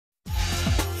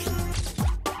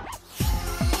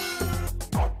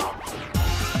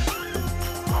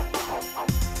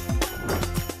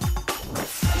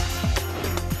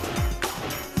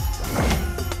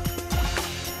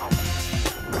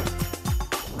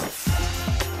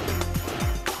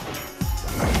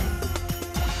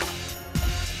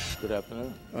Good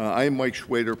afternoon. I am Mike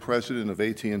Schwader, President of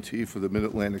AT&T for the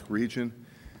Mid-Atlantic region.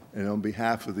 And on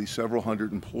behalf of the several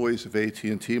hundred employees of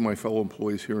AT&T, my fellow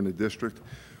employees here in the district,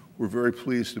 we're very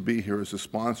pleased to be here as a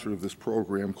sponsor of this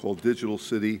program called Digital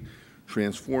City,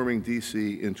 Transforming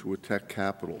DC into a Tech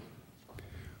Capital.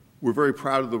 We're very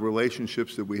proud of the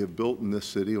relationships that we have built in this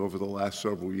city over the last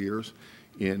several years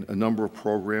in a number of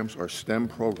programs. Our STEM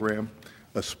program,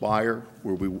 Aspire,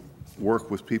 where we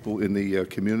work with people in the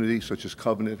community, such as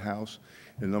Covenant House,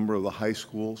 a number of the high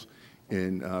schools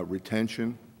in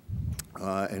retention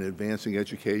and advancing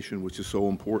education, which is so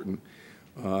important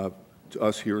to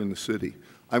us here in the city.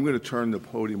 I'm going to turn the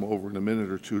podium over in a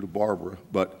minute or two to Barbara,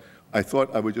 but I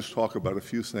thought I would just talk about a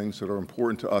few things that are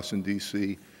important to us in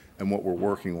D.C. and what we're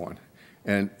working on.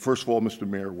 And first of all, Mr.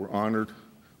 Mayor, we're honored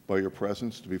by your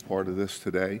presence to be part of this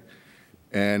today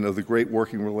and of the great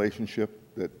working relationship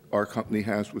that our company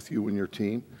has with you and your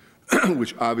team,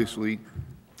 which obviously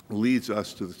leads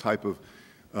us to the type of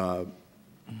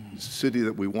city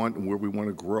that we want and where we want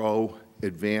to grow,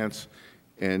 advance,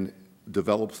 and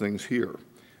develop things here.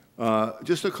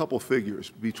 Just a couple figures.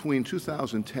 Between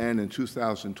 2010 and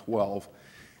 2012,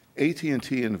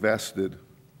 AT&T invested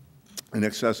in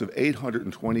excess of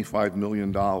 $825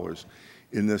 million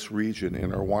in this region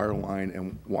in our wireline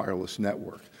and wireless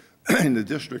network. In the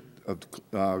District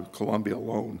of Columbia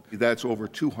alone, that's over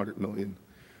 $200 million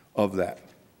of that.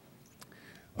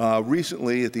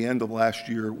 Recently, at the end of last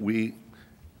year, we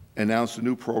announced a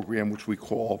new program which we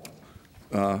call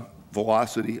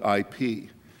Velocity IP,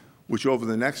 which over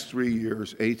the next 3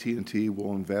 years, AT&T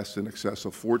will invest in excess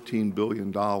of $14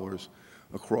 billion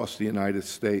across the United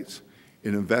States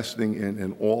in investing in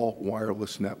an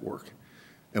all-wireless network.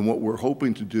 And what we're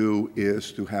hoping to do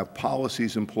is to have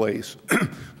policies in place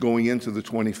going into the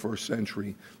 21st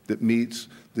century that meets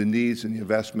the needs and the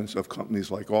investments of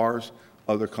companies like ours,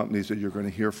 other companies that you're going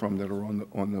to hear from that are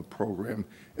on the program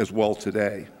as well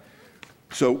today.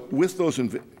 So with those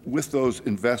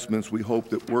investments, we hope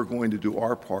that we're going to do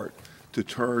our part to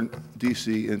turn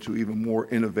D.C. into an even more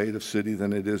innovative city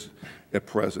than it is at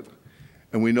present.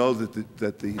 And we know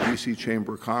that the D.C.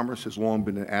 Chamber of Commerce has long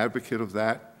been an advocate of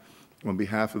that on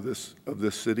behalf of this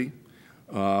city.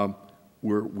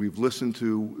 We've listened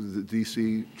to the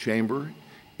D.C. Chamber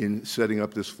in setting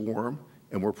up this forum,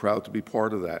 and we're proud to be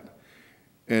part of that.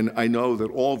 And I know that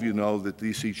all of you know that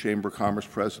D.C. Chamber of Commerce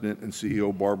President and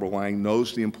CEO Barbara Lang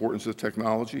knows the importance of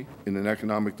technology in an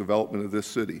economic development of this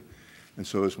city. And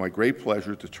so it's my great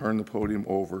pleasure to turn the podium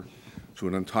over to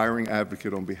an untiring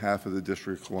advocate on behalf of the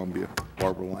District of Columbia,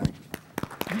 Barbara Lang.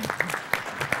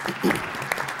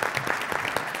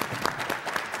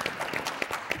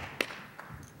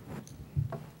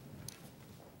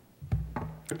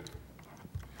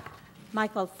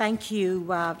 Michael, thank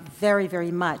you very,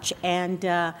 very much. And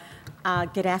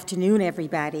good afternoon,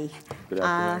 everybody. Good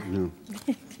afternoon.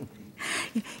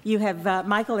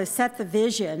 Michael has set the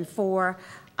vision for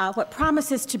what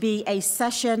promises to be a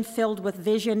session filled with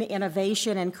vision,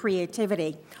 innovation, and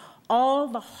creativity, all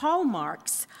the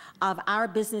hallmarks of our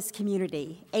business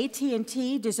community.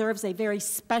 AT&T deserves a very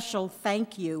special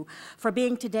thank you for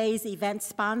being today's event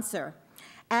sponsor,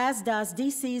 as does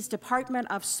DC's Department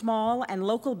of Small and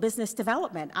Local Business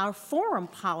Development, our forum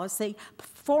partner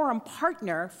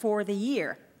for the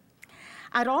year.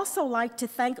 I'd also like to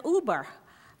thank Uber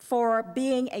for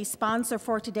being a sponsor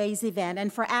for today's event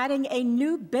and for adding a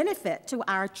new benefit to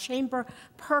our Chamber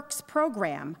Perks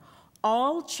program.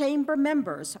 All Chamber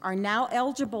members are now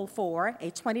eligible for a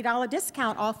 $20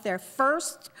 discount off their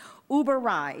first Uber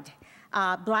ride,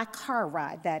 black car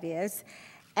ride, that is.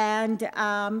 And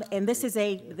this is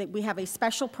we have a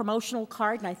special promotional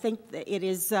card, and I think that it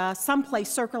is someplace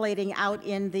circulating out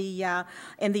in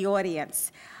the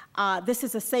audience. This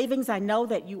is a savings I know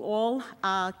that you all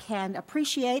can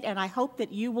appreciate, and I hope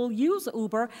that you will use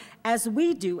Uber as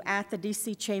we do at the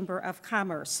DC Chamber of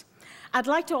Commerce. I'd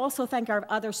like to also thank our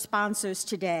other sponsors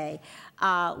today.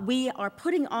 We are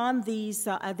putting on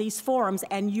these forums,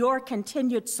 and your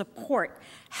continued support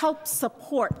helps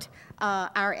support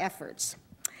our efforts.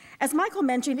 As Michael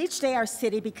mentioned, each day our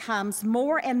city becomes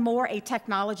more and more a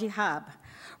technology hub.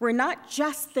 We're not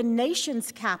just the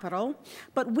nation's capital,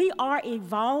 but we are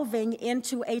evolving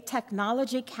into a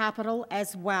technology capital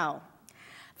as well.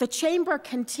 The Chamber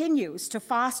continues to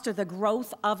foster the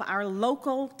growth of our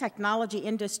local technology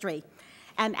industry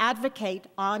and advocate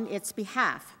on its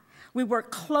behalf. We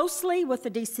work closely with the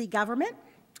DC government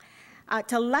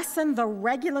to lessen the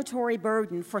regulatory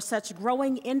burden for such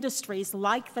growing industries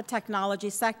like the technology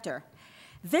sector.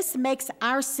 This makes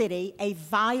our city a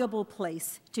viable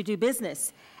place to do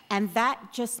business, and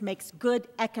that just makes good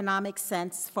economic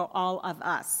sense for all of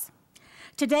us.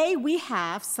 Today, we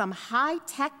have some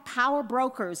high-tech power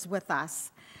brokers with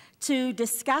us to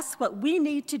discuss what we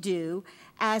need to do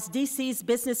as DC's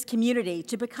business community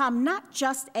to become not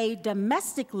just a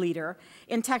domestic leader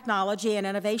in technology and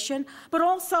innovation, but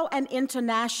also an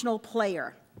international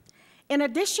player. In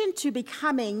addition to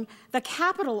becoming the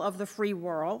capital of the free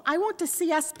world, I want to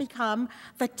see us become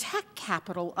the tech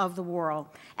capital of the world,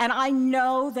 and I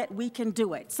know that we can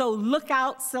do it. So look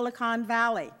out, Silicon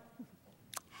Valley.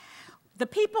 The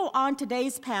people on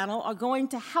today's panel are going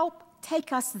to help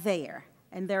take us there.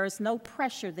 And there is no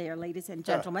pressure there, ladies and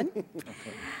gentlemen.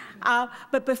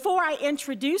 But before I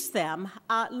introduce them,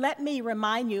 let me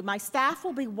remind you, my staff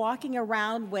will be walking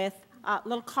around with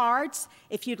little cards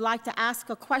if you'd like to ask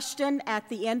a question at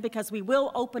the end, because we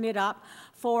will open it up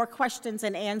for questions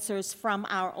and answers from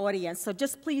our audience. So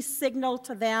just please signal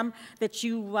to them that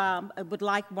you would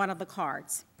like one of the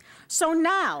cards. So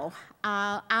now,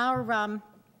 our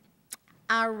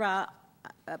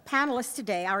panelists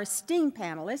today, our esteemed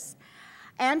panelists,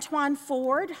 Antwayne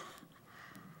Ford,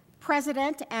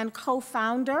 president and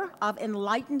co-founder of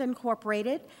Enlightened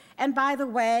Incorporated, and by the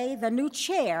way, the new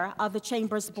chair of the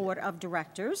Chamber's Board of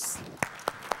Directors.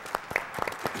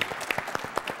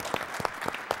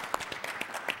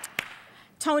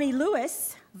 Tony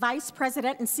Lewis, vice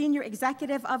president and senior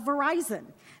executive of Verizon,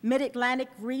 Mid-Atlantic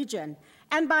region,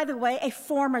 and by the way, a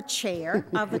former chair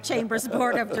of the Chamber's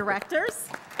Board of Directors.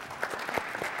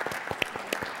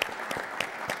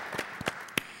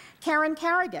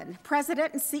 Kerrigan,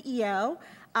 President and CEO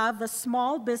of the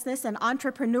Small Business and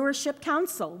Entrepreneurship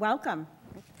Council. Welcome.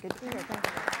 Good to be here. Thank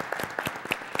you.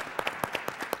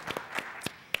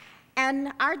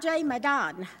 And Ajay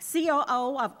Madan,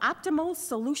 COO of Optimal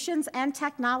Solutions and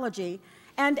Technology,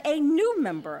 and a new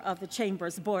member of the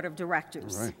Chamber's Board of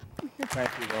Directors. All right. Thank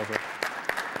you, Barbara.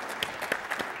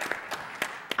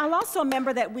 I'll also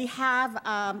remember that we have,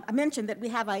 I mentioned that we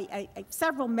have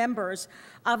several members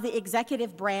of the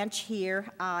executive branch here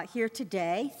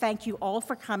today. Thank you all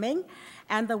for coming.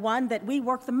 And the one that we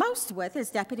work the most with is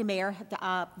Deputy Mayor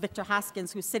Victor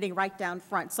Hoskins, who's sitting right down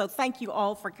front. So thank you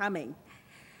all for coming.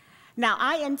 Now,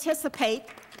 I anticipate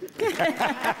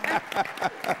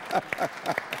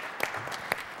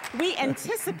we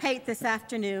anticipate this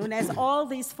afternoon, as all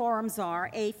these forums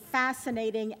are, a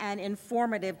fascinating and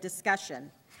informative discussion.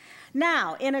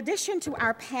 Now, in addition to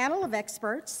our panel of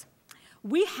experts,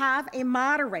 we have a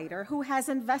moderator who has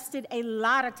invested a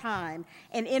lot of time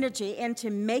and energy into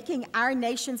making our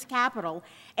nation's capital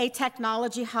a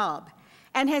technology hub,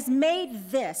 and has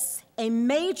made this a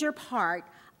major part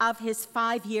of his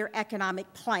 5-year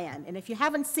economic plan. And if you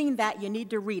haven't seen that, you need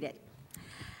to read it.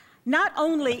 Not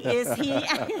only is he,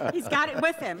 he's got it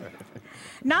with him,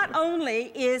 not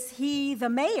only is he the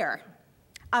mayor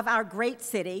of our great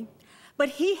city, but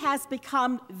he has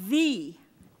become the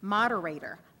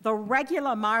moderator, the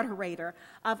regular moderator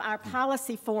of our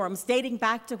policy forums, dating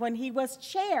back to when he was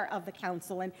chair of the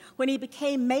council. And when he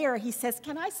became mayor, he says,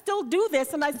 "Can I still do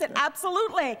this?" And I said,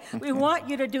 "Absolutely, we want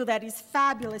you to do that." He's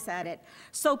fabulous at it.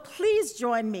 So please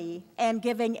join me in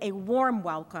giving a warm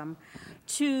welcome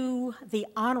to the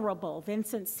Honorable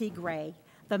Vincent C. Gray,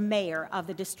 the mayor of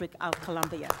the District of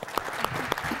Columbia.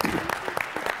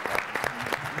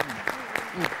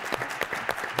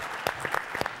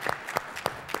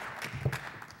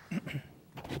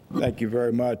 Thank you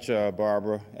very much,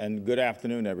 Barbara, and good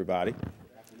afternoon, everybody.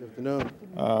 Good afternoon.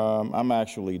 I'm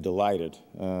actually delighted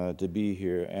to be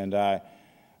here, and I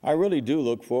really do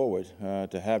look forward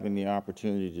to having the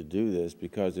opportunity to do this,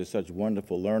 because there's such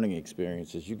wonderful learning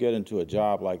experiences. You get into a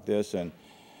job like this, and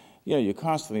you know, you're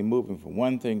constantly moving from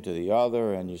one thing to the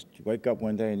other, and you wake up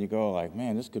one day and you go like,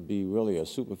 man, this could be really a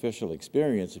superficial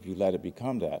experience if you let it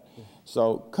become that.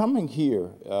 So coming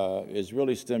here is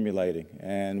really stimulating,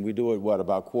 and we do it, what,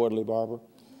 about quarterly, Barbara?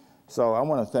 So I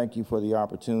want to thank you for the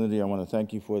opportunity. I want to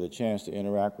thank you for the chance to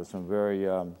interact with some very,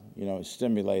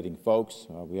 stimulating folks.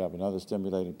 We have another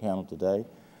stimulating panel today.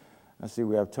 I see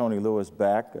we have Tony Lewis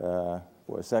back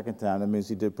for a second time. That means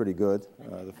he did pretty good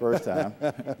the first time.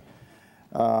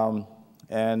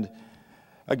 And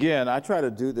again, I try to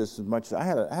do this as much. I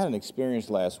had an experience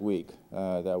last week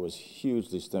that was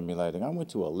hugely stimulating. I went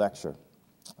to a lecture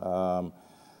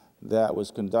that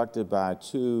was conducted by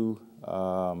two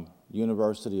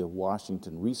University of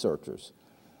Washington researchers,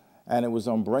 and it was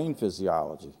on brain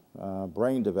physiology,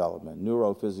 brain development,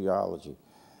 neurophysiology,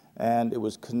 and it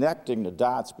was connecting the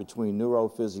dots between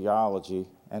neurophysiology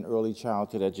and early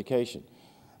childhood education.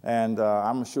 And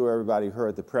I'm sure everybody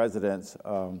heard the President's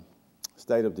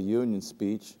State of the Union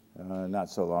speech not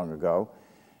so long ago,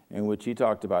 in which he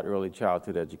talked about early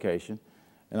childhood education.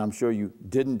 And I'm sure you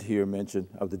didn't hear mention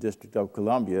of the District of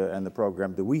Columbia and the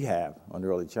program that we have on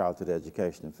early childhood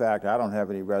education. In fact, I don't have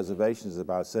any reservations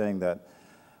about saying that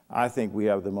I think we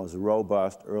have the most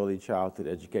robust early childhood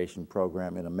education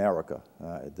program in America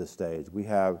at this stage. We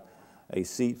have a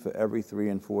seat for every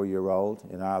 3- and 4-year-old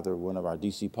in either one of our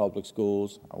DC public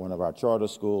schools, or one of our charter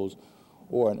schools,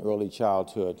 or an early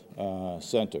childhood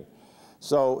center.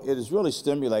 So it is really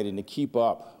stimulating to keep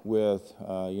up with,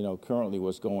 currently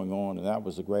what's going on, and that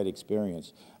was a great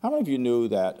experience. How many of you knew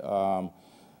that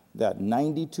that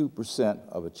 92%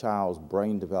 of a child's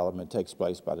brain development takes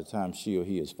place by the time she or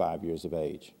he is 5 years of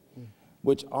age,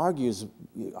 which argues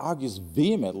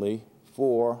vehemently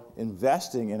for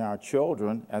investing in our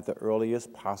children at the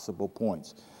earliest possible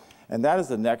points. And that is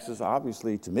the nexus,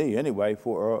 obviously, to me anyway,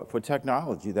 for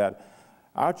technology, that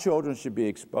our children should be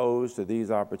exposed to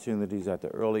these opportunities at the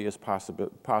earliest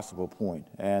possible point.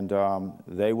 And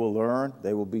they will learn,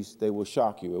 they will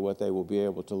shock you at what they will be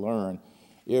able to learn,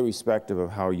 irrespective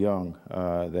of how young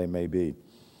they may be.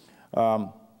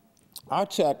 Our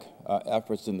tech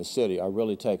efforts in the city are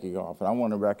really taking off, and I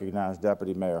want to recognize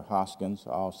Deputy Mayor Hoskins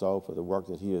also for the work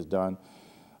that he has done.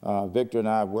 Victor and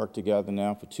I have worked together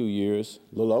now for 2 years,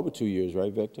 a little over 2 years,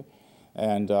 right, Victor?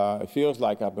 And it feels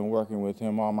like I've been working with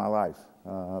him all my life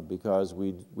because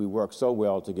we work so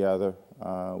well together.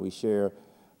 We share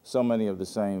so many of the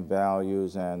same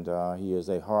values, and he is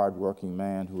a hard-working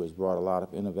man who has brought a lot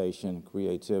of innovation,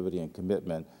 creativity, and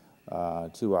commitment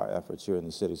to our efforts here in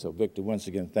the city. So, Victor, once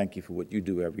again, thank you for what you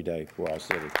do every day for our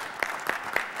city.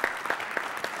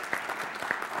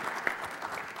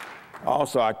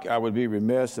 Also, I would be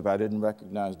remiss if I didn't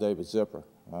recognize David Zipper,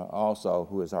 also,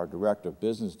 who is our Director of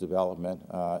Business Development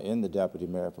in the Deputy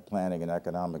Mayor for Planning and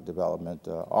Economic Development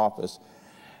Office.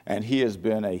 And he has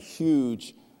been a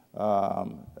hugely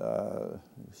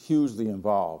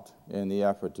involved in the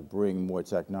effort to bring more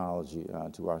technology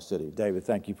to our city. David,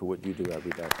 thank you for what you do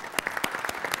every day.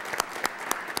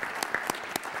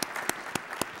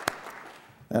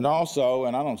 And also,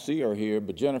 and I don't see her here,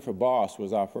 but Jennifer Boss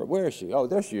was our first, where is she? Oh,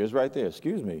 there she is right there,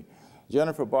 excuse me.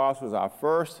 Jennifer Boss was our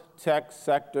first tech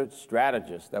sector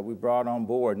strategist that we brought on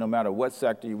board, no matter what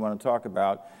sector you want to talk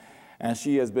about. And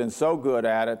she has been so good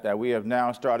at it that we have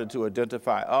now started to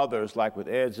identify others, like with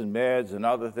Eds and Meds and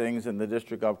other things in the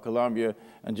District of Columbia.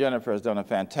 And Jennifer has done a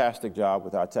fantastic job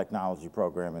with our technology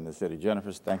program in the city.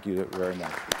 Jennifer, thank you very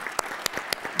much.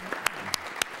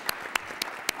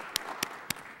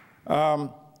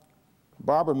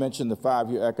 Barbara mentioned the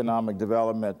 5-year economic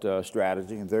development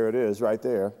strategy, and there it is right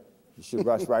there. You should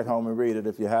rush right home and read it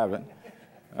if you haven't,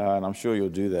 and I'm sure you'll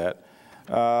do that.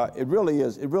 It really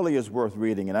is worth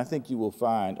reading, and I think you will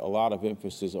find a lot of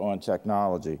emphasis on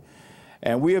technology.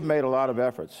 And we have made a lot of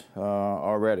efforts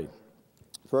already.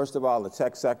 First of all, the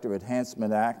Tech Sector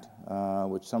Enhancement Act,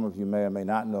 which some of you may or may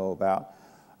not know about.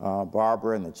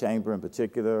 Barbara and the Chamber in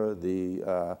particular.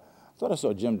 I thought I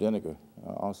saw Jim Denniger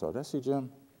also. Did I see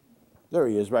Jim? There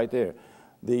he is right there.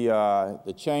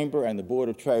 The Chamber and the Board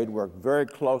of Trade worked very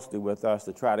closely with us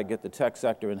to try to get the Tech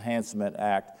Sector Enhancement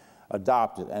Act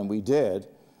adopted, and we did.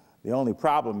 The only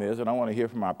problem is, and I want to hear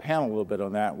from our panel a little bit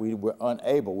on that, we were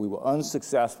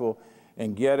unsuccessful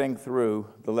in getting through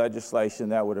the legislation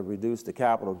that would have reduced the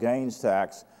capital gains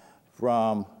tax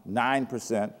from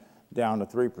 9% down to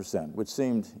 3%, which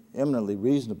seemed eminently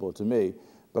reasonable to me,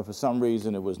 but for some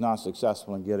reason it was not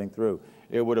successful in getting through.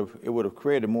 It would have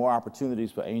created more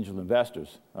opportunities for angel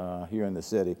investors here in the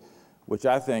city, which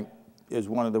I think is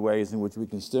one of the ways in which we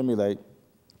can stimulate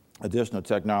additional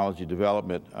technology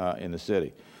development in the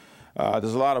city.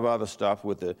 There's a lot of other stuff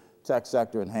with the Tech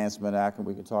Sector Enhancement Act, and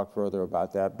we can talk further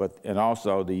about that, and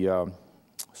also the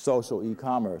social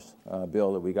e-commerce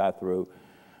bill that we got through,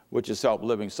 which has helped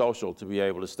Living Social to be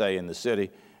able to stay in the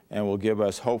city and will give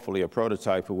us, hopefully, a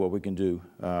prototype for what we can do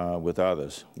with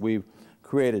others. We've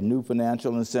created new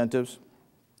financial incentives.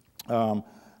 How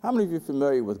many of you are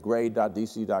familiar with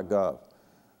grade.dc.gov,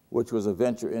 which was a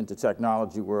venture into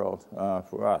technology world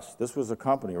for us? This was a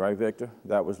company, right, Victor,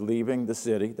 that was leaving the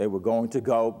city. They were going to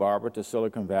go, Barbara, to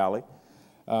Silicon Valley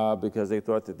because they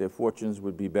thought that their fortunes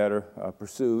would be better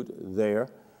pursued there.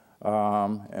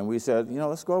 And we said, you know,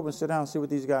 let's go over and sit down and see what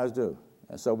these guys do.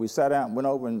 And so we sat down, went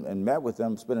over and met with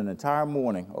them, spent an entire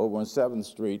morning over on 7th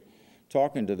Street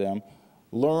talking to them,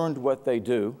 learned what they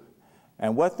do.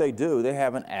 And what they do, they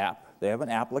have an app. They have an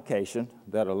application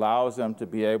that allows them to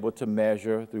be able to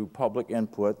measure through public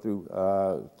input,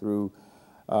 through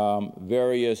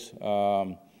various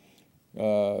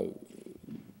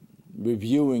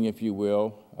reviewing, if you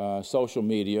will, social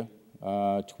media,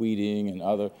 tweeting and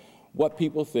other, what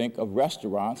people think of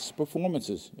restaurants'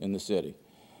 performances in the city.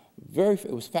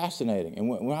 it was fascinating. And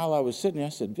while I was sitting there, I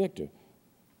said, Victor,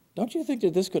 don't you think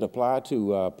that this could apply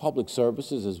to public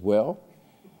services as well?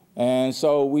 And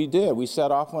so we did. We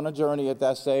set off on a journey at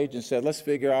that stage and said, let's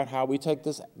figure out how we take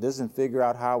this and figure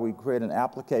out how we create an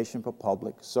application for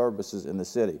public services in the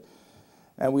city.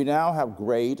 And we now have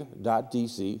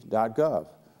grade.dc.gov,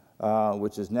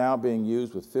 which is now being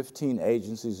used with 15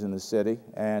 agencies in the city.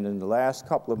 And in the last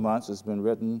couple of months, it's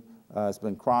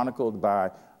been chronicled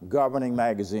by Governing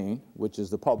Magazine, which is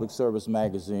the public service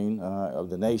magazine of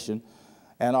the nation.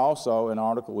 And also an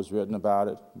article was written about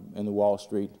it in the Wall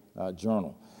Street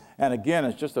Journal. And again,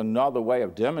 it's just another way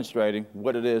of demonstrating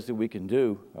what it is that we can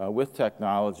do with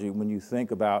technology when you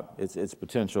think about its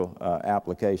potential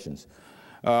applications.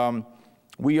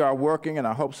 We are working, and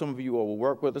I hope some of you will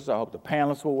work with us. I hope the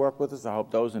panelists will work with us. I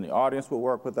hope those in the audience will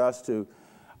work with us to,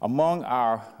 among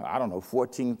our,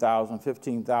 14,000,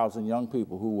 15,000 young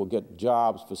people who will get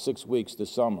jobs for 6 weeks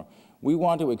this summer, we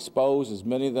want to expose as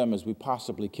many of them as we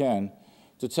possibly can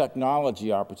to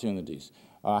technology opportunities.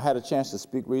 I had a chance to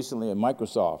speak recently at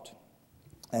Microsoft,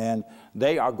 and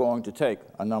they are going to take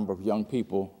a number of young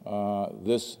people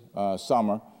this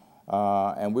summer,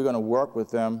 and we're going to work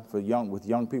with them with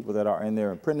young people that are in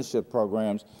their apprenticeship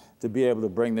programs to be able to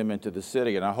bring them into the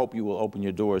city, and I hope you will open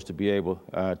your doors to be able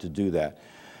to do that.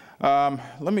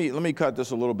 Let me cut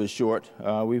this a little bit short.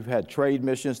 We've had trade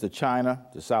missions to China,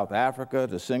 to South Africa,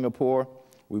 to Singapore.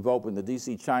 We've opened the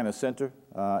DC China Center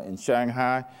in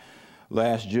Shanghai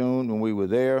last June when we were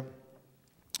there.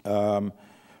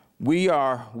 We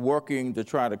are working to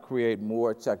try to create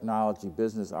more technology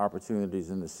business opportunities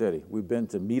in the city. We've been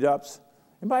to meetups.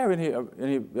 Anybody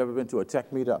ever been to a tech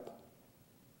meetup?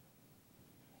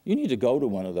 You need to go to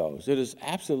one of those. It is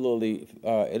absolutely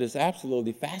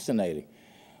fascinating.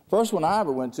 First one I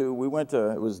ever went to,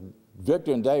 it was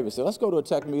Victor and David said, let's go to a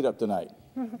tech meetup tonight.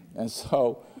 And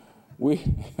so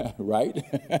right?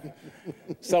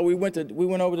 So we went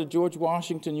over to George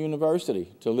Washington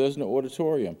University to Lisner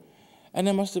Auditorium, and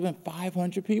there must have been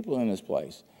 500 people in this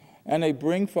place. And they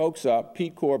bring folks up.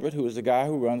 Pete Corbett, who is the guy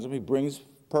who runs them, he brings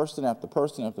person after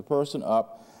person after person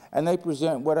up, and they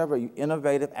present whatever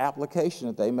innovative application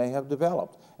that they may have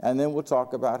developed. And then we'll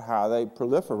talk about how they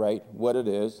proliferate what it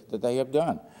is that they have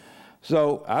done.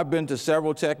 So I've been to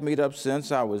several tech meetups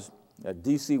since. I was at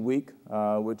DC Week,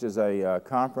 which is a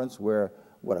conference where,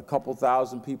 a couple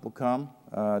thousand people come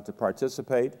to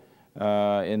participate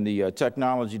in the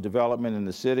technology development in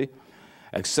the city.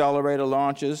 Accelerator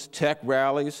launches, tech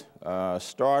rallies,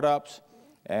 startups,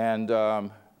 and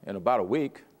in about a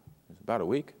little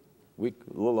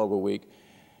over a week,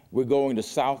 we're going to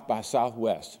South by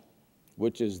Southwest,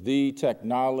 which is the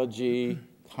technology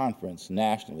conference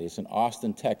nationally. It's in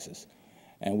Austin, Texas.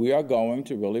 And we are going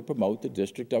to really promote the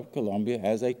District of Columbia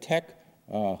as a tech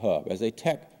hub, as a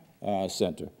tech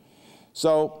center.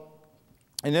 So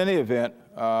in any event,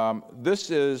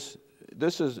 this is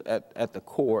at the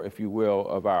core, if you will,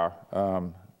 of our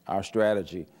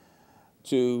strategy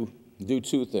to do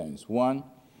two things. One,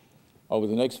 over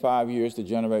the next 5 years to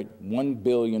generate $1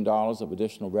 billion of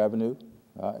additional revenue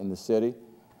in the city.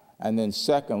 And then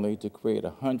secondly, to create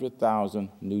 100,000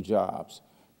 new jobs,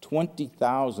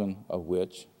 20,000 of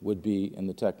which would be in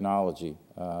the technology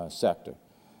sector.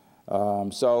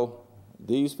 So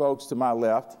these folks to my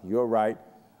left, your right,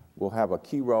 will have a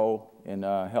key role in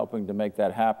helping to make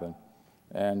that happen.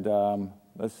 And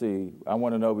let's see, I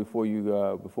want to know before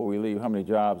we leave, how many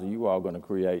jobs are you all going to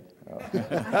create?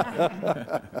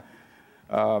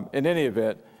 In any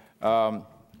event,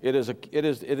 it is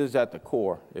at the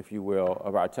core, if you will,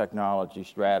 of our technology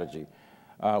strategy.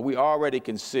 We already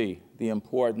can see the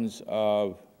importance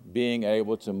of being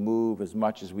able to move as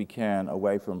much as we can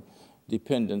away from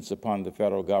dependence upon the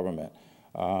federal government.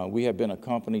 We have been a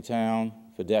company town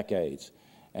for decades,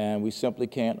 and we simply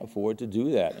can't afford to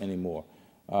do that anymore.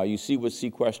 You see what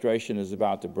sequestration is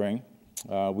about to bring.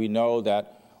 We know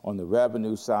that on the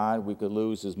revenue side, we could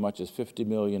lose as much as $50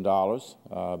 million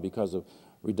because of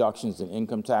reductions in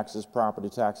income taxes, property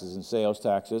taxes, and sales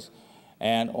taxes.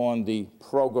 And on the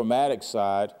programmatic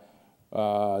side,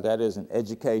 that is in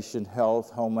education, health,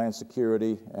 homeland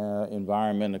security,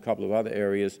 environment, and a couple of other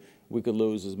areas, we could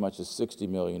lose as much as $60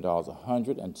 million,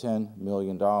 $110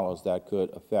 million that could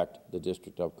affect the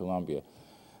District of Columbia.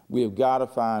 We have got to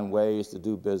find ways to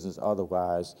do business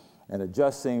otherwise, and it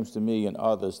just seems to me and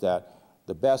others that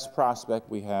the best prospect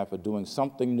we have for doing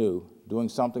something new, doing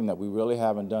something that we really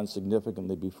haven't done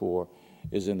significantly before,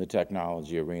 is in the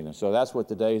technology arena. So that's what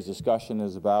today's discussion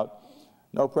is about.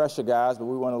 No pressure, guys, but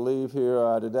we want to leave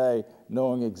here today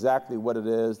knowing exactly what it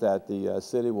is that the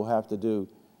city will have to do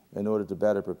in order to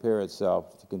better prepare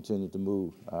itself to continue to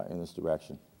move in this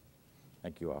direction.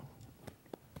 Thank you all.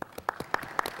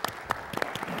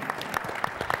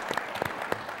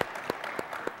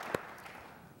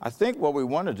 I think what we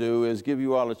want to do is give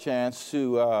you all a chance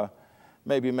to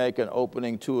maybe make an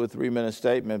opening 2 or 3 minute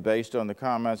statement based on the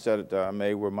comments that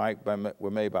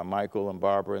were made by Michael and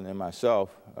Barbara and then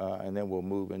myself, and then we'll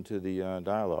move into the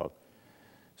dialogue.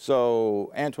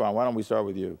 So, Antwayne, why don't we start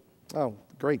with you? Oh,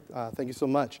 great. Thank you so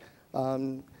much.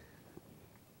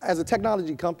 As a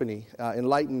technology company,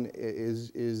 Enlightened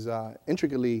is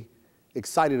intricately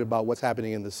excited about what's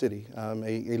happening in the city.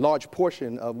 A large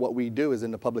portion of what we do is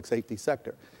in the public safety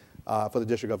sector for the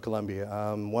District of Columbia.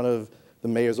 One of the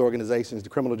mayor's organizations, the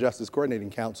Criminal Justice Coordinating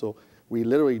Council, we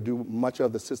literally do much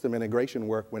of the system integration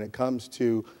work when it comes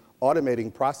to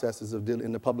automating processes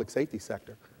in the public safety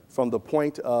sector, from the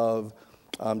point of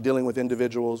dealing with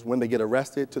individuals when they get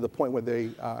arrested to the point where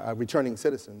they are returning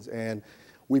citizens. And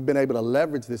we've been able to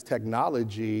leverage this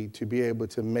technology to be able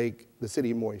to make the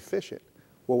city more efficient.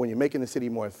 Well, when you're making the city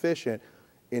more efficient,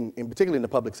 particularly in the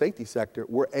public safety sector,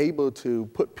 we're able to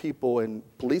put people and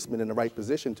policemen in the right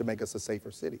position to make us a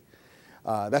safer city.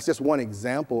 That's just one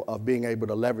example of being able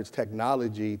to leverage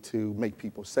technology to make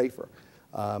people safer.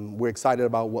 We're excited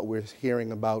about what we're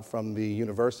hearing about from the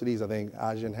universities. I think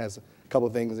Ajay has a couple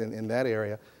of things in that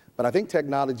area. But I think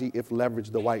technology, if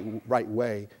leveraged the right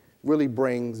way, really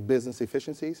brings business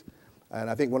efficiencies. And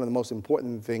I think one of the most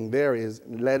important things there is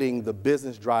letting the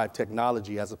business drive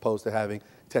technology as opposed to having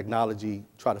technology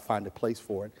try to find a place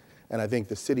for it. And I think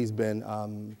the city's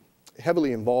been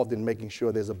heavily involved in making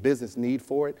sure there's a business need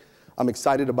for it. I'm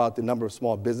excited about the number of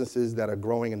small businesses that are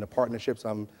growing and the partnerships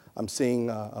I'm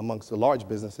seeing amongst the large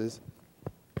businesses,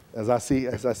 as I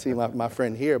see my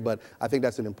friend here. But I think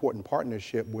that's an important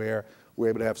partnership where we're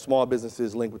able to have small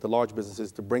businesses linked with the large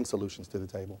businesses to bring solutions to the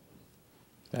table.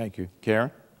 Thank you.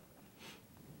 Karen?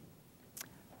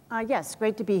 Yes,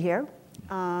 great to be here,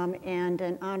 and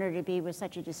an honor to be with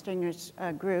such a distinguished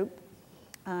group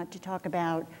to talk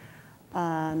about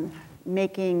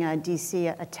making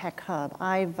DC a tech hub.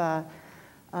 I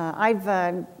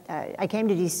came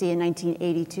to DC in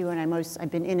 1982, and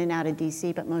I've been in and out of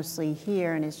DC, but mostly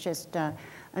here, and it's just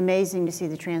amazing to see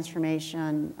the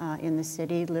transformation in the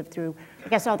city, live through, I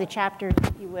guess, all the chapters,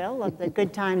 if you will, of the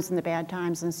good times and the bad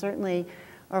times, and certainly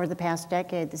over the past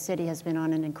decade, the city has been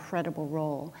on an incredible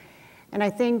roll. And I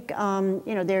think,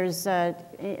 you know, there's, I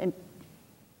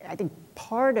think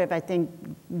part of,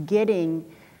 getting,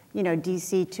 you know,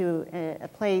 DC to a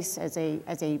place as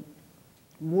a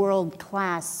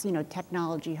world-class, you know,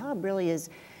 technology hub really is,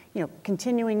 you know,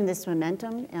 continuing this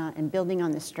momentum and building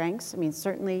on the strengths. I mean,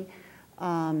 certainly,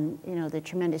 you know, the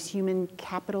tremendous human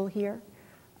capital here,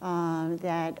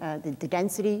 the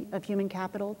density of human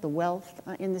capital, the wealth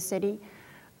in the city,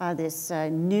 this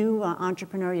new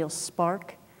entrepreneurial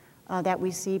spark that we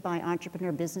see by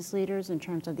entrepreneur business leaders in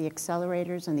terms of the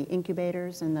accelerators and the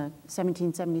incubators and the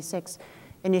 1776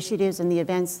 initiatives and the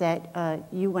events that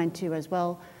you went to as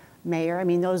well, Mayor. I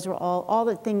mean, those are all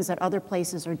the things that other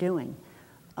places are doing.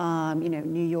 You know,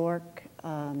 New York,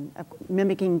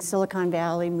 mimicking Silicon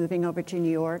Valley, moving over to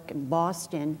New York and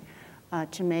Boston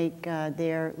to make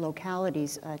their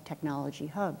localities technology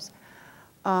hubs.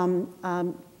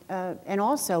 And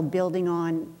also building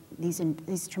on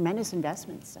these tremendous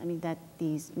investments. I mean, that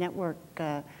these network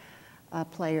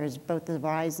players, both the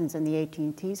Verizons and the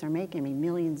AT&Ts are making. I mean,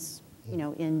 millions, you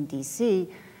know, in DC,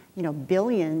 you know,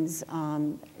 billions.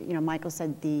 You know, Michael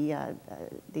said the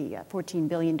 $14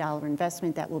 billion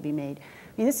investment that will be made. I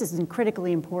mean, this is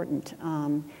critically important.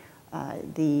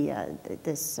 The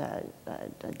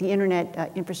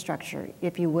internet infrastructure,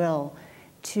 if you will,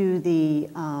 to the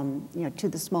you know, to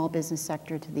the small business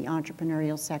sector, to the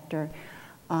entrepreneurial sector,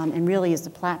 and really is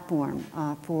the platform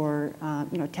for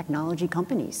you know, technology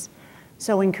companies.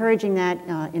 So encouraging that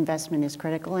investment is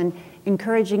critical, and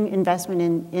encouraging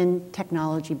investment in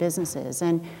technology businesses.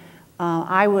 And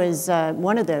I was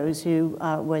one of those who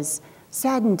was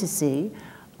saddened to see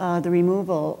the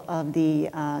removal of the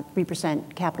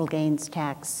 3% capital gains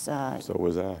tax. So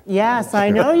was I. Yes, I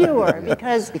know you were,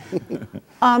 because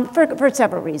for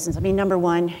several reasons. I mean, number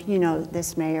one, you know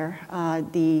this, Mayor,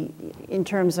 in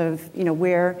terms of, you know,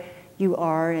 where you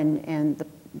are and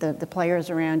the players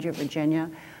around you,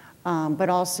 Virginia, but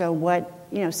also what,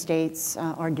 you know, states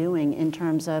are doing in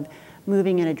terms of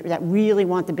moving in that really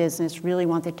want the business, really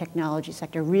want the technology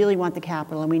sector, really want the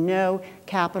capital. And we know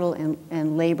capital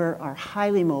and labor are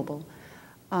highly mobile,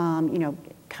 you know,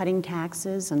 cutting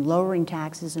taxes and lowering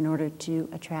taxes in order to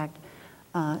attract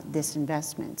this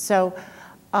investment. So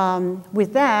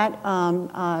With that,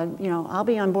 you know, I'll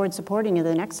be on board supporting you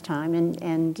the next time,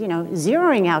 and you know,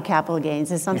 zeroing out capital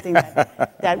gains is something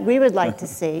that we would like to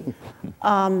see.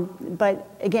 But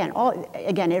again,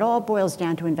 it all boils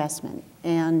down to investment,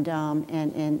 and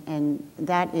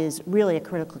that is really a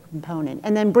critical component.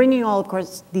 And then bringing all, of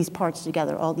course, these parts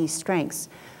together, all these strengths,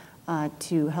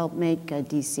 to help make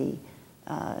DC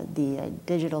the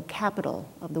digital capital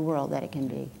of the world that it can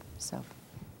be. So,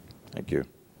 thank you,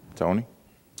 Tony.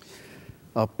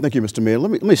 Thank you, Mr. Mayor.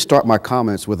 Let me start my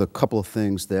comments with a couple of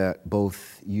things that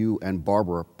both you and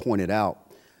Barbara pointed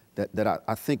out that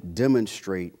I think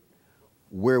demonstrate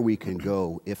where we can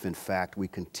go if, in fact, we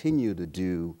continue to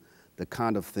do the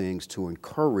kind of things to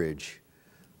encourage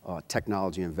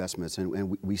technology investments.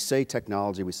 And we say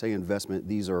technology, we say investment,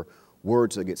 these are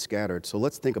words that get scattered. So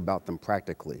let's think about them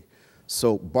practically.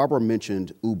 So Barbara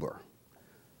mentioned Uber.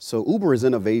 So Uber is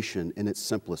innovation in its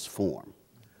simplest form.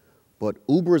 But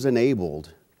Uber is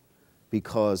enabled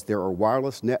because there are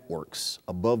wireless networks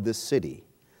above this city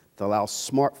that allow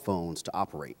smartphones to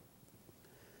operate.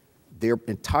 Their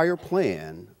entire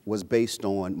plan was based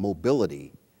on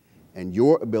mobility and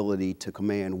your ability to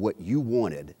command what you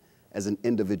wanted as an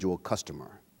individual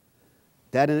customer.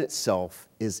 That in itself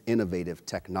is innovative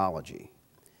technology.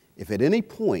 If at any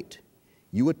point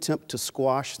you attempt to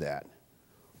squash that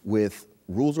with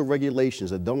rules or regulations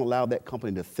that don't allow that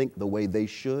company to think the way they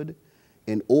should,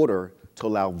 in order to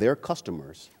allow their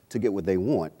customers to get what they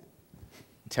want,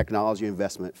 technology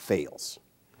investment fails.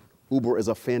 Uber is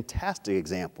a fantastic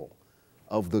example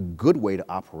of the good way to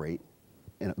operate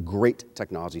in a great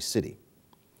technology city.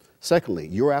 Secondly,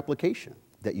 your application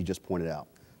that you just pointed out,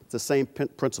 it's the same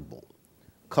principle.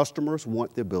 Customers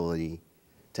want the ability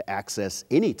to access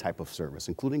any type of service,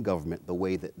 including government, the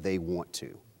way that they want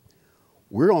to.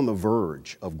 We're on the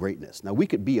verge of greatness. Now, we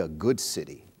could be a good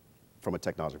city from a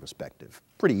technology perspective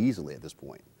pretty easily at this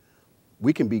point.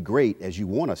 We can be great as you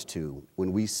want us to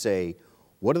when we say,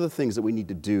 what are the things that we need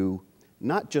to do,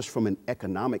 not just from an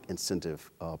economic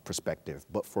incentive perspective,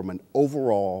 but from an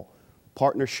overall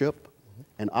partnership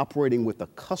and operating with the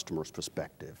customer's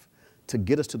perspective to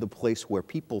get us to the place where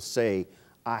people say,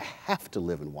 I have to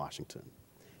live in Washington.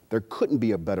 There couldn't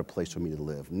be a better place for me to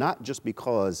live, not just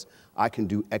because I can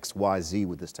do X, Y, Z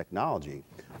with this technology,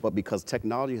 but because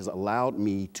technology has allowed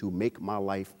me to make my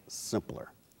life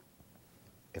simpler.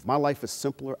 If my life is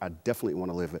simpler, I definitely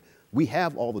want to live it. We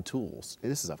have all the tools, and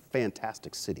this is a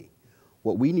fantastic city.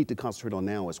 What we need to concentrate on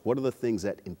now is what are the things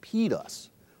that impede us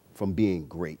from being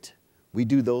great? We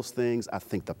do those things, I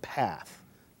think the path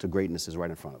to greatness is right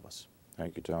in front of us.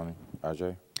 Thank you, Tony.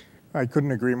 Ajay? I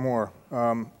couldn't agree more.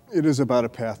 It is about a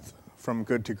path from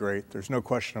good to great. There's no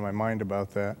question in my mind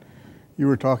about that. You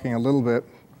were talking a little bit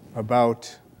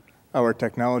about our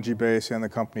technology base and the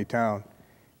company town.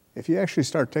 If you actually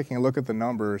start taking a look at the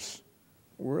numbers,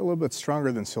 we're a little bit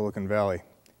stronger than Silicon Valley.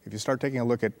 If you start taking a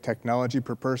look at technology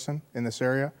per person in this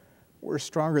area, we're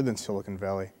stronger than Silicon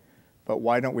Valley. But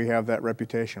why don't we have that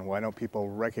reputation? Why don't people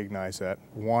recognize that?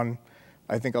 One,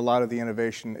 I think a lot of the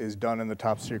innovation is done in the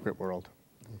top secret world.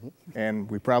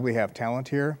 And we probably have talent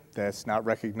here that's not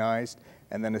recognized,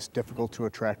 and then it's difficult to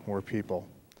attract more people.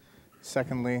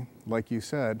 Secondly, like you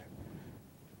said,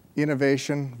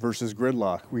 innovation versus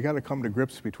gridlock. We got to come to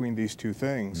grips between these two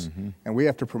things, and we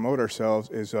have to promote ourselves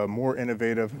as a more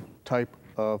innovative type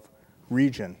of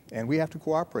region, and we have to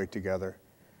cooperate together.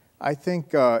 I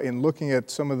think in looking at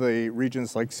some of the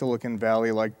regions like Silicon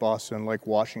Valley, like Boston, like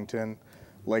Washington,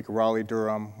 like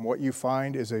Raleigh-Durham, what you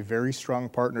find is a very strong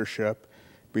partnership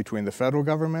between the federal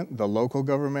government, the local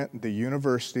government, the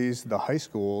universities, the high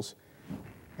schools,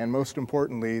 and most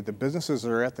importantly, the businesses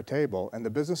are at the table. And the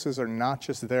businesses are not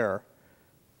just there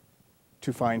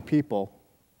to find people.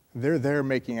 They're there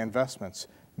making investments.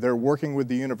 They're working with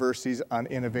the universities on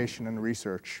innovation and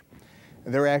research.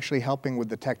 They're actually helping with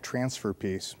the tech transfer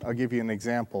piece. I'll give you an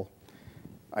example.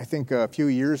 I think a few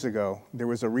years ago, there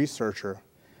was a researcher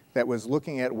that was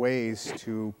looking at ways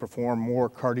to perform more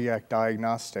cardiac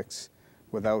diagnostics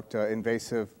without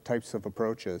invasive types of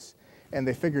approaches. And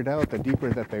they figured out the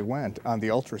deeper that they went on the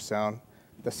ultrasound,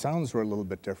 the sounds were a little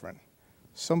bit different.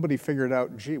 Somebody figured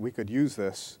out, gee, we could use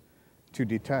this to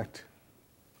detect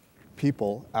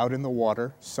people out in the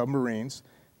water, submarines.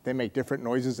 They make different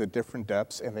noises at different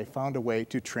depths, and they found a way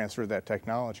to transfer that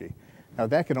technology. Now,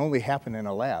 that can only happen in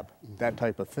a lab, that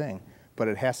type of thing, but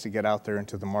it has to get out there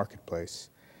into the marketplace.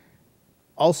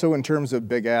 Also, in terms of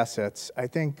big assets, I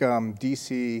think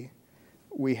DC,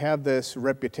 we have this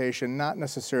reputation, not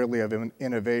necessarily of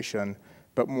innovation,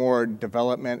 but more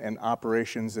development and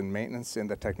operations and maintenance in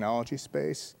the technology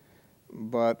space.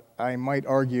 but I might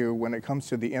argue when it comes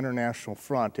to the international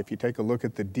front, if you take a look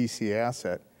at the DC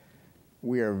asset,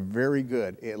 we are very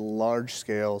good at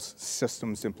large-scale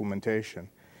systems implementation.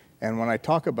 And when I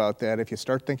talk about that, if you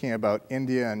start thinking about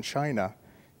India and China,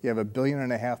 you have 1.5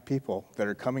 billion people that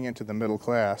are coming into the middle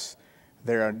class.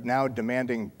 They are now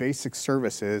demanding basic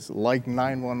services like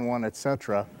 911, et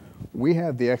cetera. We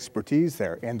have the expertise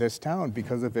there. And this town,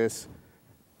 because of its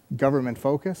government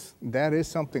focus, that is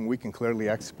something we can clearly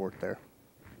export there.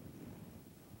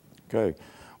 Okay.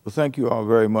 Well, thank you all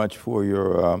very much for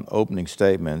your opening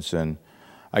statements. And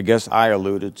I guess I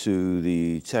alluded to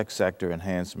the Tech Sector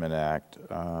Enhancement Act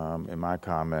in my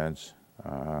comments.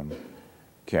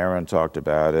 Karen talked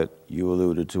about it. You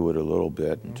alluded to it a little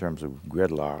bit in terms of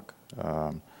gridlock.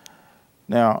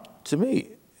 Now, to me,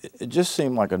 it just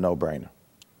seemed like a no-brainer.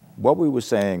 What we were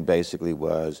saying basically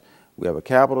was we have a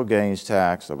capital gains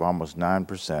tax of almost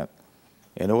 9%.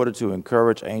 In order to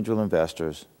encourage angel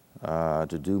investors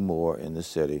to do more in the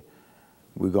city,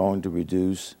 we're going to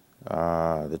reduce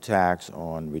the tax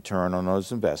on return on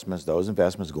those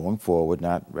investments going forward,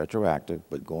 not retroactive,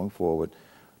 but going forward,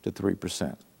 to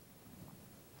 3%.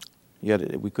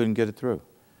 Yet we couldn't get it through.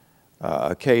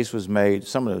 A case was made.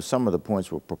 Some of the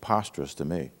points were preposterous to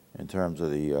me in terms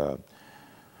of the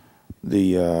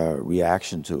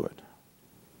reaction to it.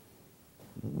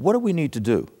 What do we need to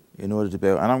do in order to be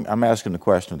able, and I'm asking the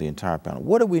question of the entire panel,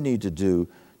 what do we need to do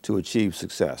to achieve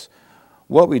success?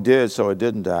 What we did so it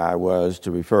didn't die was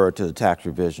to refer it to the Tax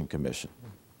Revision Commission.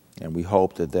 And we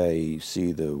hope that they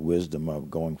see the wisdom of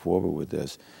going forward with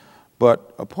this.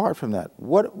 But apart from that,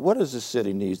 what does the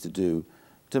city need to do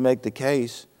to make the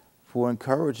case for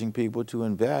encouraging people to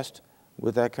invest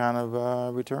with that kind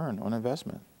of return on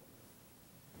investment?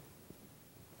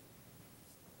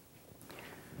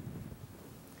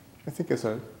 I think it's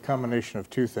a combination of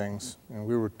two things. And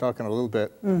we were talking a little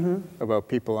bit about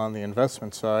people on the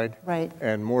investment side, Right.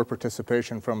 and more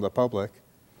participation from the public,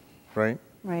 right?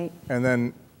 Right. And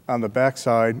then on the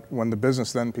backside, when the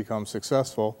business then becomes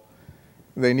successful,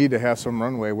 they need to have some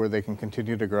runway where they can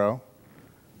continue to grow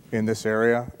in this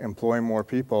area, employ more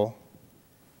people.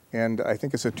 And I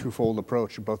think it's a twofold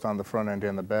approach, both on the front end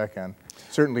and the back end.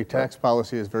 Certainly tax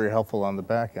policy is very helpful on the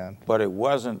back end. But it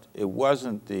wasn't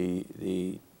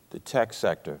the tech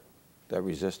sector that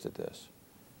resisted this.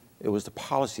 It was the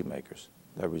policymakers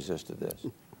that resisted this.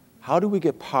 How do we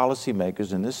get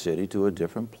policymakers in this city to a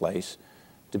different place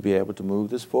to be able to move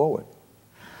this forward?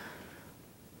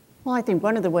 Well, I think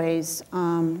one of the ways,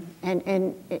 and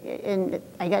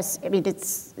I guess, I mean,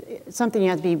 it's something you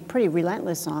have to be pretty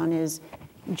relentless on, is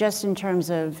just in terms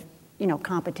of,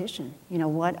 competition.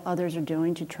 What others are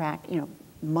doing to track,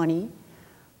 money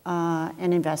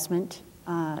and investment.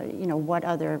 What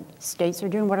other states are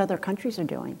doing, what other countries are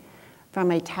doing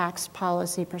from a tax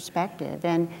policy perspective.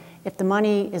 And if the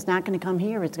money is not going to come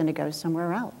here, it's going to go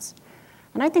somewhere else.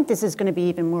 And I think this is going to be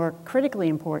even more critically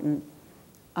important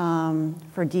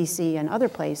for DC and other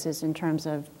places in terms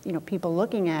of people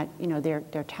looking at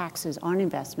their taxes on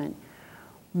investment.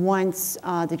 Once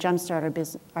the Jumpstart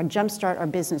Our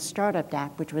Business Startup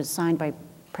Act, which was signed by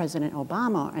President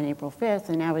Obama on April 5th,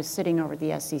 and I was sitting over at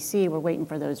the SEC, we're waiting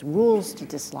for those rules to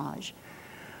dislodge,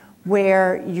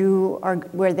 where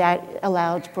that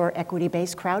allowed for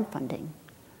equity-based crowdfunding,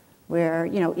 where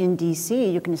in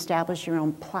DC you can establish your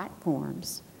own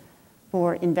platforms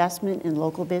for investment in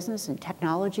local business and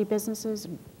technology businesses,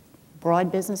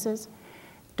 broad businesses,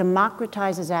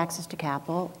 democratizes access to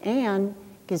capital, and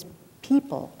gives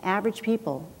people, average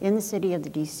people in the city of the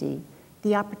DC,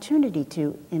 the opportunity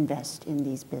to invest in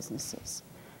these businesses.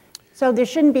 So there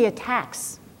shouldn't be a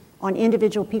tax on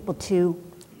individual people to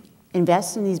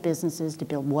invest in these businesses to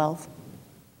build wealth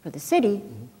for the city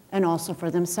and also for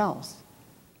themselves.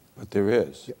 But there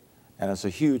is, and it's a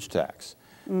huge tax.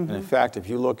 And in fact, if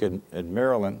you look at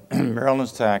Maryland,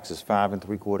 Maryland's tax is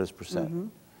 5.75%.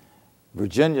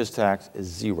 Virginia's tax is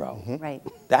 0. Right.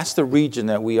 That's the region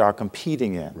that we are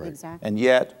competing in. Right. Exactly. And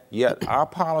yet our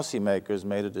policymakers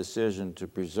made a decision to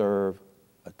preserve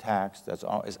a tax that's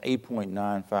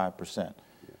 8.95%.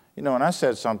 And I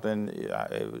said something,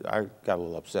 I got a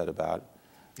little upset about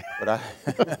it, but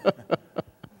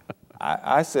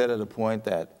I said at a point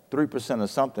that 3% of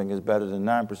something is better than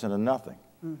 9% of nothing.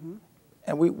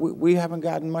 And we haven't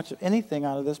gotten much of anything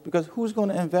out of this, because who's going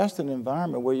to invest in an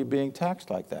environment where you're being taxed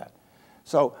like that?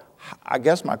 So I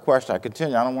guess my question, I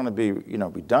continue, I don't want to be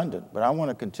redundant, but I want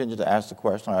to continue to ask the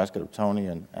question. I ask it of Tony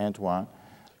and Antwayne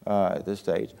at this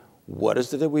stage. What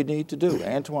is it that we need to do?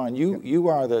 Antwayne, you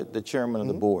are the chairman of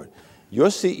the board. Your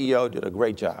CEO did a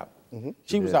great job.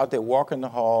 She was out there walking the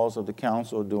halls of the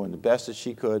council doing the best that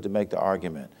she could to make the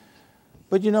argument.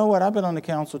 But you know what? I've been on the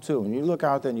council too. When you look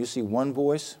out there and you see one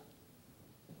voice,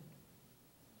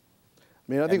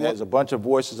 I mean, I think there's a bunch of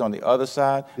voices on the other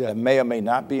side that may or may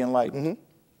not be enlightened.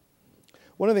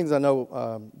 One of the things I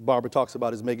know Barbara talks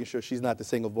about is making sure she's not the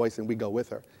single voice and we go with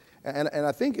her. And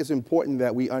I think it's important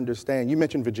that we understand, you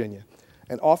mentioned Virginia,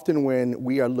 and often when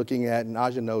we are looking at, and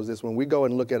Ajay knows this, when we go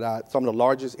and look at some of the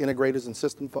largest integrators and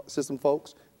system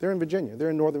folks, they're in Virginia, they're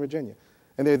in Northern Virginia.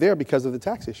 And they're there because of the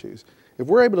tax issues. If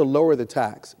we're able to lower the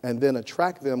tax and then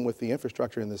attract them with the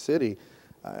infrastructure in the city,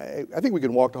 I think we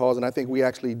can walk the halls, and I think we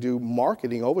actually do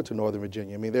marketing over to Northern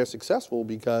Virginia. I mean, they're successful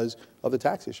because of the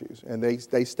tax issues, and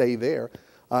they stay there.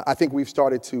 I think we've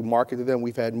started to market to them.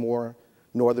 We've had more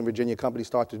Northern Virginia companies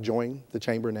start to join the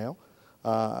chamber now.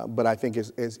 But I think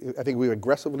I think we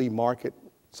aggressively market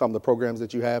some of the programs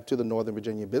that you have to the Northern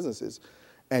Virginia businesses,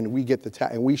 and we get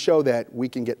and we show that we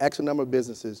can get X number of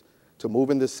businesses to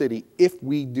move in the city if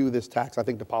we do this tax. I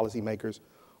think the policymakers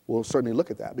will certainly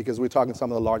look at that, because we're talking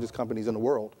some of the largest companies in the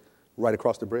world right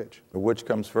across the bridge. But which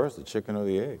comes first, the chicken or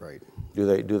the egg? Right. Do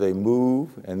they move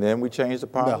and then we change the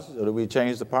policies, or do we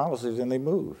change the policies and they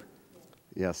move?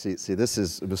 Yeah, see, this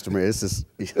is, Mr. Mayor,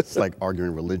 it's like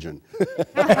arguing religion.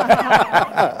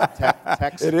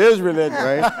 Tax, It is religion.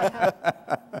 right?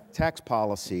 Tax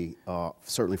policy,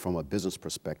 certainly from a business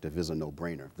perspective, is a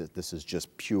no-brainer. This is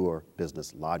just pure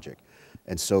business logic.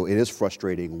 And so it is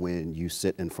frustrating when you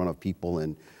sit in front of people,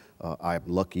 and I'm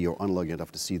lucky or unlucky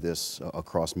enough to see this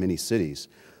across many cities,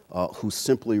 who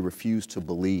simply refuse to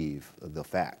believe the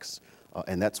facts.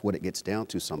 And that's what it gets down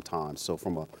to sometimes. So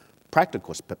from a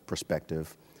practical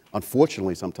perspective,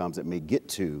 unfortunately, sometimes it may get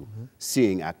to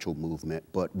seeing actual movement,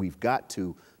 but we've got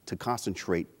to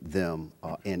concentrate them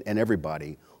and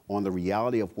everybody on the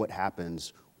reality of what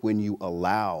happens when you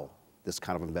allow this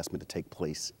kind of investment to take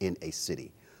place in a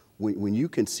city. When you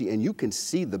can see, and you can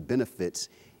see the benefits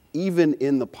even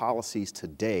in the policies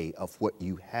today of what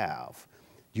you have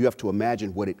to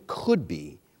imagine what it could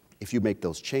be if you make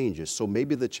those changes. So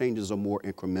maybe the changes are more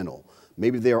incremental.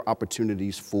 Maybe there are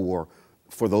opportunities for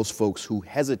those folks who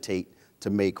hesitate to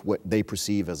make what they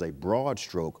perceive as a broad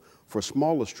stroke for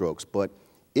smaller strokes. But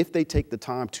if they take the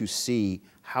time to see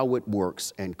how it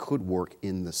works and could work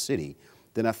in the city,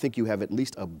 then I think you have at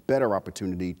least a better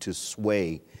opportunity to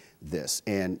sway this.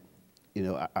 And you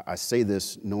know, I say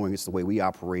this knowing it's the way we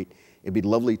operate. It'd be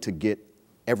lovely to get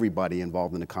everybody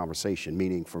involved in the conversation,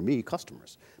 meaning for me,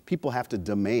 customers. People have to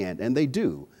demand, and they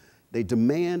do. They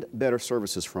demand better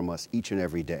services from us each and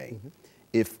every day.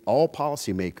 If all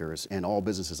policymakers and all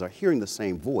businesses are hearing the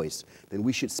same voice, then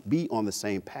we should be on the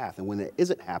same path. And when that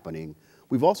isn't happening,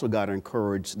 we've also got to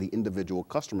encourage the individual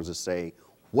customers to say,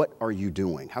 what are you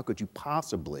doing? How could you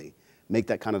possibly make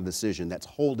that kind of decision that's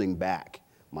holding back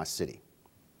my city?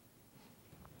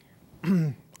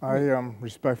 I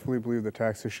respectfully believe the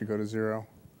taxes should go to zero.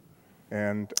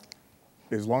 And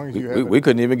as long as you have we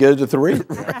couldn't even get it to 3.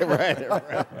 right.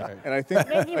 And I think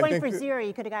Maybe you went for 0,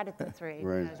 you could have got it to 3.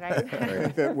 Right. I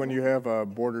think that when you have a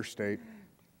border state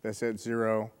that's at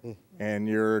 0 and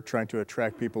you're trying to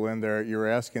attract people in there, you're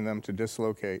asking them to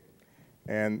dislocate.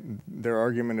 And their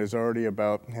argument is already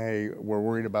about, hey, we're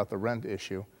worried about the rent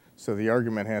issue. So the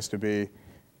argument has to be,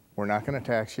 we're not going to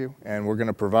tax you, and we're going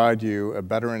to provide you a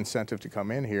better incentive to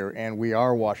come in here, and we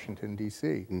are Washington,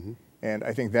 D.C. And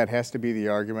I think that has to be the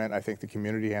argument. I think the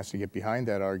community has to get behind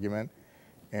that argument.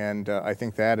 And I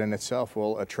think that in itself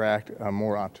will attract a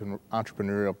more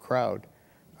entrepreneurial crowd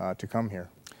to come here.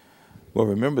 Well,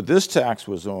 remember, this tax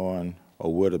was on,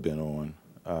 or would have been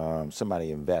on,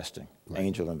 somebody investing,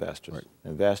 angel investors,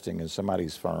 investing in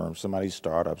somebody's firm, somebody's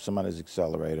startup, somebody's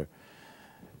accelerator.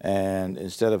 And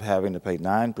instead of having to pay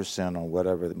 9% on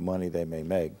whatever money they may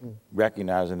make,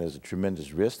 recognizing there's a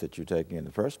tremendous risk that you're taking in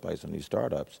the first place on these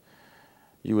startups,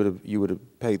 you would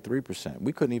have paid 3%.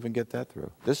 We couldn't even get that through.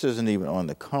 This isn't even on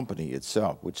the company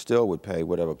itself, which still would pay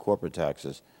whatever corporate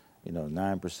taxes,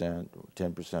 9%,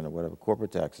 10% or whatever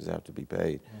corporate taxes have to be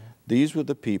paid. These were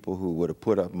the people who would have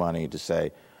put up money to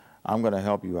say, I'm going to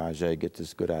help you, Ajay, get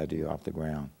this good idea off the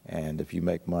ground. And if you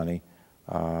make money,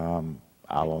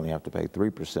 I'll only have to pay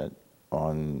 3%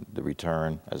 on the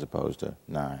return as opposed to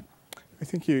 9%. I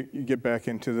think you get back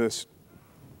into this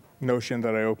notion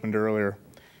that I opened earlier.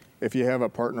 If you have a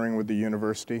partnering with the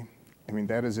university, I mean,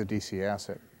 that is a DC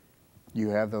asset. You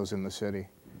have those in the city.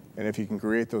 And if you can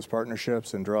create those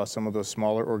partnerships and draw some of those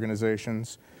smaller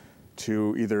organizations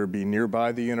to either be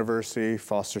nearby the university,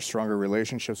 foster stronger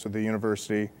relationships with the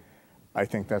university, I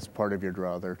think that's part of your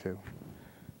draw there too.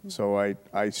 So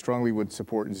I strongly would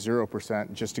support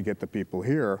 0% just to get the people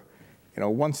here.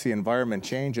 Once the environment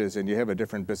changes and you have a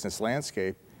different business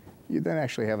landscape, you then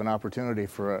actually have an opportunity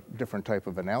for a different type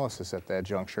of analysis at that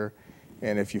juncture.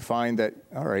 And if you find that,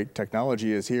 all right,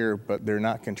 technology is here, but they're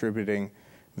not contributing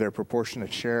their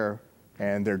proportionate share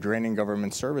and they're draining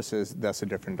government services, that's a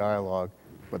different dialogue,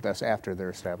 but that's after they're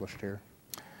established here.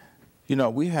 You know,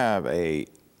 we have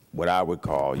what I would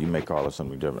call, you may call it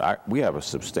something different, we have a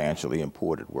substantially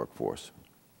imported workforce.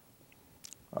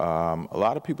 A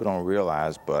lot of people don't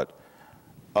realize, but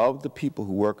of the people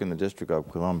who work in the District of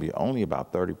Columbia, only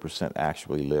about 30%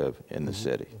 actually live in the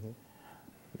city.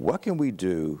 What can we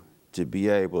do to be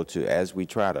able to, as we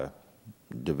try to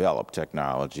develop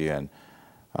technology, and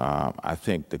I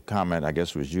think the comment, I guess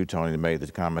it was you, Tony, that made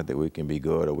the comment that we can be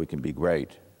good or we can be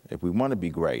great. If we want to be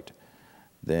great,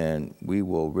 then we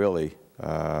will really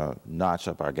notch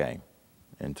up our game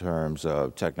in terms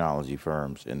of technology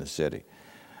firms in the city.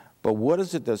 But what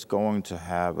is it that's going to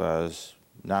have us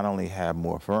not only have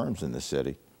more firms in the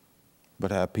city,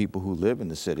 but have people who live in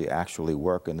the city actually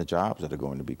work in the jobs that are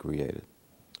going to be created?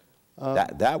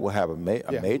 That will have a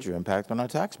major impact on our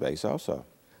tax base also.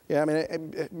 Yeah, I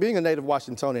mean, being a native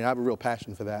Washingtonian, I have a real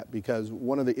passion for that, because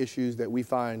one of the issues that we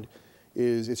find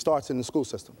is it starts in the school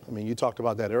system. I mean, you talked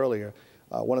about that earlier.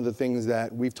 One of the things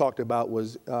that we've talked about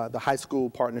was the high school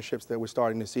partnerships that we're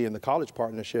starting to see and the college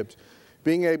partnerships,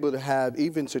 being able to have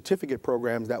even certificate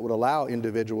programs that would allow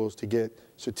individuals to get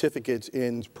certificates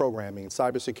in programming,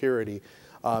 cybersecurity,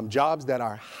 jobs that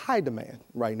are high demand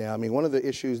right now. I mean, one of the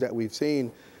issues that we've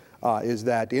seen is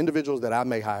that the individuals that I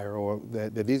may hire or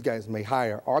that these guys may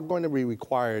hire are going to be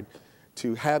required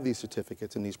to have these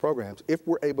certificates in these programs. If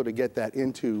we're able to get that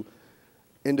into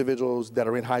individuals that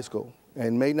are in high school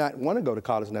and may not want to go to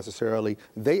college necessarily,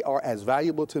 they are as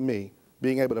valuable to me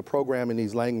being able to program in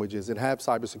these languages and have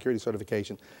cybersecurity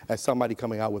certification as somebody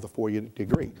coming out with a 4-year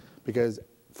degree. Because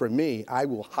for me, I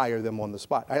will hire them on the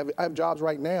spot. I have jobs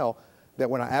right now that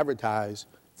when I advertise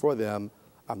for them,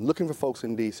 I'm looking for folks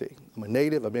in DC. I'm a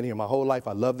native, I've been here my whole life,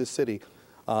 I love this city.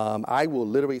 I will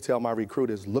literally tell my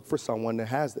recruiters, look for someone that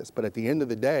has this. But at the end of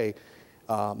the day,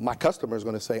 my customer is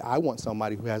going to say, I want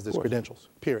somebody who has this credentials,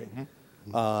 period.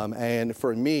 And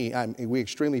for me, we're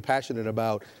extremely passionate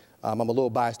about, I'm a little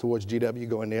biased towards GW,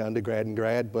 going there undergrad and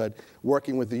grad, but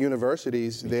working with the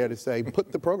universities there to say,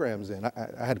 put the programs in.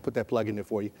 I had to put that plug in there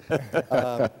for you.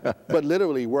 But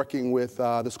literally working with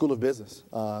the School of Business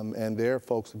and their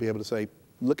folks to be able to say,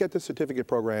 look at the certificate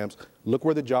programs, look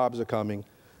where the jobs are coming,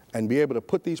 and be able to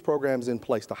put these programs in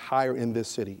place to hire in this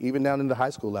city, even down in the high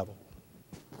school level.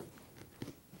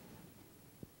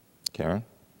 Karen?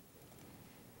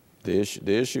 The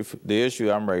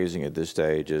issue I'm raising at this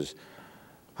stage is,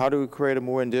 how do we create a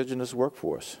more indigenous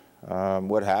workforce?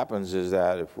 What happens is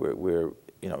that if we're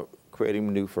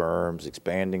creating new firms,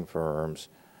 expanding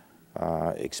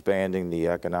the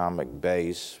economic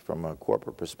base from a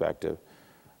corporate perspective,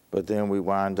 but then we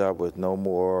wind up with no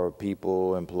more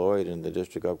people employed in the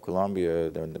District of Columbia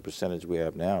than the percentage we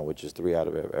have now, which is 3 out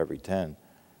of every 10.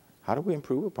 How do we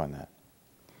improve upon that?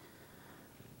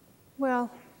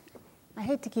 Well, I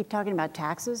hate to keep talking about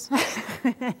taxes,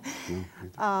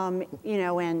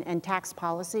 and tax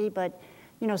policy, but,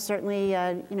 certainly,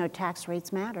 tax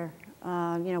rates matter,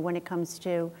 when it comes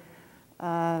to,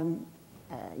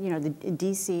 the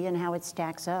DC and how it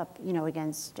stacks up,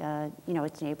 against,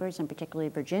 its neighbors, and particularly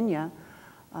Virginia,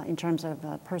 in terms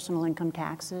of personal income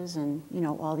taxes and,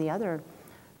 all the other,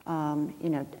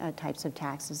 types of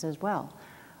taxes as well.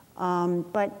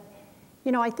 But,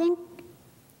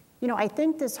 I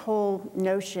think this whole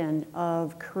notion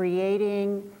of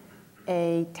creating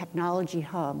a technology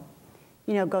hub,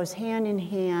 goes hand in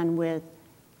hand with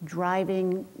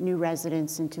driving new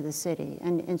residents into the city.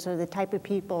 And so the type of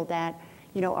people that,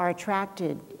 are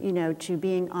attracted, to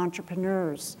being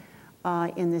entrepreneurs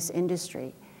in this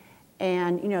industry.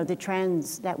 And, the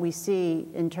trends that we see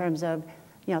in terms of,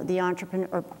 the entrepreneur,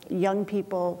 or young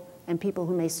people and people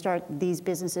who may start these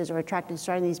businesses or attracted to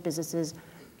starting these businesses,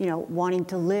 wanting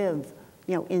to live,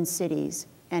 in cities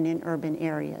and in urban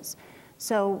areas.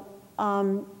 So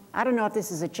I don't know if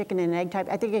this is a chicken and egg type.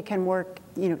 I think it can work,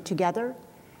 together.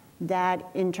 That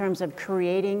in terms of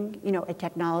creating, a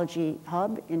technology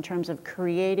hub, in terms of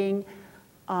creating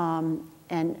an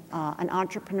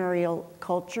entrepreneurial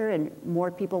culture and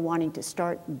more people wanting to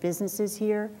start businesses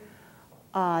here,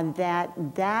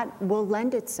 that will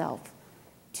lend itself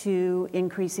to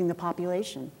increasing the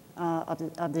population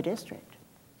of the district.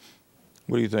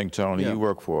 What do you think, Tony? You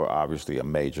work for, obviously, a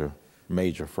major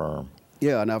firm.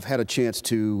 Yeah, and I've had a chance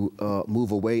to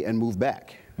move away and move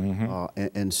back.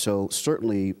 And so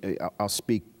certainly, I'll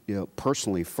speak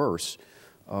personally first.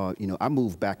 I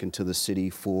moved back into the city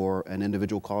for an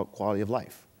individual quality of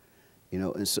life.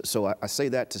 And so I say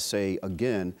that to say,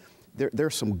 again, there are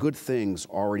some good things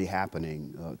already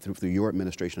happening through your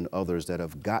administration and others that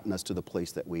have gotten us to the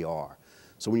place that we are.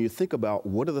 So when you think about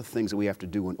what are the things that we have to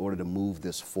do in order to move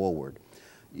this forward,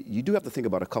 you do have to think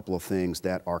about a couple of things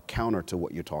that are counter to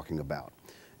what you're talking about.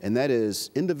 And that is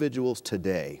individuals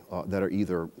today that are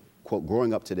either, quote,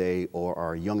 growing up today or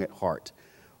are young at heart,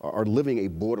 are living a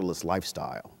borderless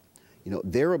lifestyle. You know,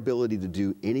 their ability to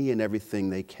do any and everything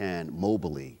they can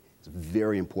mobily is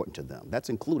very important to them. That's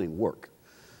including work.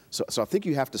 So I think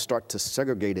you have to start to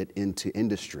segregate it into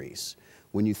industries.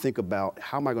 When you think about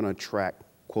how am I going to attract,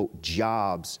 quote,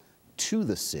 jobs to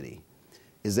the city,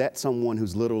 is that someone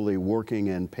who's literally working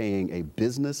and paying a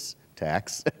business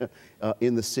tax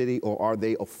in the city, or are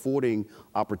they affording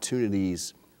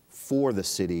opportunities for the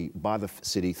city, by the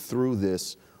city, through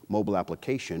this mobile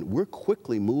application? We're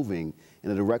quickly moving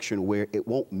in a direction where it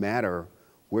won't matter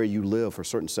where you live for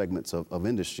certain segments of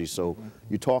industry. So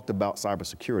you talked about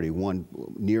cybersecurity, one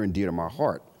near and dear to my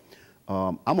heart.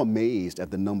 I'm amazed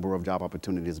at the number of job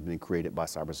opportunities being created by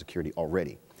cybersecurity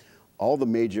already. All the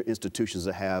major institutions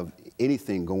that have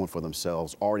anything going for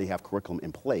themselves already have curriculum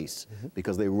in place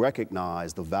because they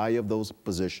recognize the value of those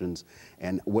positions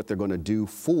and what they're going to do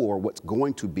for what's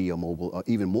going to be a mobile,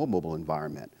 even more mobile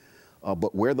environment.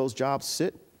 But where those jobs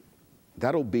sit,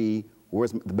 that'll be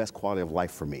where's the best quality of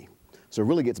life for me. So it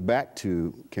really gets back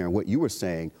to, Karen, what you were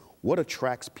saying, what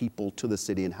attracts people to the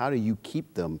city and how do you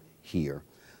keep them here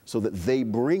so that they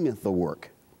bring the work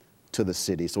to the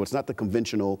city? So it's not the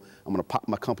conventional, I'm going to pop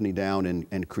my company down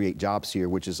and create jobs here,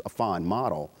 which is a fine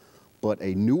model, but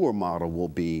a newer model will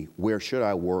be, where should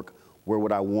I work? Where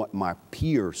would I want my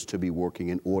peers to be working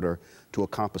in order to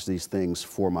accomplish these things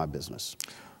for my business?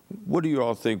 What do you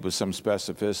all think with some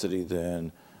specificity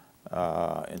then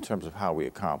in terms of how we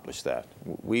accomplish that?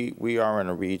 We are in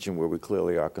a region where we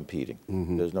clearly are competing.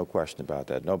 There's no question about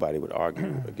that. Nobody would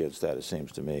argue against that, it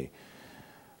seems to me.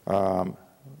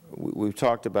 We've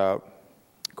talked about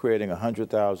creating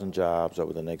 100,000 jobs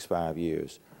over the next 5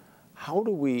 years. How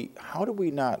do we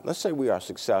not, let's say we are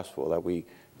successful, that we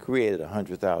created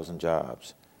 100,000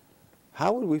 jobs.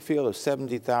 How would we feel if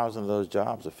 70,000 of those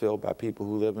jobs are filled by people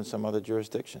who live in some other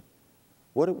jurisdiction?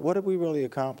 What have we really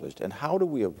accomplished? And how do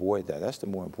we avoid that? That's the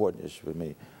more important issue for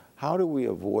me. How do we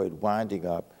avoid winding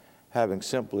up having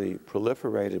simply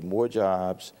proliferated more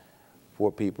jobs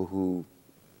for people who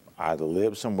either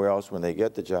live somewhere else when they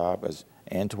get the job? As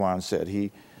Antwayne said,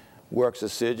 he works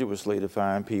assiduously to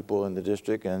find people in the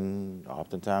district, and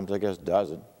oftentimes, I guess,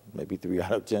 doesn't, maybe 3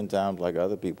 out of 10 times like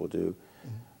other people do.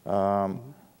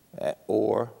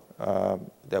 Or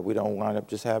that we don't wind up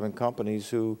just having companies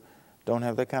who don't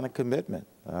have that kind of commitment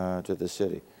to the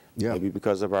city. Yeah. Maybe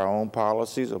because of our own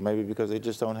policies, or maybe because they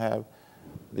just don't have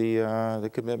the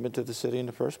commitment to the city in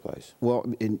the first place. Well,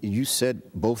 and you said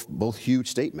both huge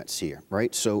statements here,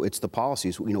 right? So it's the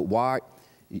policies. You know, why?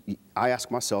 I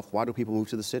ask myself, why do people move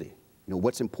to the city? You know,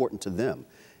 what's important to them?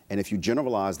 And if you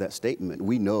generalize that statement,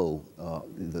 we know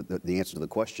the answer to the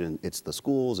question. It's the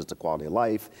schools, it's the quality of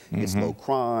life, it's low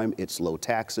crime, it's low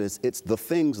taxes, it's the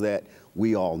things that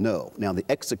we all know. Now, the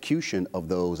execution of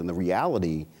those and the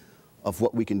reality of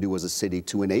what we can do as a city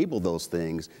to enable those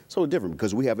things is so different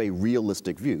because we have a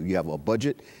realistic view. You have a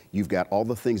budget, you've got all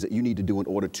the things that you need to do in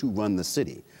order to run the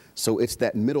city. So it's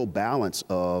that middle balance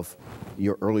of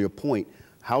your earlier point.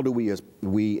 How do we, as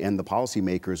we and the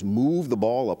policymakers, move the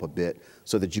ball up a bit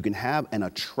so that you can have an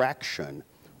attraction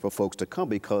for folks to come?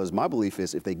 Because my belief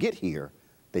is if they get here,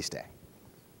 they stay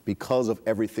because of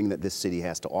everything that this city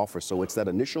has to offer. So it's that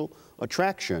initial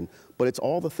attraction, but it's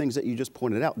all the things that you just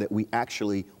pointed out that we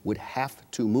actually would have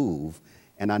to move.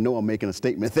 And I know I'm making a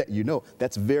statement that you know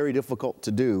that's very difficult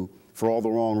to do for all the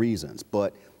wrong reasons.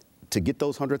 But to get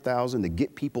those 100,000, to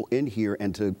get people in here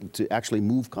and to actually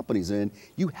move companies in,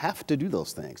 you have to do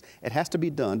those things. It has to be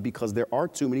done because there are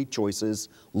too many choices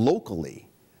locally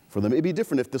for them. It'd be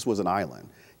different if this was an island.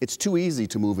 It's too easy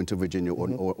to move into Virginia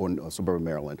or suburban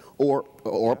Maryland or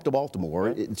up to Baltimore.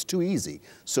 It's too easy.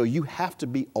 So you have to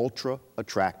be ultra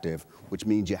attractive, which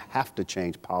means you have to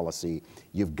change policy.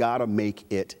 You've got to make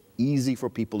it easy for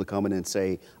people to come in and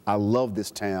say, I love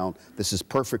this town. This is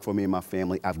perfect for me and my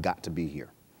family. I've got to be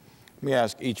here. Let me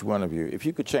ask each one of you, if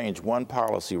you could change one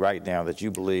policy right now that you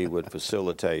believe would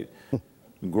facilitate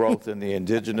growth in the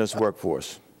indigenous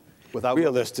workforce,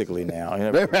 realistically now,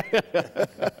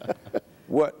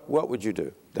 what would you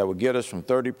do that would get us from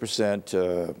 30%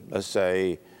 to, let's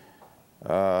say,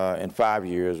 in 5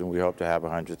 years, when we hope to have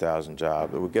 100,000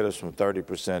 jobs, it would get us from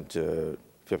 30% to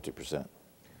 50%?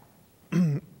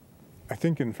 I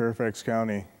think in Fairfax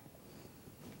County,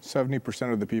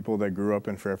 70% of the people that grew up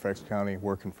in Fairfax County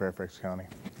work in Fairfax County.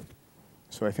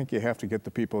 So I think you have to get the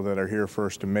people that are here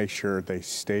first to make sure they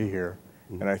stay here.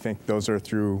 And I think those are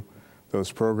through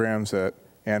those programs that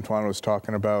Antwayne was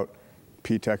talking about,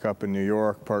 P-Tech up in New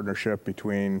York, partnership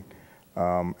between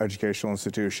educational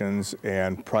institutions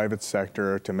and private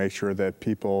sector to make sure that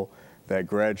people that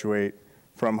graduate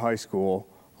from high school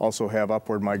also have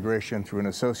upward migration through an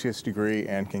associate's degree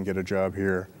and can get a job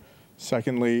here.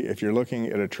 Secondly, if you're looking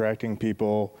at attracting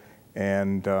people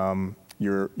and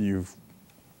you've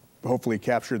hopefully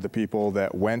captured the people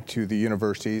that went to the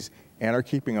universities and are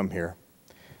keeping them here.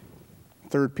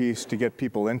 Third piece, to get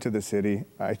people into the city,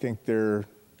 I think there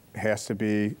has to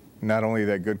be not only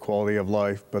that good quality of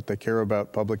life, but they care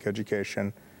about public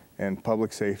education and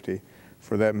public safety.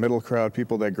 For that middle crowd,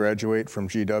 people that graduate from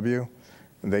GW,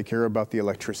 they care about the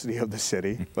electricity of the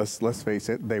city. Let's face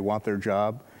it, they want their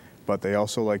job, but they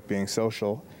also like being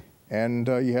social. And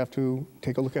you have to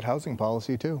take a look at housing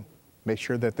policy too. Make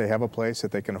sure that they have a place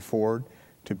that they can afford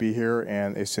to be here,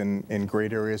 and it's in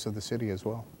great areas of the city as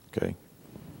well. Okay.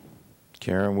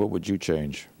 Karen, what would you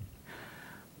change?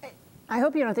 I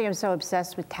hope you don't think I'm so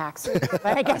obsessed with taxes, but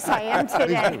I guess I am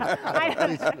today.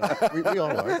 We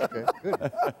all are. Okay,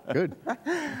 good.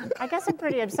 I guess I'm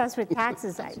pretty obsessed with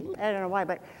taxes. I don't know why,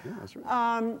 but Yeah, that's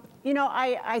right. you know,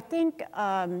 I think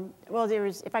well,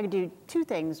 if I could do two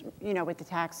things, you know, with the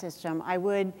tax system, I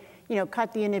would, you know,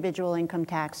 cut the individual income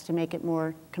tax to make it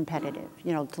more competitive.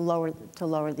 You know, to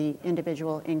lower the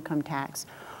individual income tax.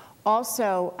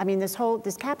 Also, I mean, this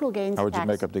capital gains tax. How would you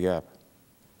make up the gap?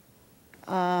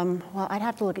 Well, I'd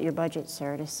have to look at your budget,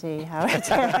 sir, to see how it's.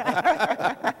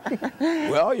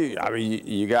 Well,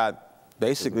 you got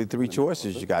basically three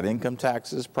choices. You got income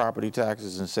taxes, property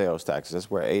taxes, and sales taxes.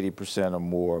 That's where 80% or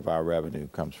more of our revenue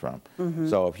comes from.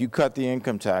 So if you cut the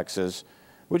income taxes,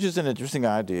 which is an interesting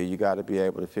idea, you got to be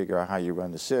able to figure out how you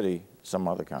run the city some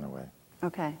other kind of way.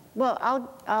 Okay. Well,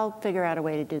 I'll figure out a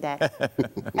way to do that.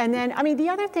 And then, I mean, the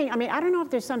other thing, I mean, I don't know if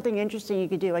there's something interesting you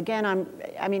could do. Again,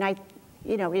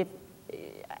 you know,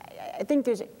 I think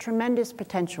there's tremendous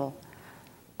potential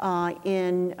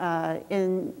in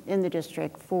the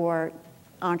district for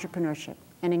entrepreneurship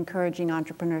and encouraging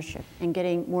entrepreneurship and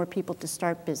getting more people to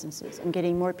start businesses and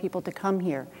getting more people to come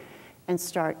here and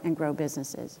start and grow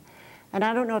businesses. And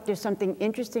I don't know if there's something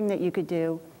interesting that you could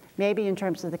do, maybe in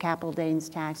terms of the capital gains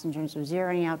tax, in terms of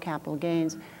zeroing out capital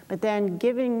gains, but then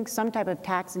giving some type of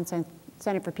tax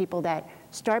incentive for people that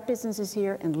start businesses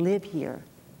here and live here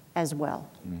as well.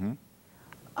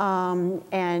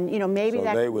 And you know, maybe So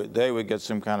that they would get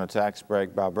some kind of tax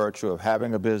break by virtue of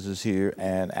having a business here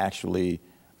and actually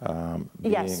being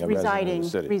yes, a resident of the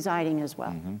city. residing as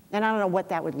well. And I don't know what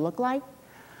that would look like,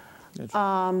 you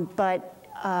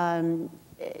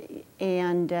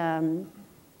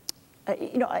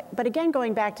know, but again,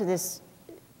 going back to this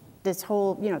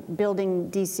whole, you know, building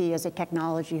DC as a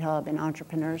technology hub and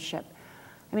entrepreneurship.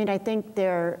 I mean, I think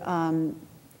there's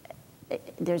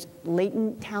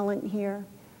latent talent here,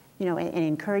 you know, and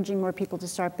encouraging more people to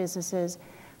start businesses.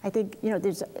 I think, you know,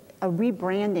 there's a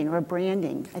rebranding or a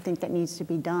branding, I think, that needs to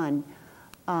be done.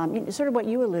 You know, sort of what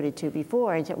you alluded to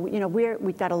before. Is that, you know,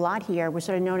 we've got a lot here. We're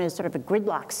sort of known as sort of a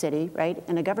gridlock city, right,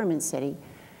 and a government city,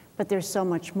 but there's so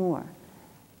much more.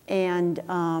 And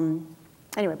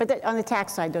anyway, but on the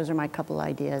tax side, those are my couple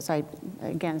ideas.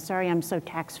 Again, sorry, I'm so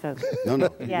tax focused. No,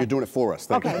 Yeah. you're doing it for us.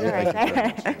 Thank Okay, you. all right.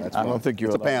 That's I don't think you're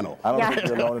It's a alone. panel. I don't Yeah. think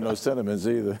you're alone in those sentiments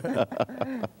either.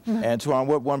 Antwayne,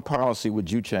 what one policy would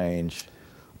you change?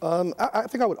 I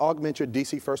think I would augment your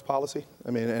DC first policy.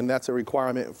 I mean, and that's a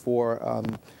requirement for,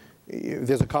 if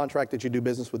there's a contract that you do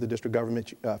business with the district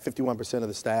government, 51% of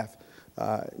the staff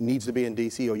needs to be in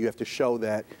DC, or you have to show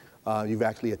that you've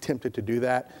actually attempted to do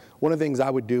that. One of the things I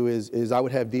would do is I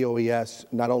would have DOES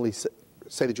not only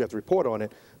say that you have to report on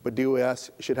it, but DOES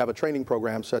should have a training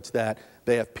program such that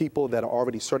they have people that are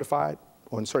already certified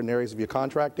on certain areas of your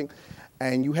contracting,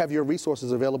 and you have your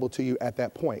resources available to you at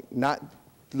that point, not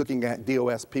looking at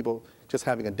DOS people just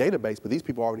having a database, but these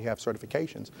people already have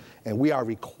certifications, and we are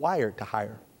required to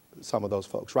hire some of those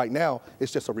folks. Right now,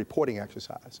 it's just a reporting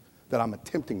exercise that I'm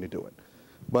attempting to do it.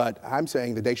 But I'm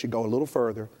saying that they should go a little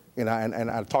further, and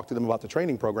I talked to them about the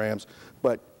training programs,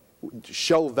 but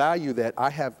show value that I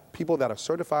have people that are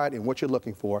certified in what you're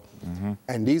looking for,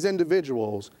 and these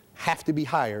individuals have to be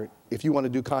hired if you want to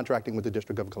do contracting with the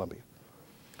District of Columbia.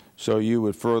 So you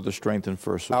would further strengthen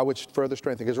first. I would further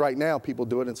strengthen, because right now people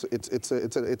do it, it's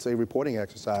a reporting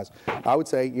exercise. I would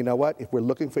say, you know what, if we're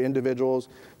looking for individuals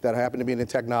that happen to be in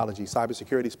technology,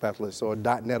 cybersecurity specialists, or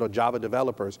 .NET or Java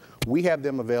developers, we have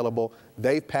them available.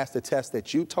 They've passed the test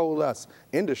that you told us,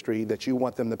 industry, that you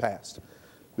want them to pass.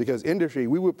 Because industry,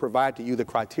 we would provide to you the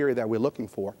criteria that we're looking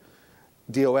for.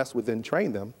 DOS would then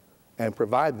train them, and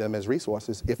provide them as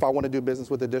resources. If I want to do business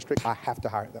with the district, I have to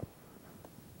hire them.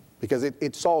 Because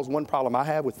it solves one problem I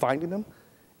have with finding them,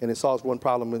 and it solves one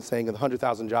problem with saying the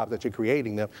 100,000 jobs that you're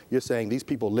creating them, you're saying these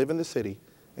people live in the city,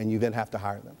 and you then have to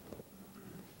hire them.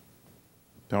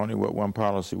 Tony, what one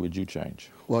policy would you change?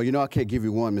 Well, you know, I can't give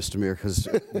you one, Mr. Mayor, because,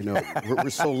 you know, we're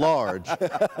so large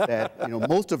that, you know,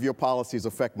 most of your policies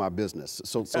affect my business.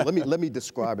 So let me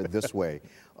describe it this way.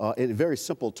 In very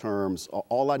simple terms,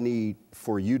 all I need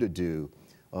for you to do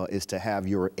is to have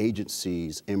your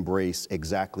agencies embrace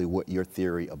exactly what your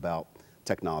theory about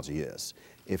technology is.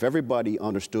 If everybody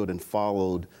understood and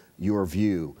followed your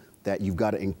view that you've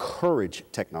got to encourage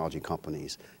technology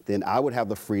companies, then I would have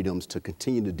the freedoms to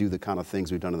continue to do the kind of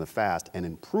things we've done in the past and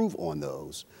improve on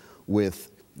those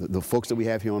with the folks that we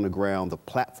have here on the ground, the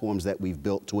platforms that we've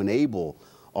built to enable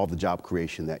all the job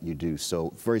creation that you do.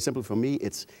 So very simply for me,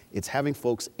 it's having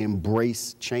folks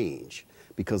embrace change,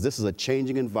 because this is a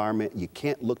changing environment. You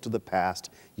can't look to the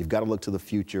past. You've got to look to the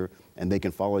future, and they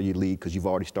can follow your lead because you've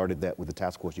already started that with the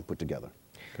task force you put together.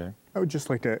 Okay. I would just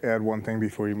like to add one thing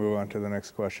before you move on to the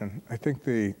next question. I think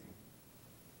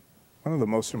one of the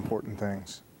most important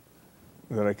things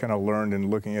that I kind of learned in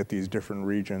looking at these different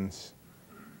regions,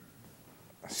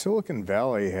 Silicon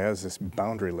Valley has this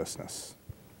boundarylessness.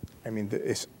 I mean,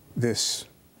 this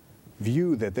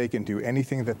view that they can do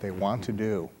anything that they want to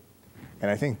do. And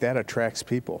I think that attracts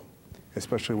people,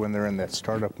 especially when they're in that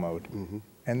startup mode. Mm-hmm.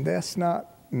 And that's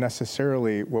not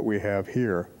necessarily what we have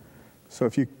here. So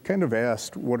if you kind of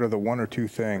asked what are the one or two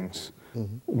things,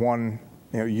 mm-hmm. One,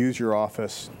 you know, use your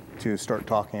office to start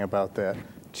talking about that.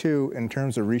 Two, in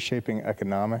terms of reshaping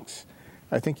economics,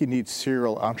 I think you need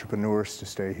serial entrepreneurs to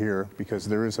stay here because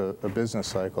there is a business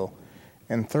cycle.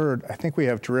 And third, I think we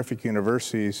have terrific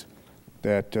universities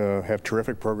that have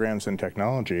terrific programs in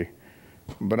technology,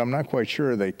 but I'm not quite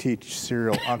sure they teach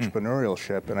serial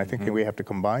entrepreneurship, and I think that we have to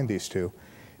combine these two.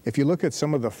 If you look at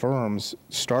some of the firms,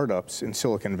 startups in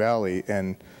Silicon Valley,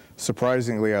 and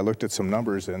surprisingly, I looked at some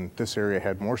numbers, and this area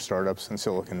had more startups than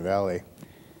Silicon Valley.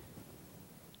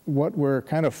 What we're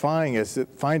kind of finding is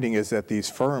that these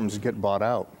firms get bought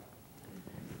out.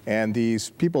 And these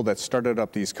people that started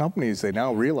up these companies, they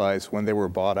now realize when they were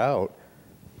bought out,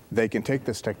 they can take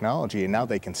this technology and now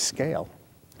they can scale,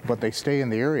 but they stay in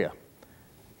the area.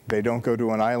 They don't go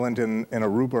to an island in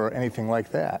Aruba or anything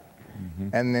like that. Mm-hmm.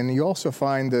 And then you also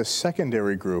find this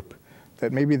secondary group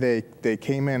that maybe they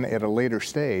came in at a later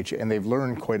stage and they've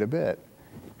learned quite a bit.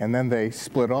 And then they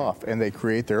split off and they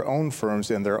create their own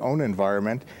firms in their own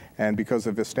environment. And because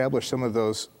they've established some of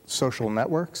those social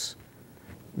networks,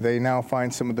 they now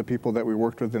find some of the people that we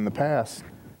worked with in the past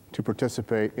to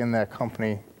participate in that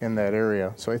company in that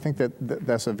area. So I think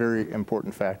that's a very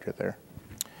important factor there.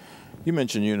 You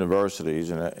mentioned universities,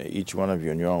 and each one of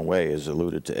you in your own way has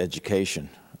alluded to education.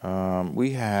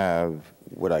 We have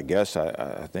what I guess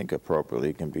I think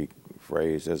appropriately can be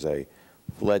phrased as a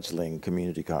fledgling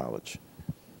community college.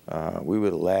 We were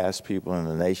the last people in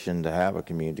the nation to have a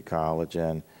community college,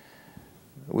 and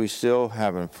we still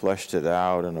haven't fleshed it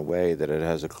out in a way that it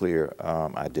has a clear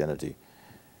identity.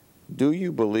 Do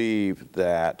you believe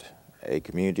that a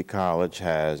community college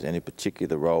has any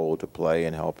particular role to play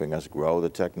in helping us grow the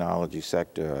technology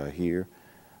sector here?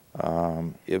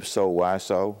 If so, why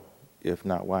so? If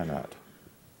not, why not?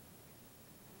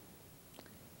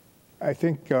 I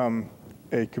think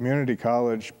a community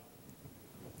college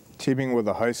teaming with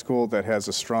a high school that has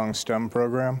a strong STEM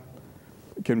program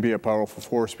can be a powerful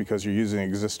force because you're using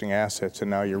existing assets and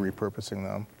now you're repurposing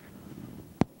them.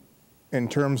 In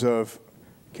terms of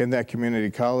can that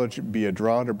community college be a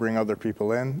draw to bring other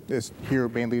people in, it's here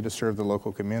mainly to serve the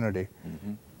local community.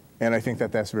 Mm-hmm. And I think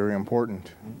that that's very important.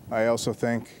 Mm-hmm. I also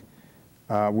think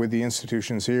with the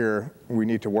institutions here, we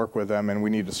need to work with them and we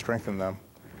need to strengthen them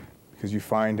because you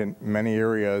find in many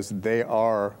areas they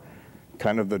are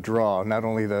kind of the draw, not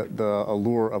only the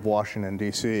allure of Washington,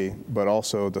 D.C., but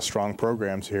also the strong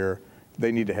programs here.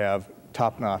 They need to have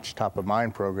top-notch,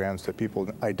 top-of-mind programs that people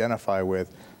identify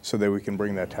with so that we can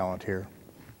bring that talent here.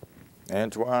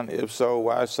 Antwayne, if so,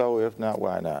 why so? If not,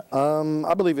 why not?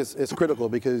 I believe it's critical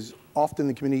because often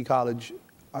the community college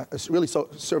is really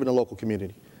serving the local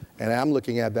community. And I'm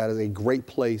looking at that as a great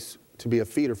place to be a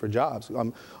feeder for jobs.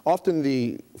 Often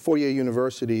the four-year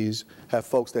universities have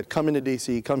folks that come into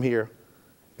D.C., come here,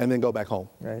 and then go back home.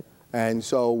 Right. And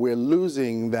so we're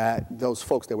losing those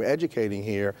folks that we're educating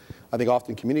here. I think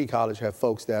often community college have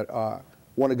folks that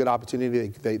want a good opportunity.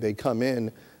 They come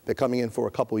in, they're coming in for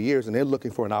a couple of years, and they're looking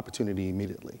for an opportunity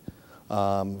immediately.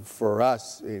 For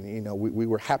us, you know, we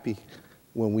were happy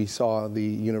when we saw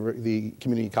the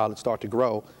community college start to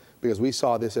grow because we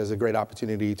saw this as a great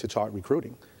opportunity to start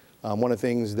recruiting. One of the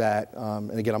things that,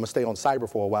 and again, I'm going to stay on cyber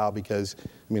for a while because,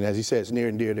 I mean, as you said, it's near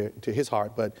and dear to his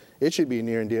heart, but it should be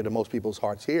near and dear to most people's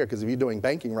hearts here, because if you're doing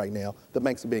banking right now, the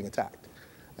banks are being attacked.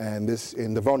 And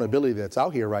the vulnerability that's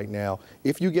out here right now,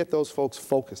 if you get those folks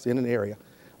focused in an area,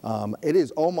 it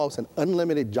is almost an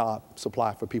unlimited job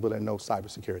supply for people that know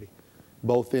cybersecurity,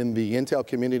 both in the Intel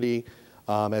community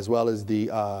as well as the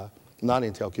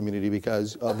non-Intel community,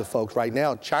 because of the folks right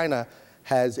now. China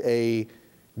has a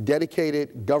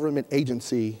dedicated government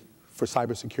agency for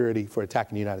cybersecurity for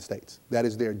attacking the United States. That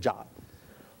is their job.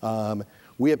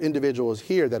 We have individuals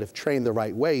here that have trained the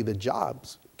right way. The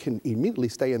jobs can immediately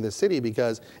stay in the city,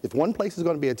 because if one place is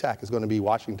going to be attacked, it's going to be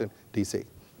Washington, D.C.,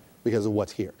 because of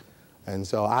what's here. And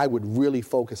so I would really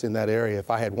focus in that area.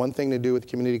 If I had one thing to do with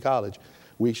community college,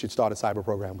 we should start a cyber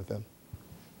program with them.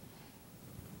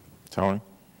 Tony?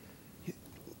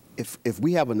 If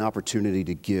we have an opportunity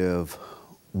to give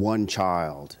one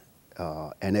child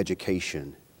an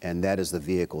education, and that is the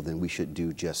vehicle, then we should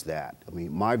do just that. I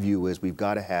mean, my view is we've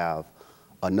got to have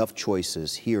enough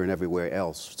choices here and everywhere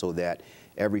else so that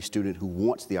every student who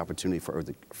wants the opportunity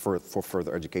for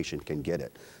further education can get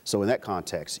it. So in that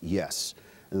context, yes.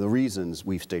 And the reasons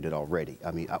we've stated already.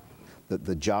 I mean,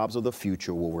 the jobs of the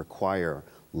future will require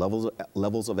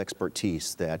levels of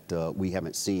expertise that we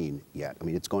haven't seen yet. I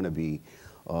mean, it's going to be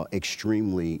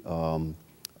extremely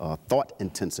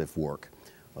thought-intensive work.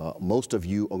 Most of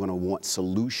you are going to want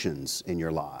solutions in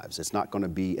your lives. It's not going to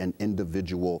be an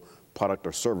individual product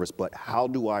or service, but how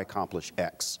do I accomplish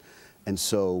X? And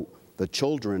so the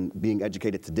children being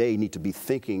educated today need to be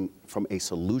thinking from a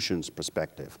solutions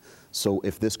perspective. So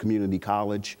if this community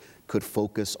college could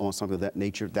focus on something of that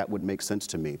nature, that would make sense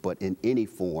to me. But in any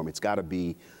form, it's got to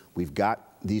be, we've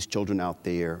got these children out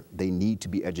there, they need to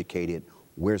be educated.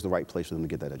 Where's the right place for them to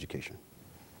get that education?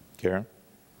 Karen?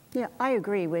 Yeah, I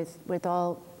agree with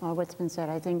all what's been said.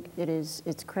 I think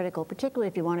it's critical, particularly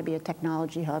if you want to be a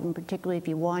technology hub, and particularly if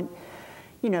you want,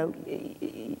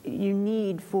 you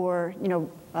need for,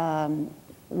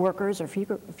 workers or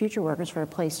future workers for a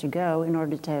place to go in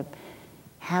order to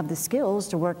have the skills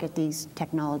to work at these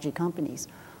technology companies.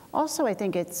 Also, I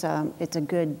think it's a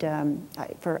good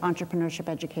for entrepreneurship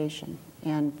education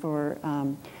and for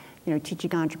teaching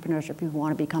entrepreneurship. People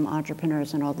want to become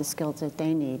entrepreneurs and all the skills that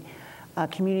they need.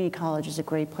 Community college is a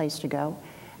great place to go.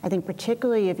 I think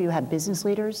particularly if you have business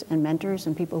leaders and mentors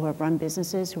and people who have run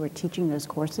businesses who are teaching those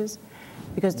courses,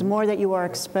 because the more that you are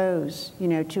exposed,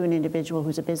 to an individual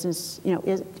who's a business,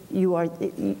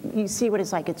 you see what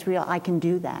it's like. It's real. I can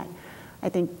do that. I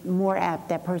think more apt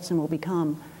that person will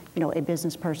become, a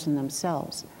business person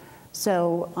themselves.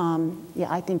 So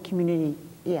I think community,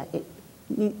 it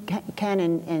can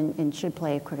and should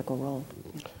play a critical role.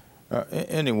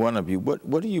 Any one of you,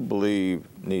 what do you believe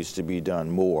needs to be done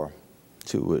more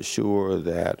to assure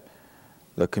that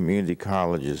the community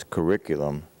college's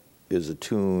curriculum is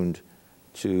attuned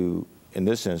to, in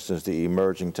this instance, the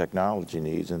emerging technology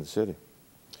needs in the city?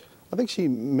 I think she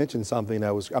mentioned something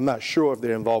that was, I'm not sure if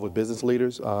they're involved with business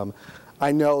leaders.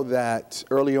 I know that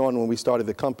early on when we started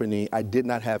the company, I did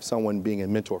not have someone being a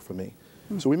mentor for me.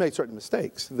 So we made certain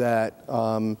mistakes that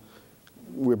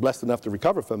we're blessed enough to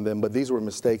recover from them, but these were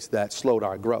mistakes that slowed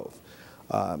our growth.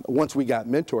 Once we got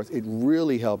mentors, it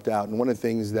really helped out. And one of the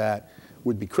things that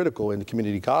would be critical in the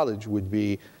community college would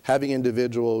be having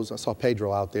individuals, I saw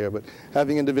Pedro out there, but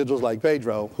having individuals like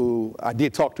Pedro, who I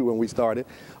did talk to when we started,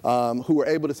 who were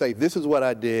able to say, this is what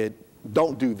I did,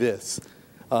 don't do this.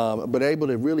 But able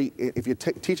to really, if you're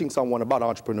teaching someone about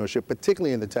entrepreneurship,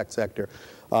 particularly in the tech sector,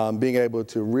 being able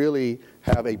to really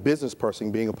have a business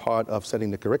person being a part of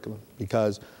setting the curriculum,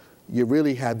 because you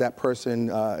really had that person,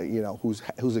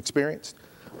 who's experienced,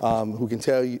 who can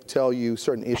tell you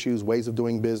certain issues, ways of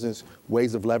doing business,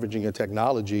 ways of leveraging your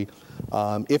technology.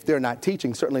 If they're not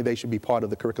teaching, certainly they should be part of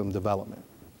the curriculum development.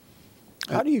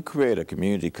 How do you create a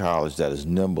community college that is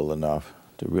nimble enough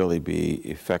to really be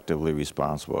effectively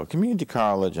responsible? A community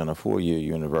college and a four-year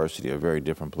university are very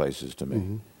different places to me.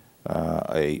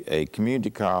 Mm-hmm. A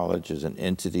community college is an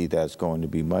entity that's going to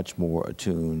be much more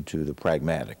attuned to the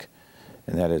pragmatic,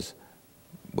 and that is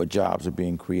what jobs are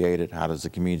being created, how does the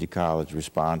community college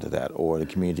respond to that, or the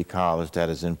community college that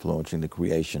is influencing the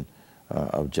creation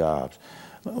of jobs.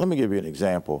 Let me give you an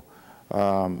example.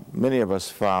 Many of us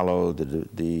followed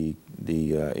the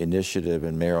initiative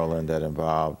in Maryland that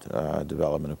involved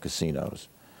development of casinos.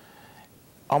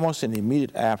 Almost in the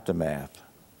immediate aftermath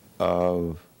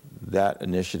of that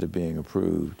initiative being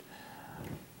approved,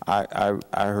 I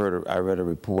read a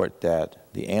report that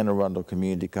the Anne Arundel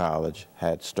Community College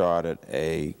had started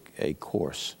a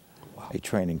course, a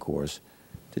training course,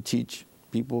 to teach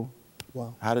people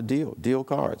how to deal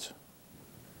cards.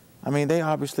 I mean, they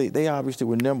obviously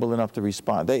were nimble enough to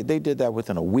respond. They did that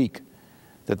within a week,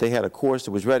 that they had a course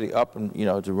that was ready up and,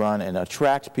 to run and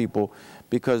attract people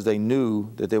because they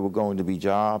knew that there were going to be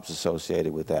jobs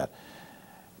associated with that.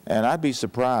 And I'd be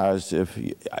surprised if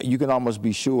you can almost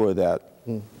be sure that,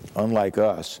 unlike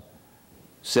us,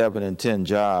 7 in 10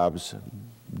 jobs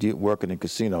working in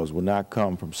casinos will not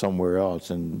come from somewhere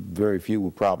else, and very few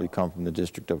will probably come from the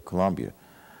District of Columbia.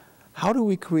 How do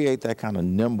we create that kind of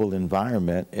nimble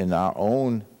environment in our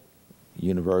own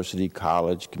university,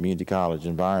 college, community college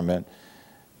environment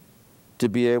to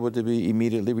be able to be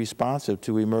immediately responsive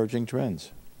to emerging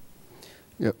trends?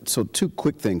 Yeah, so 2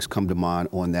 quick things come to mind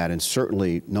on that, and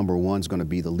certainly number 1 is going to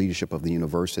be the leadership of the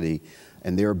university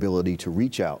and their ability to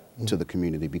reach out to the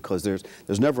community, because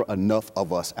there's never enough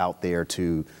of us out there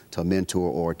to mentor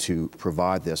or to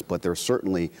provide this, but there's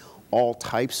certainly all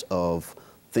types of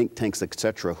think tanks, et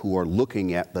cetera, who are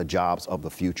looking at the jobs of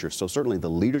the future. So certainly the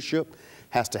leadership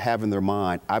has to have in their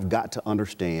mind, I've got to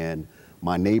understand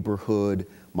my neighborhood,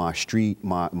 my street,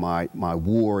 my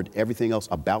ward, everything else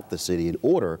about the city in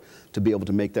order to be able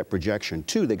to make that projection.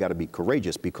 2, they got to be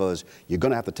courageous, because you're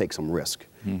going to have to take some risk.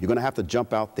 You're going to have to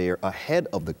jump out there ahead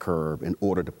of the curve in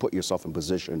order to put yourself in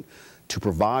position to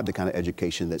provide the kind of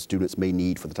education that students may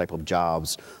need for the type of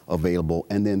jobs available.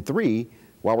 And then 3,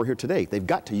 while we're here today, they've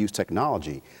got to use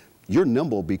technology. You're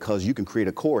nimble because you can create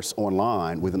a course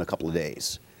online within a couple of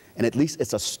days. And at least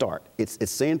it's a start.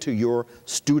 It's saying to your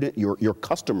student, your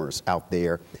customers out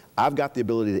there, I've got the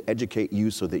ability to educate you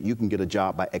so that you can get a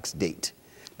job by X date.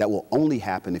 That will only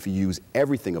happen if you use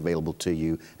everything available to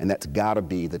you, and that's got to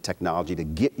be the technology to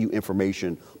get you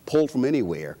information pulled from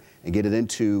anywhere and get it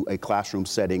into a classroom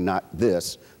setting, not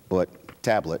this, but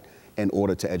tablet, in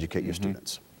order to educate your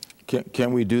students.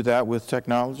 Can we do that with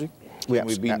technology? Can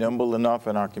we be nimble enough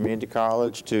in our community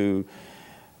college to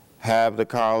have the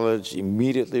college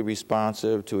immediately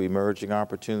responsive to emerging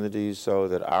opportunities so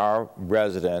that our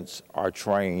residents are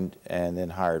trained and then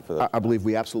hired for those? I believe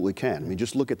we absolutely can. I mean,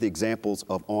 just look at the examples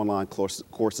of online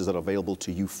courses that are available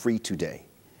to you free today.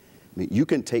 I mean, you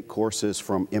can take courses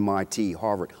from MIT,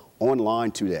 Harvard,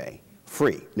 online today,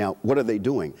 free. Now, what are they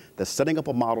doing? They're setting up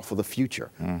a model for the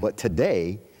future. But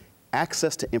today,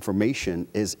 access to information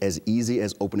is as easy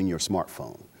as opening your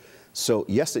smartphone. So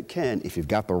yes, it can, if you've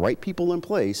got the right people in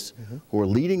place who are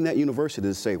leading that university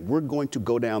to say, we're going to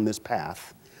go down this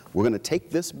path, we're going to take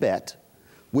this bet,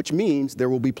 which means there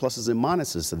will be pluses and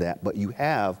minuses to that, but you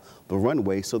have the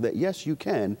runway so that yes, you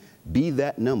can be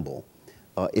that nimble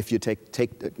if you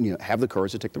have the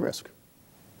courage to take the risk.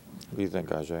 What do you think,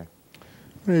 Ajay?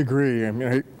 I agree. I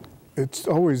mean, it's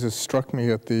always has struck me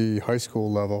at the high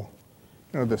school level,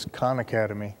 this Khan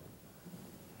Academy.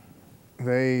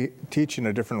 They teach in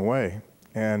a different way,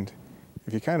 and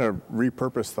if you kind of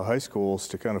repurpose the high schools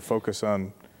to kind of focus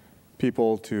on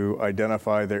people to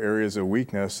identify their areas of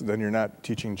weakness, then you're not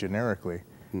teaching generically.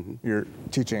 You're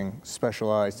teaching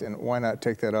specialized, and why not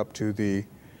take that up to the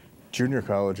junior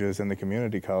colleges and the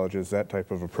community colleges, that type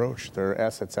of approach. There are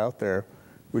assets out there.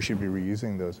 We should be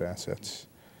reusing those assets.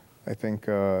 I think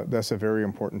that's a very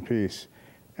important piece.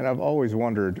 And I've always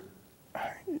wondered,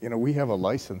 we have a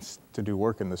license to do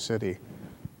work in the city.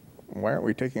 Why aren't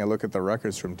we taking a look at the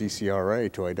records from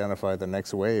DCRA to identify the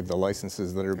next wave, the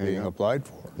licenses that are being applied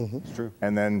for? It's true.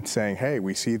 And then saying, hey,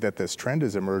 we see that this trend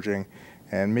is emerging,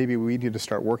 and maybe we need to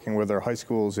start working with our high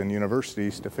schools and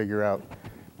universities to figure out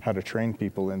how to train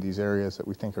people in these areas that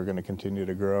we think are going to continue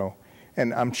to grow.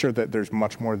 And I'm sure that there's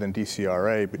much more than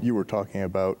DCRA, but you were talking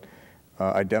about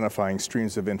identifying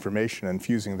streams of information and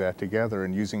fusing that together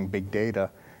and using big data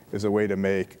as a way to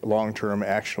make long-term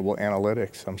actionable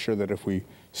analytics. I'm sure that if we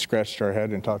scratched our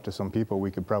head and talked to some people,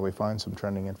 we could probably find some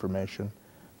trending information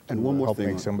and one more help thing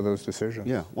make some of those decisions.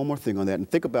 Yeah, one more thing on that. And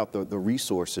think about the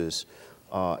resources,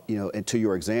 and to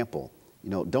your example,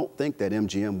 don't think that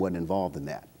MGM wasn't involved in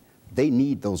that. They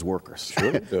need those workers.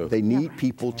 Sure. They need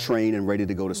people trained and ready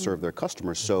to go to serve their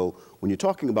customers. So when you're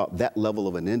talking about that level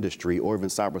of an industry, or even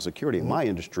cybersecurity in my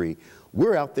industry,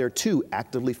 we're out there too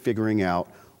actively figuring out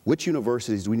which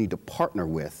universities we need to partner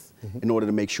with in order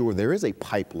to make sure there is a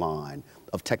pipeline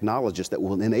of technologists that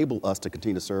will enable us to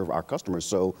continue to serve our customers.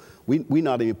 So we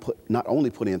not only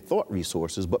put in thought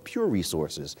resources, but pure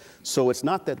resources. So it's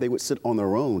not that they would sit on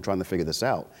their own trying to figure this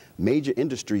out. Major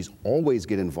industries always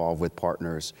get involved with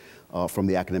partners from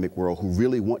the academic world who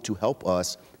really want to help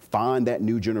us find that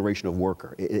new generation of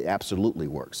worker. It absolutely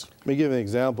works. Let me give an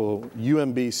example.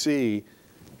 UMBC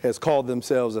has called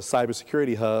themselves a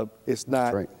cybersecurity hub. It's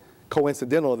not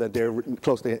coincidental that they're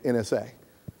close to NSA,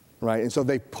 right? And so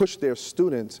they push their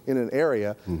students in an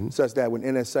area such that when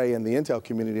NSA and the Intel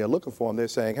community are looking for them, they're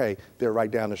saying, hey, they're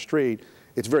right down the street.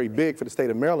 it's very big for the state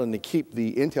of Maryland to keep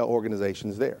the Intel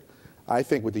organizations there. I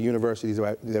think with the universities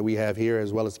that we have here,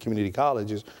 as well as community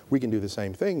colleges, we can do the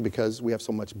same thing because we have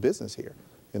so much business here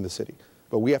in the city.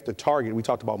 But we have to target, we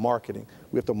talked about marketing.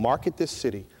 We have to market this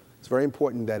city. It's very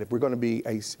important that if we're going to be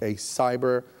a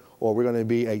cyber or we're going to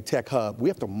be a tech hub, we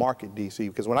have to market DC,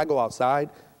 because when I go outside,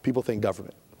 people think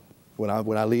government. When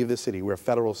I leave this city, we're a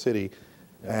federal city,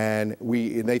 and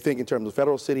they think in terms of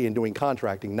federal city and doing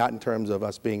contracting, not in terms of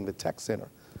us being the tech center.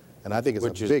 And I think it's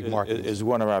a big market. Which is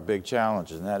one of our big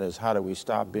challenges, and that is how do we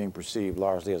stop being perceived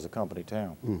largely as a company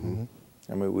town? Mm-hmm.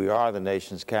 I mean, we are the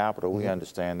nation's capital. We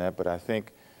understand that, but I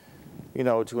think, you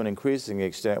know, to an increasing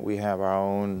extent, we have our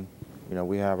own, you know,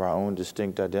 we have our own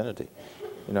distinct identity.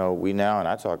 You know, we now, and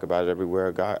I talk about it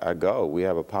everywhere I go, we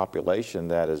have a population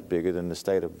that is bigger than the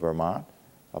state of Vermont,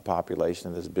 a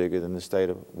population that's bigger than the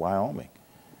state of Wyoming.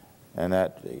 And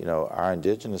that, you know, our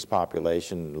indigenous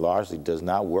population largely does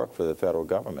not work for the federal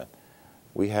government.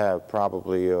 We have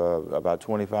probably about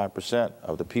 25%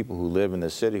 of the people who live in the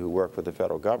city who work for the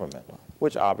federal government,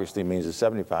 which obviously means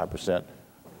that 75%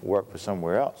 work for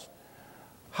somewhere else.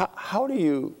 How do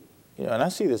you, you know, and I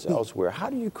see this elsewhere, how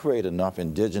do you create enough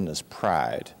indigenous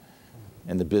pride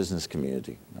in the business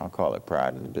community, I'll call it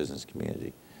pride in the business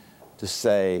community, to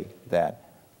say that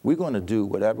we're going to do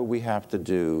whatever we have to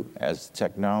do as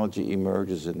technology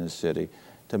emerges in this city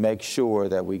to make sure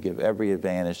that we give every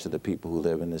advantage to the people who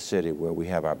live in the city where we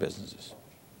have our businesses?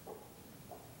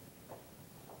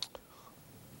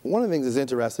 One of the things that's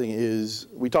interesting is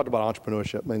we talked about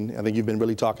entrepreneurship, and I think you've been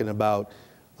really talking about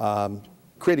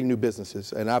creating new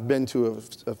businesses. And I've been to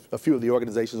a few of the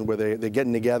organizations where they're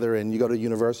getting together, and you go to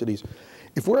universities.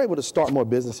 If we're able to start more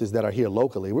businesses that are here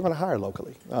locally, we're going to hire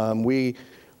locally.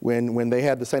 When they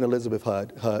had the St. Elizabeth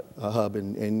hub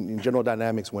and General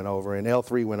Dynamics went over and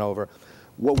L3 went over,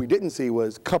 what we didn't see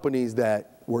was companies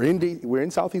that were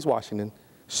in Southeast Washington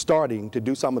starting to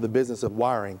do some of the business of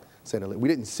wiring St. Elizabeth. We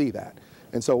didn't see that.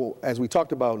 And so as we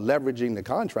talked about leveraging the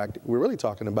contract, we're really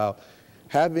talking about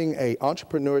having an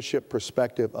entrepreneurship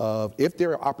perspective of if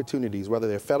there are opportunities, whether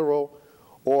they're federal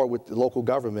or with the local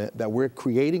government, that we're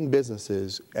creating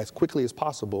businesses as quickly as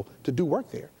possible to do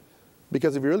work there.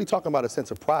 Because if you're really talking about a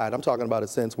sense of pride, I'm talking about a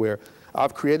sense where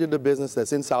I've created a business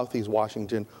that's in Southeast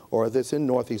Washington or that's in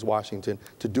Northeast Washington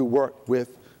to do work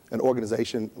with an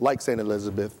organization like St.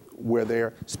 Elizabeth where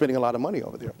they're spending a lot of money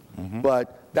over there. Mm-hmm.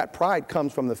 But that pride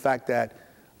comes from the fact that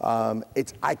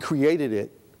I created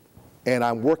it and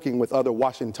I'm working with other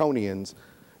Washingtonians,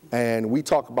 and we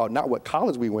talk about not what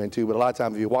college we went to, but a lot of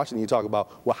times if you're Washington, you talk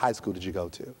about what high school did you go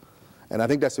to. And I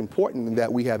think that's important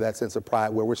that we have that sense of pride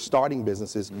where we're starting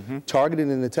businesses, targeted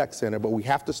in the tech center, but we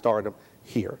have to start them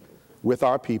here with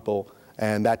our people,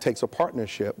 and that takes a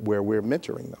partnership where we're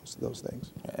mentoring those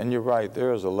things. And you're right,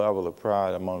 there is a level of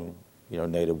pride among, you know,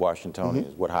 native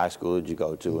Washingtonians. What high school did you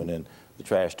go to? And then the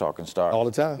trash talking starts. All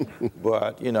the time.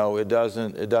 But, you know, it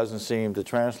doesn't seem to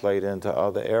translate into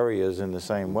other areas in the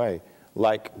same way,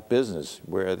 like business,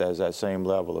 where there's that same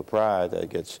level of pride that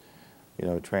gets, you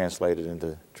know, translated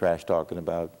into trash talking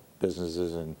about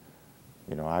businesses. And,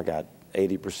 you know, I got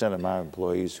 80% of my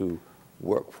employees who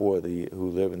work who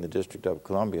live in the District of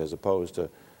Columbia, as opposed to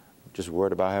just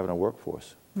worried about having a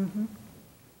workforce. Mm-hmm.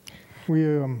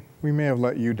 We may have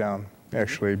let you down,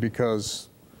 actually, because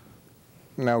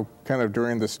now kind of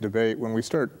during this debate, when we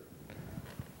start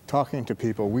talking to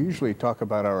people, we usually talk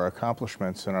about our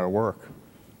accomplishments and our work.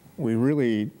 We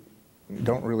really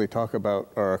don't really talk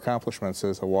about our accomplishments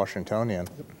as a Washingtonian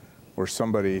or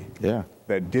somebody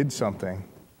that did something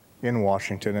in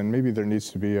Washington. And maybe there needs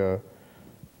to be a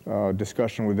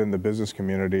discussion within the business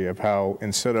community of how,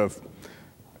 instead of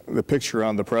the picture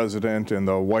on the president and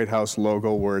the White House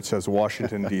logo where it says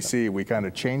Washington, D.C., we kind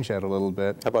of change that a little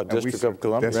bit. How about District of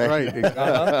Columbia? That's right.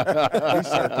 Exactly. We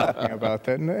start talking about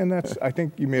that. And that's, I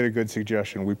think you made a good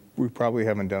suggestion. We probably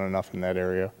haven't done enough in that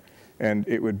area. And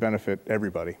it would benefit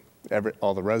everybody.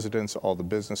 All the residents, all the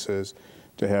businesses,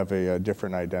 to have a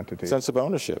different identity. Sense of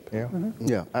ownership. Yeah. Mm-hmm.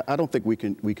 Yeah, I don't think we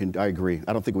can, I agree.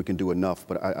 I don't think we can do enough,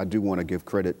 but I do want to give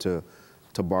credit to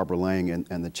Barbara Lang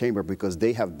and the Chamber, because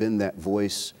they have been that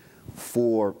voice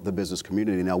for the business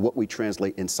community. Now, what we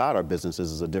translate inside our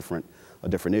businesses is a different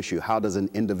issue. How does an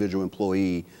individual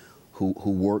employee who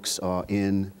works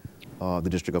in the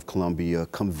District of Columbia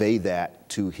convey that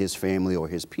to his family or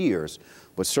his peers?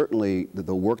 But certainly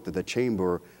the work that the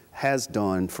Chamber has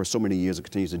done for so many years and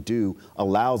continues to do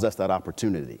allows us that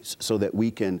opportunity so that we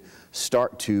can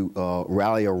start to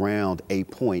rally around a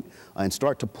point and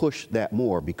start to push that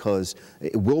more, because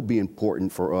it will be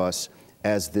important for us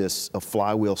as this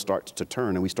flywheel starts to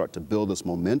turn and we start to build this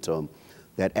momentum,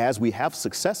 that as we have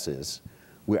successes,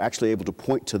 we're actually able to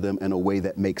point to them in a way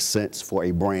that makes sense for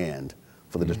a brand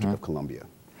for the District of Columbia.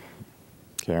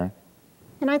 Karen?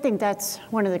 And I think that's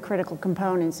one of the critical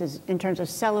components is in terms of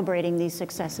celebrating these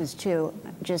successes too,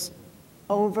 just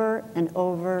over and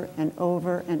over and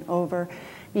over and over.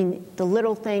 I mean, the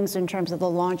little things in terms of the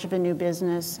launch of a new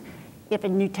business, if a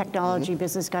new technology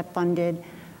business got funded,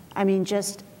 I mean,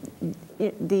 just and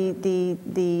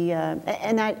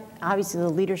that obviously the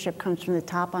leadership comes from the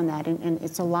top on that, and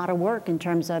it's a lot of work in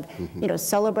terms of you know,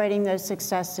 celebrating those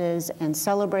successes and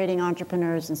celebrating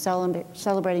entrepreneurs and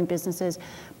celebrating businesses,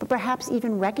 but perhaps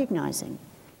even recognizing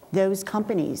those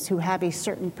companies who have a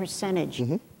certain percentage,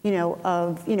 you know,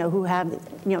 of who have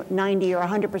 90 or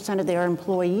 100% of their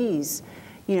employees,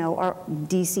 you know, are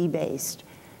DC based.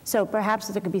 So perhaps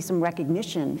there could be some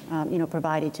recognition, you know,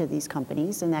 provided to these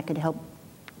companies, and that could help,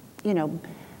 you know,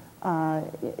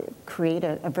 create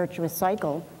a virtuous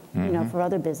cycle, you know, for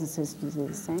other businesses to do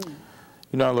the same.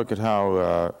 You know, I look at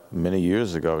how many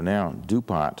years ago now,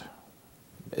 DuPont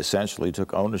essentially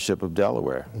took ownership of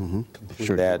Delaware.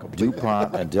 That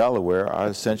DuPont and Delaware are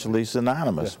essentially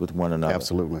synonymous with one another.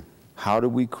 Absolutely. How do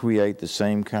we create the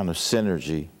same kind of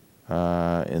synergy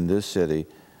in this city?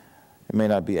 It may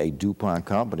not be a DuPont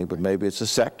company, but maybe it's a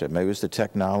sector. Maybe it's the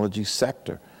technology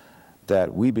sector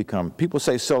that we become. People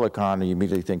say Silicon and you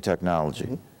immediately think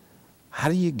technology. How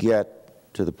do you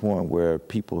get to the point where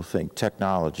people think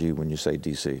technology when you say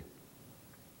DC? They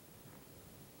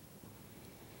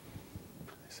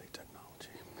say technology.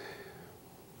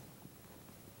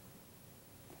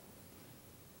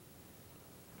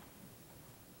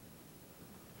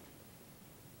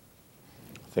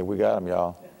 I think we got them,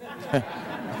 y'all.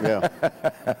 Yeah.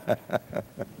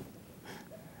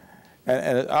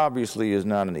 And it obviously is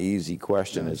not an easy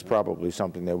question. It's probably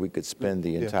something that we could spend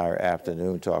the entire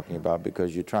afternoon talking about,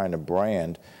 because you're trying to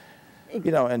brand,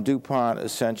 you know, and DuPont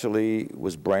essentially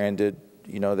was branded,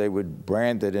 you know, they would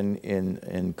brand it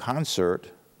in concert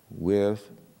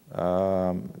with,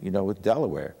 you know, with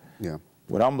Delaware. Yeah.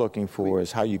 What I'm looking for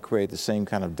is how you create the same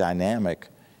kind of dynamic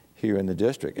here in the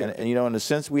district. And, you know, in a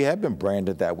sense, we have been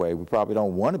branded that way. We probably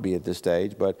don't want to be at this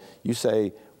stage, but you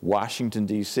say Washington,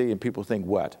 D.C., and people think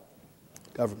what?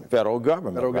 Government. Federal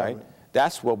government, Federal right? government.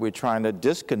 That's what we're trying to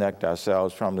disconnect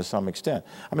ourselves from to some extent.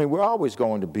 I mean, we're always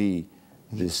going to be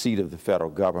the seat of the federal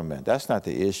government. That's not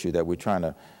the issue, that we're trying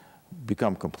to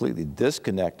become completely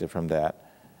disconnected from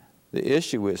that. The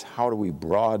issue is how do we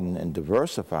broaden and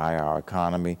diversify our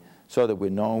economy so that we're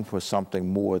known for something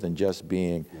more than just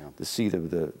being the seat of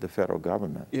the federal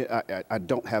government. Yeah, I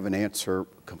don't have an answer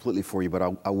completely for you, but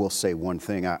I will say one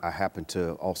thing. I happen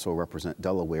to also represent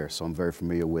Delaware, so I'm very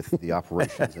familiar with the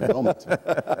operations in Wilmington,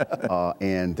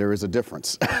 and there is a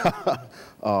difference.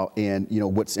 And you know,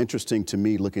 what's interesting to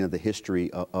me, looking at the history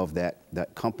of that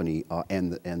company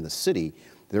and the city,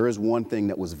 there is one thing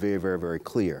that was very, very, very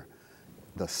clear.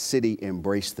 The city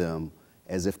embraced them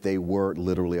as if they were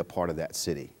literally a part of that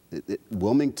city.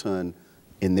 Wilmington,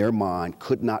 in their mind,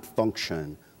 could not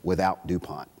function without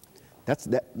DuPont.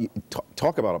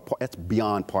 Talk about that's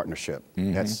beyond partnership.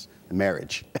 That's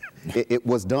marriage. It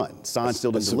was done. Signed,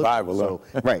 sealed, and delivered. Survival. So,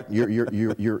 right,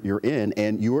 you're in,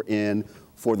 and you're in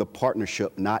for the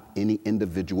partnership, not any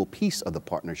individual piece of the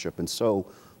partnership. And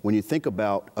so, when you think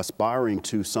about aspiring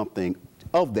to something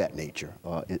of that nature,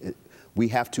 we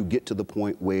have to get to the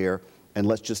point where, and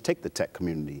let's just take the tech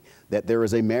community, that there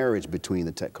is a marriage between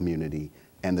the tech community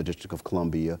and the District of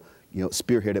Columbia, you know,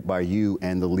 spearheaded by you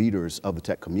and the leaders of the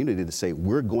tech community to say,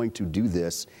 we're going to do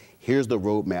this, here's the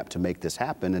roadmap to make this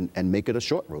happen, and make it a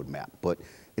short roadmap. But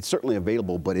it's certainly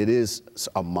available, but it is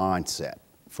a mindset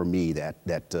for me that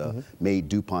made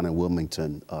DuPont and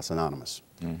Wilmington synonymous.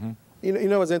 You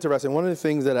know what's interesting? One of the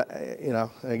things that,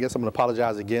 I guess I'm going to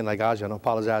apologize again, like Ajay, I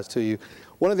apologize to you.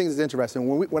 One of the things that's interesting,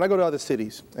 when I go to other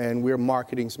cities and we're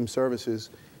marketing some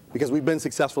services, because we've been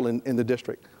successful in the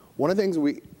district, one of the things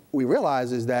we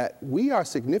realize is that we are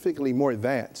significantly more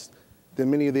advanced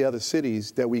than many of the other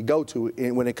cities that we go to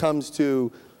when it comes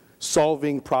to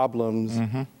solving problems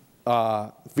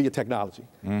via technology.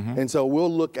 And so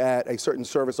we'll look at a certain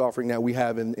service offering that we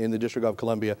have in the District of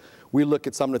Columbia. We look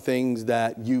at some of the things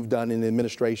that you've done in the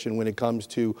administration when it comes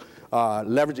to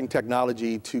leveraging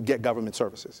technology to get government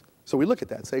services. So we look at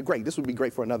that and say, great, this would be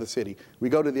great for another city. We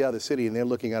go to the other city and they're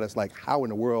looking at us like, how in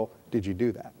the world did you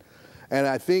do that? And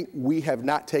I think we have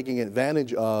not taken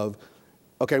advantage of,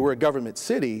 okay, we're a government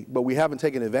city, but we haven't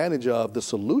taken advantage of the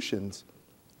solutions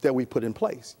that we put in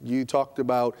place. You talked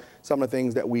about some of the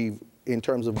things that we've, in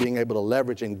terms of being able to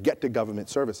leverage and get to government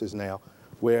services now,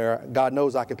 where God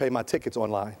knows I can pay my tickets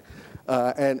online.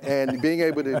 and being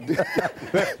able to do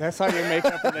That's how you make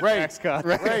up for the tax cut.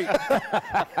 Right.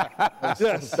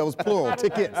 yes, that was plural.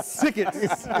 Tickets.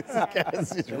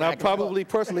 And I probably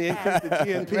personally increased the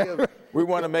GNP of. We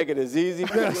want to make it as easy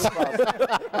as possible.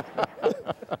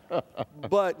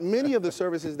 But many of the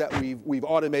services that we've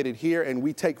automated here and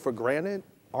we take for granted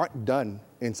aren't done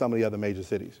in some of the other major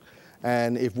cities.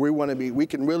 And if we want to be, we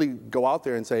can really go out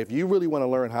there and say, if you really want to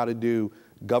learn how to do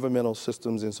governmental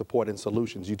systems and support and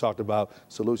solutions, you talked about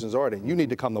solutions already, you need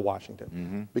to come to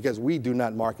Washington because we do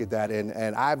not market that.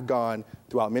 And I've gone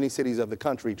throughout many cities of the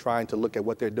country trying to look at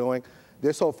what they're doing.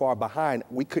 They're so far behind,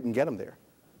 we couldn't get them there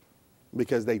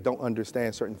because they don't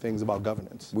understand certain things about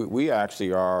governance. We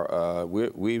actually are,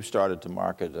 we've started to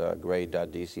market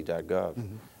grade.dc.gov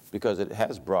because it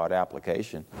has broad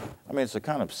application. I mean, it's a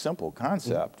kind of simple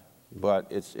concept, but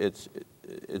its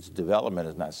development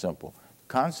is not simple.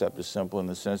 Concept is simple in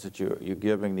the sense that you're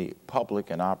giving the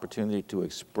public an opportunity to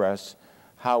express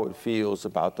how it feels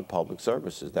about the public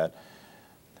services. That,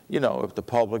 you know, if the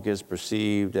public is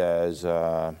perceived as,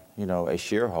 you know, a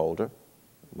shareholder,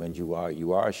 when you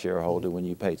are a shareholder when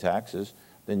you pay taxes,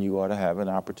 then you ought to have an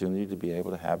opportunity to be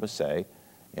able to have a say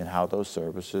in how those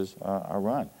services are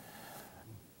run.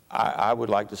 I would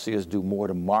like to see us do more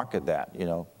to market that, you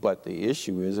know, but the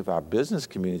issue is if our business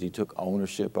community took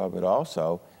ownership of it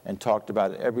also and talked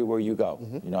about it everywhere you go.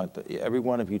 You know, every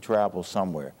one of you travels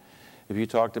somewhere. If you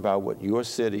talked about what your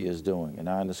city is doing, and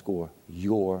I underscore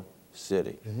your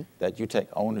city, that you take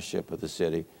ownership of the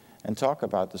city and talk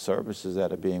about the services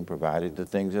that are being provided, the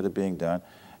things that are being done.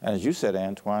 And as you said,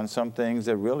 Antwayne, some things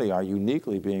that really are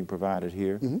uniquely being provided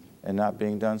here and not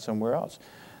being done somewhere else.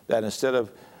 That instead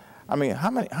of, I mean,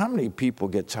 how many people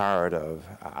get tired of,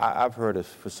 I've heard it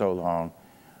for so long,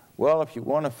 well, if you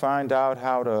want to find out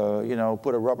how to, you know,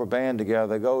 put a rubber band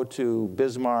together, go to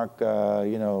Bismarck,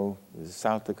 you know,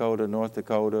 South Dakota, North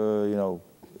Dakota, you know.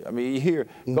 I mean, you hear,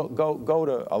 go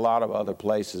to a lot of other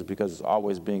places because it's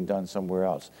always being done somewhere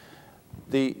else.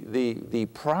 The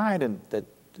pride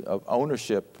of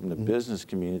ownership from the business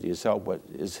community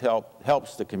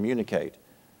helps to communicate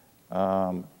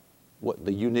what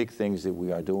the unique things that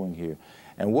we are doing here.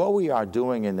 And what we are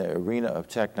doing in the arena of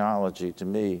technology, to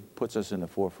me, puts us in the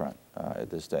forefront at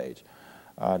this stage.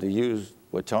 To use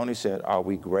what Tony said, are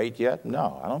we great yet?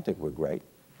 No, I don't think we're great.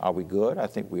 Are we good? I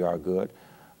think we are good.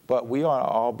 But we ought to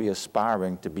all be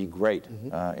aspiring to be great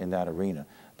in that arena.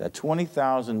 That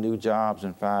 20,000 new jobs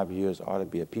in 5 years ought to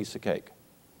be a piece of cake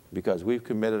because we've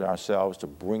committed ourselves to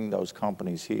bring those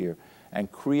companies here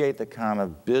and create the kind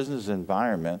of business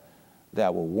environment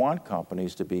that will want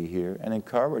companies to be here and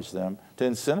encourage them to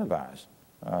incentivize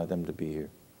them to be here.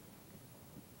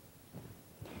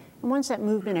 And once that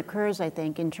movement occurs, I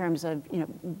think, in terms of, you know,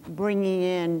 bringing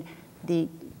in the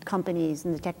companies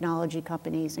and the technology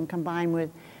companies and combined with,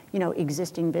 you know,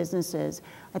 existing businesses,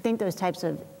 I think those types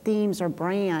of themes or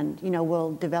brand, you know,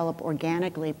 will develop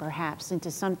organically perhaps into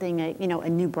something, you know, a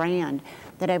new brand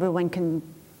that everyone can,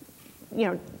 you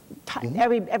know,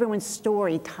 everyone's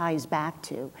story ties back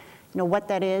to. You know, what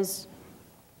that is,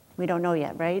 we don't know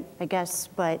yet, right? I guess,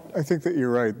 but. I think that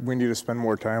you're right. We need to spend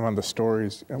more time on the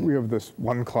stories. And we have this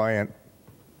one client.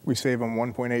 We save them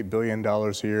 $1.8 billion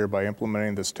a year by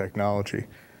implementing this technology.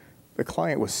 The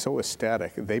client was so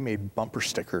ecstatic, they made bumper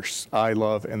stickers, I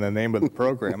love, in the name of the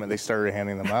program, and they started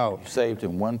handing them out. You saved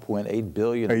him $1.8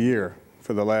 billion a year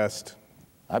for the last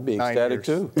I'd be ecstatic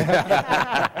too. But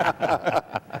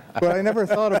I never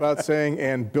thought about saying,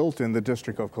 and built in the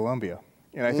District of Columbia.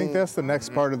 And I think that's the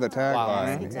next part of the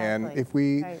tagline. Exactly. And if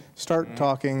we start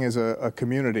talking as a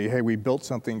community, hey, we built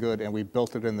something good and we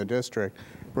built it in the district,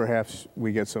 perhaps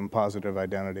we get some positive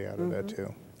identity out of that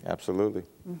too. Absolutely.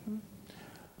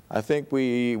 I think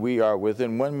we are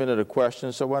within 1 minute of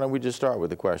questions, so why don't we just start with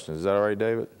the questions? Is that all right,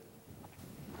 David?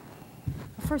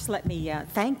 First, let me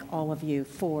thank all of you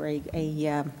for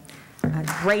a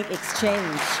great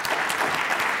exchange.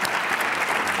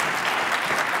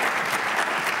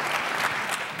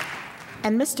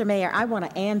 And Mr. Mayor, I want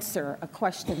to answer a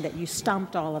question that you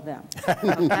stumped all of them,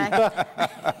 okay?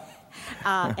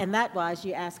 And that was,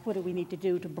 you asked, what do we need to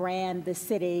do to brand the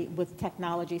city with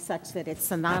technology such that it's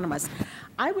synonymous?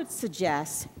 I would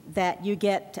suggest that you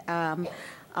get, and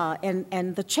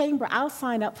the chamber, I'll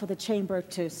sign up for the chamber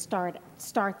to start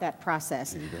that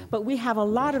process. But we have a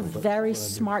lot of very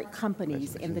smart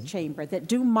companies in the chamber that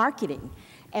do marketing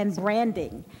and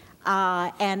branding.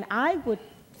 And I would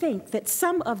think that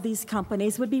some of these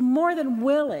companies would be more than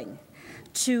willing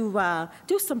to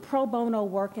do some pro bono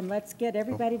work, and let's get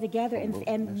everybody together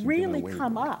and really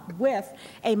come up with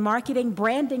a marketing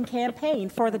branding campaign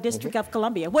for the District of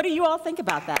Columbia. What do you all think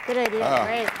about that? Good idea,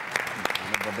 great.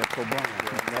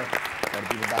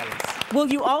 Will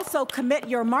you also commit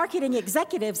your marketing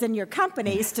executives in your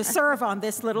companies to serve on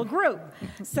this little group?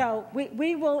 So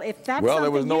we will, if that's well,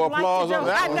 there was something no you'd like applause to do. on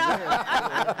that one.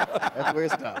 I know. That's where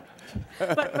it stopped.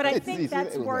 But I think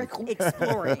that's worth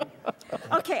exploring.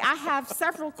 Okay, I have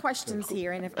several questions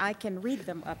here, and if I can read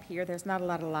them up here, there's not a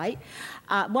lot of light.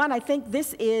 One, I think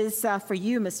this is for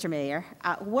you, Mr. Mayor.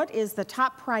 What is the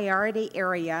top priority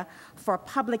area for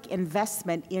public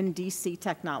investment in DC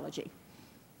technology?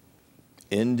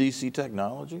 In DC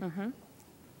technology? Mm-hmm.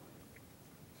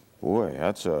 Boy,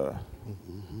 that's a...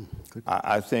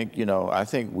 I think, you know, I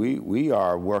think we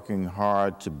are working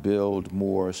hard to build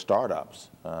more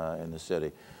startups in the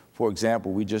city. For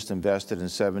example, we just invested in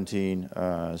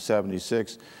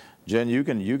 1776. Jen, you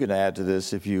can add to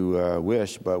this if you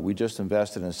wish, but we just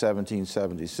invested in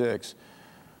 1776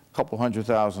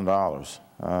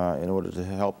 $200,000 in order to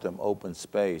help them open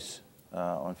space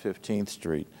on 15th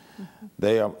Street.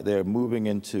 Mm-hmm. They're moving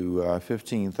into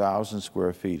 15,000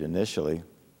 square feet initially.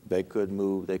 They could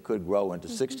grow into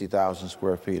 60,000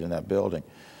 square feet in that building.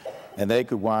 And they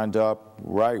could wind up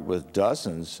with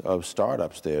dozens of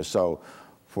startups there. So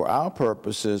for our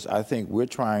purposes, I think we're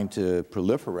trying to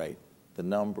proliferate the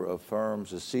number of firms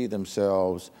that see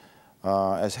themselves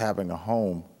as having a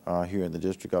home here in the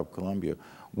District of Columbia.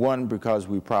 One, because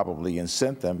we probably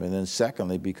incent them, and then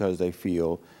secondly, because they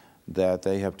feel that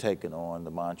they have taken on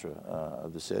the mantra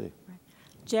of the city. Right.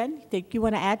 Jen, think you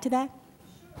want to add to that?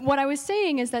 What I was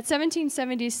saying is that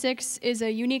 1776 is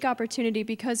a unique opportunity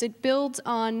because it builds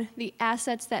on the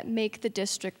assets that make the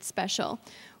district special.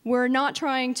 We're not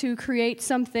trying to create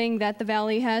something that the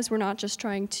Valley has. We're not just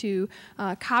trying to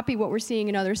copy what we're seeing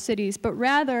in other cities, but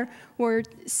rather we're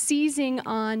seizing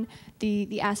on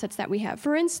the assets that we have.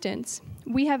 For instance,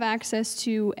 we have access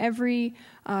to every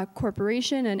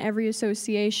corporation and every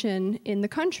association in the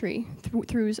country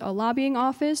through a lobbying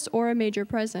office or a major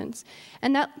presence.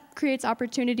 And that creates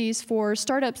opportunities for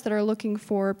startups that are looking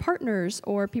for partners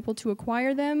or people to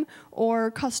acquire them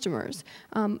or customers.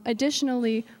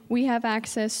 Additionally, we have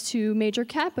access to major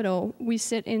capital. We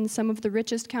sit in some of the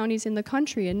richest counties in the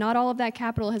country, and not all of that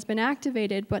capital has been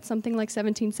activated, but something like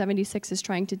 1776 is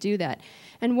trying to do that.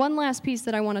 And one last piece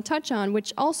that I want to touch on,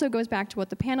 which also goes back to what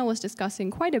the panel was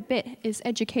discussing quite a bit, is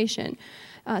education.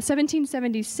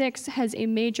 1776 has a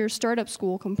major startup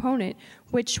school component,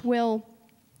 which will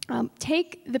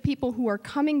take the people who are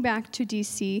coming back to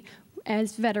DC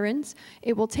as veterans.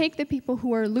 It will take the people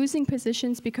who are losing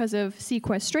positions because of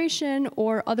sequestration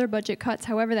or other budget cuts,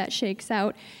 however that shakes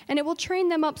out, and it will train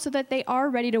them up so that they are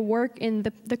ready to work in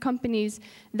the companies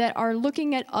that are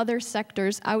looking at other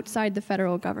sectors outside the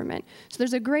federal government. So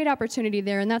there's a great opportunity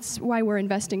there, and that's why we're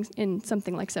investing in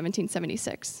something like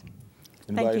 1776.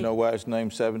 Anybody know why it's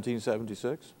named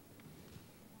 1776?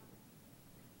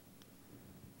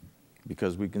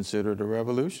 Because we consider it a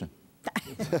revolution.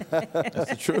 That's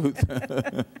the truth.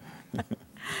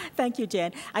 Thank you,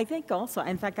 Jen. I think also,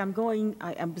 in fact, I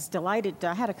was delighted.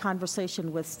 I had a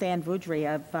conversation with Stan Voudry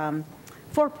of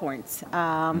 4 Points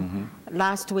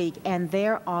last week, and they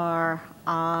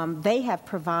have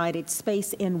provided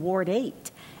space in Ward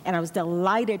 8. And I was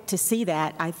delighted to see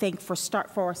that, I think, for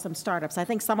some startups. I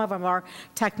think some of them are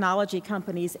technology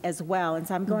companies as well. And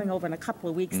so I'm going over in a couple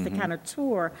of weeks to kind of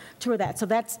tour that. So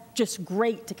that's just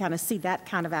great to kind of see that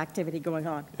kind of activity going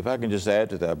on. If I can just add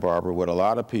to that, Barbara, what a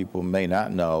lot of people may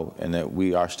not know, and that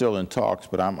we are still in talks,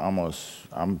 but I'm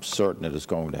certain that it's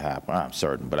going to happen. I'm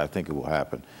certain, but I think it will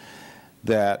happen.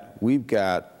 That we've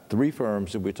got 3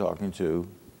 firms that we're talking to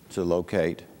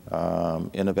locate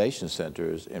innovation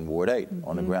centers in Ward 8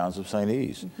 on the grounds of St.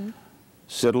 E's.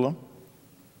 Citlalum,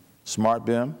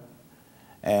 SmartBIM,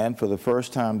 and for the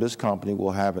first time, this company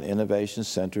will have an innovation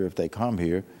center if they come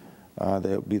here.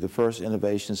 They'll be the first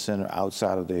innovation center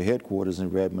outside of their headquarters in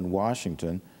Redmond,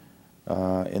 Washington,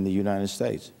 in the United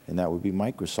States, and that would be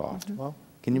Microsoft. Wow.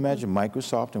 Can you imagine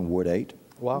Microsoft in Ward 8?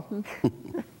 Wow.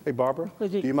 Hey, Barbara,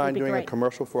 do you mind doing a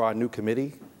commercial for our new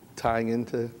committee tying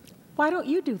into... Why don't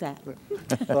you do that?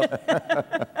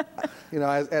 You know,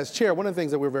 as chair, one of the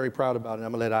things that we're very proud about, and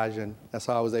I'm going to let Ajay, that's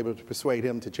how I was able to persuade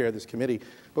him to chair this committee,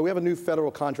 but we have a new federal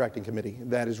contracting committee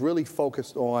that is really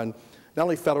focused on not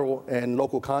only federal and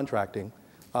local contracting,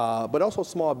 but also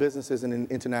small businesses in an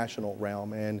international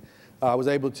realm. And I was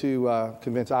able to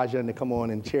convince Ajay to come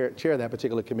on and chair that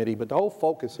particular committee, but the whole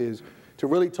focus is to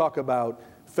really talk about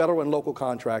federal and local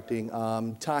contracting,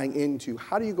 tying into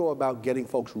how do you go about getting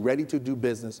folks ready to do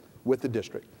business with the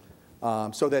district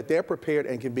so that they're prepared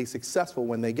and can be successful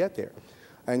when they get there.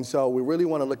 And so we really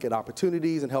want to look at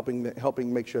opportunities and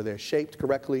helping make sure they're shaped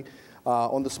correctly.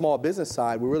 On the small business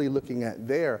side, we're really looking at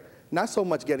their not so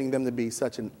much getting them to be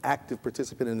such an active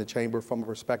participant in the chamber from a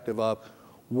perspective of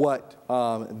what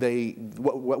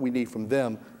we need from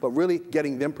them, but really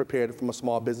getting them prepared from a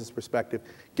small business perspective,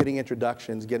 getting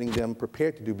introductions, getting them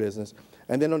prepared to do business.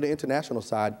 And then on the international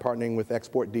side, partnering with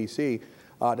Export DC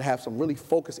to have some really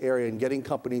focused area in getting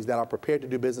companies that are prepared to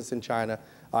do business in China,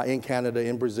 in Canada,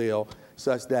 in Brazil,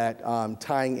 such that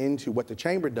tying into what the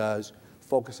chamber does,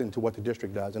 focus into what the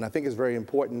district does. And I think it's very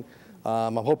important.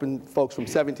 I'm hoping folks from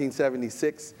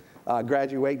 1776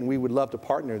 graduate, and we would love to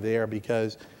partner there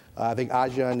because I think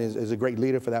Ajay is a great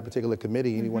leader for that particular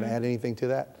committee. You want to add anything to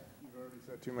that? You've already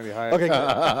said too many high. Okay,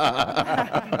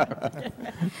 good.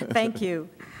 Thank you.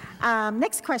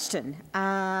 Next question.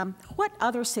 What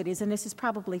other cities, and this is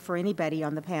probably for anybody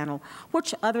on the panel,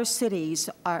 which other cities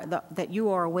that you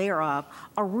are aware of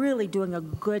are really doing a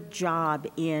good job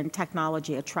in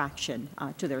technology attraction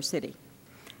to their city?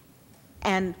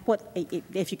 And what,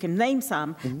 if you can name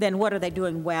some, then what are they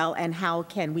doing well and how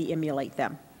can we emulate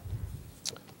them?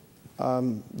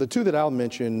 The two that I'll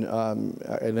mention,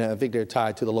 and I think they're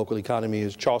tied to the local economy,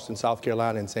 is Charleston, South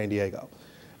Carolina, and San Diego.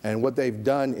 And what they've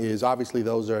done is, obviously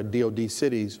those are DOD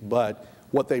cities, but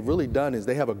what they've really done is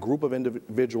they have a group of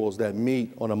individuals that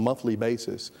meet on a monthly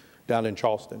basis down in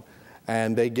Charleston.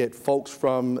 And they get folks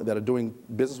that are doing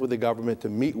business with the government to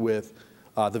meet with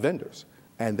the vendors.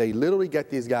 And they literally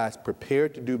get these guys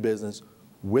prepared to do business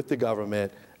with the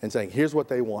government and saying, here's what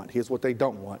they want, here's what they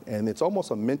don't want. And it's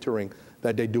almost a mentoring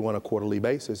that they do on a quarterly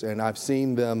basis. And I've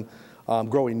seen them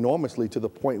grow enormously to the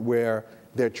point where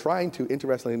they're trying to,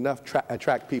 interestingly enough,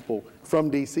 attract people from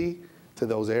DC to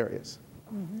those areas.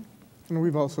 And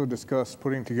we've also discussed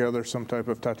putting together some type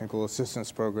of technical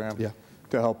assistance program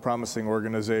to help promising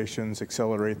organizations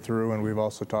accelerate through. And we've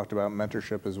also talked about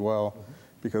mentorship as well,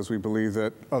 because we believe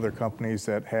that other companies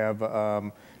that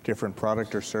have different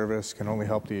product or service can only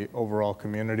help the overall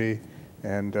community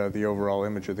and the overall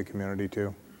image of the community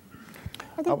too.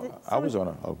 I was on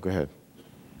a, oh, go ahead.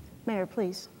 Mayor,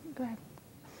 please, go ahead.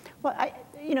 Well,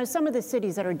 you know, some of the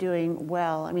cities that are doing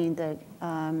well, I mean, the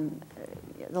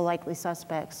likely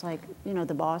suspects, like, you know,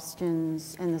 the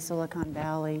Bostons and the Silicon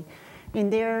Valley, I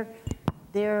mean, they're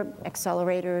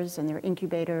accelerators and they're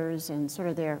incubators and sort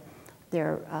of their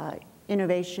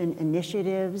innovation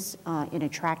initiatives in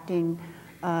attracting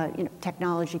you know,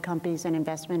 technology companies and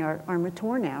investment are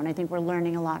mature now, and I think we're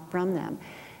learning a lot from them.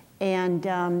 And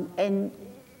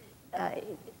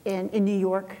in New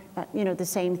York, you know, the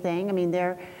same thing. I mean,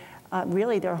 they're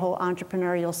really their whole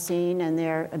entrepreneurial scene and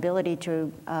their ability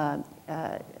to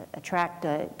attract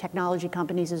technology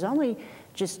companies is only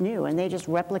just new, and they just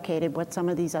replicated what some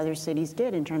of these other cities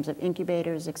did in terms of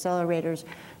incubators, accelerators.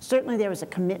 Certainly there was a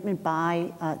commitment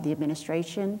by the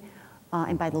administration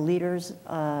and by the leaders,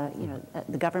 you know,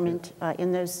 the government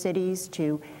in those cities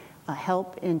to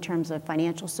help in terms of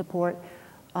financial support,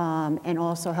 and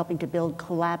also helping to build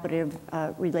collaborative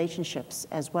relationships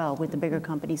as well with the bigger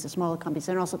companies, the smaller companies,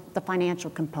 and also the financial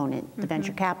component, the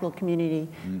venture capital community,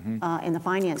 and the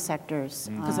finance sectors.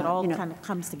 Because it all you know, kind of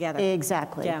comes together.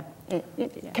 Exactly. Yeah.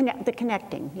 The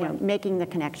connecting, you know, making the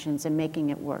connections and making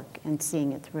it work and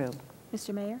seeing it through.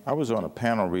 Mr. Mayor? I was on a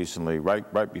panel recently,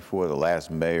 right before the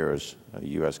last mayor's,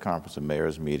 U.S. Conference of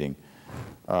Mayors meeting.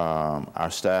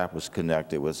 Our staff was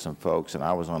connected with some folks, and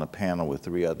I was on a panel with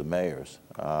 3 other mayors.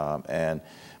 And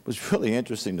it was really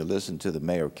interesting to listen to the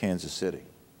mayor of Kansas City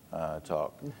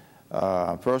talk.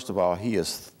 First of all, he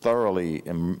is thoroughly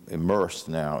immersed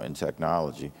now in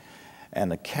technology. And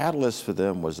the catalyst for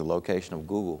them was the location of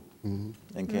Google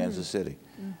in Kansas City.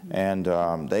 And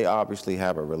they obviously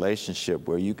have a relationship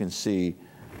where you can see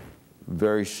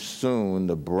very soon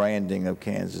the branding of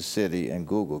Kansas City and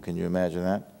Google. Can you imagine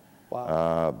that?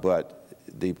 Wow. But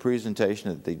the presentation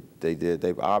that they did,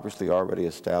 they've obviously already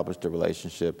established a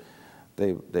relationship.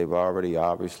 They've already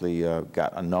obviously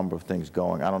got a number of things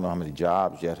going. I don't know how many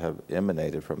jobs yet have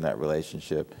emanated from that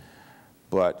relationship,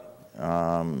 but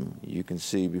you can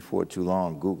see before too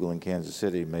long, Google in Kansas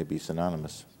City may be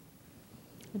synonymous.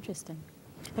 Interesting.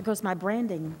 There goes my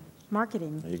branding,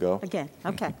 marketing. There you go. Again,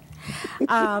 okay.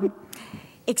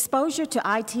 Exposure to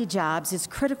IT jobs is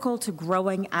critical to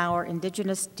growing our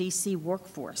indigenous DC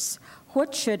workforce.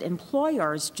 What should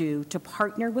employers do to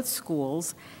partner with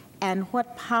schools, and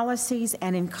what policies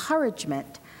and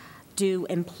encouragement do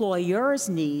employers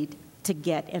need to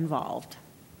get involved?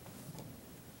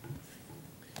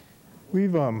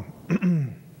 We've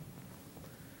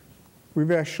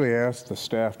actually asked the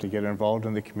staff to get involved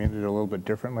in the community a little bit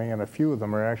differently, and a few of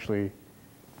them are actually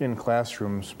in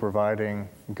classrooms providing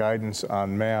guidance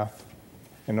on math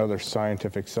and other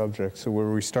scientific subjects. So where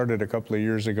we started a couple of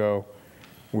years ago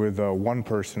with one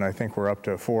person, I think we're up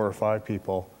to 4 or 5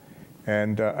 people,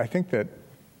 And I think that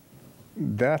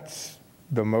that's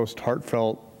the most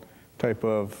heartfelt type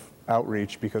of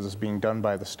outreach because it's being done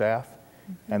by the staff.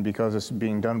 And because it's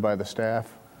being done by the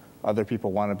staff, other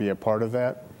people want to be a part of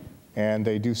that. And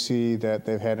they do see that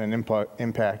they've had an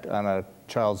impact on a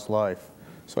child's life.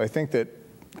 So I think that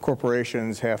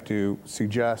corporations have to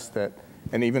suggest that,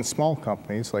 and even small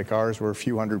companies like ours, we're a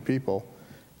few hundred people,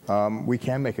 we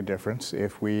can make a difference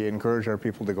if we encourage our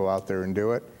people to go out there and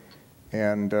do it.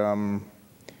 And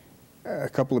a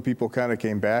couple of people kind of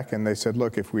came back and they said,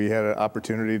 look, if we had an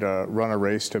opportunity to run a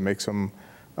race to make some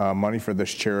money for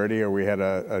this charity, or we had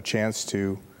a chance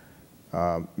to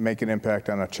make an impact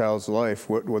on a child's life,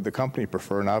 what would the company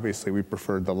prefer? And obviously we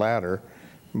preferred the latter,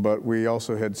 but we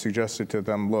also had suggested to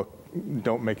them, look,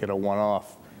 don't make it a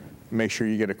one-off. Make sure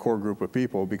you get a core group of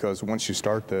people, because once you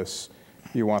start this,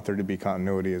 you want there to be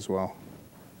continuity as well.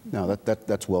 No,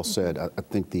 that's well said. I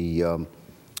think the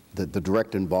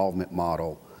direct involvement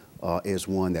model is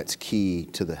one that's key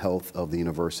to the health of the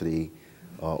university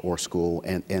or school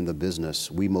and the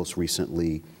business. We most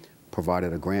recently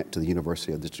provided a grant to the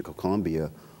University of the District of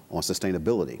Columbia on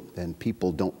sustainability. And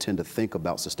people don't tend to think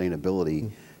about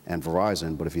sustainability and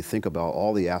Verizon, but if you think about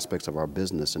all the aspects of our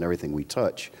business and everything we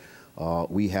touch,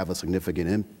 we have a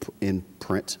significant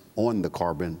imprint on the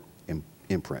carbon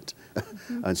imprint.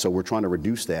 And so we're trying to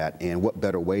reduce that, and what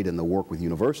better way than to work with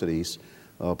universities,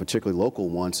 particularly local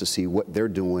ones, to see what they're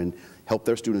doing, help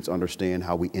their students understand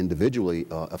how we individually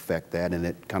affect that, and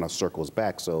it kind of circles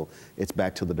back. So it's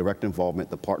back to the direct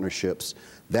involvement, the partnerships,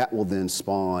 that will then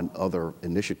spawn other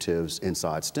initiatives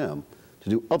inside STEM to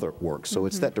do other work. So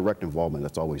it's that direct involvement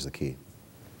that's always the key.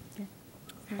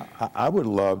 I would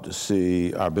love to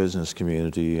see our business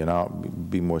community, and I'll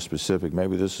be more specific,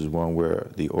 maybe this is one where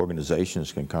the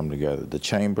organizations can come together. The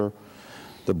Chamber,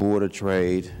 the Board of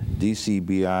Trade,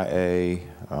 DCBIA,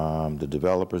 the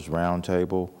Developers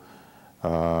Roundtable,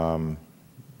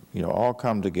 you know, all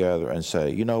come together and say,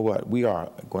 you know what, we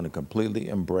are going to completely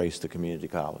embrace the community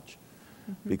college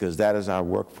because that is our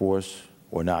workforce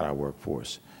or not our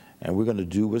workforce. And we're going to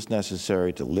do what's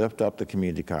necessary to lift up the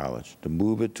community college, to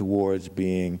move it towards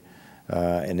being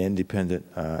an independent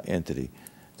entity,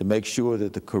 to make sure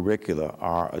that the curricula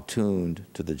are attuned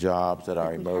to the jobs that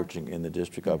are emerging in the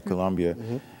District of Columbia,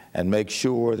 and make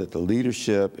sure that the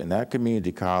leadership in that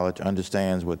community college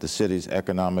understands what the city's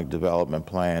economic development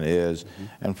plan is,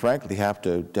 and frankly have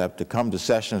to come to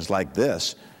sessions like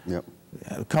this.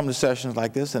 Come to sessions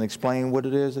like this and explain what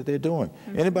it is that they're doing.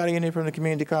 Anybody in here from the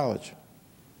community college?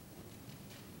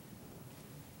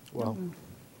 Well,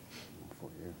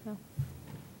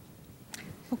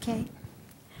 okay.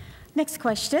 Next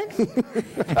question.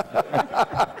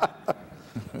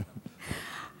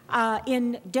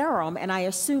 In Durham, and I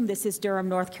assume this is Durham,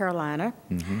 North Carolina,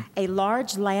 a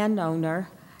large landowner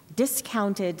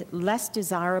discounted less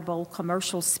desirable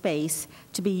commercial space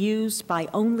to be used by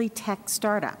only tech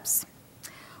startups.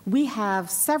 We have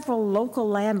several local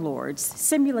landlords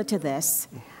similar to this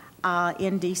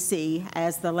in DC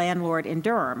as the landlord in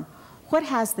Durham. What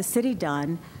has the city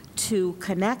done to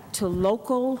connect to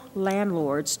local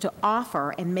landlords to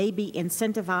offer and maybe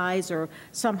incentivize or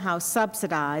somehow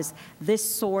subsidize this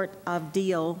sort of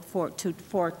deal for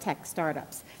tech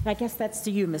startups? And I guess that's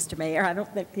to you, Mr. Mayor. I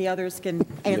don't think the others can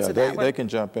answer that one. They can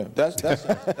jump in.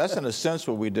 That's in a sense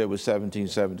what we did with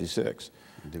 1776.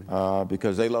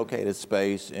 Because they located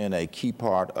space in a key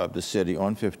part of the city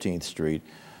on 15th Street.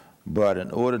 But in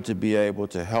order to be able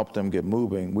to help them get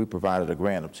moving, we provided a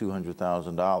grant of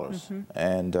 $200,000.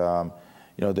 And you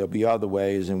know, there'll be other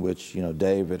ways in which, you know,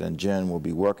 David and Jen will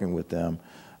be working with them.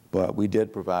 But we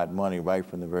did provide money right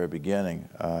from the very beginning.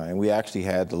 And we actually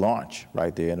had the launch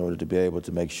right there in order to be able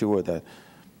to make sure that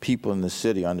people in the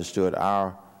city understood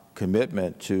our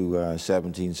commitment to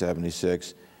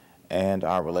 1776 and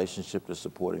our relationship to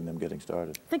supporting them getting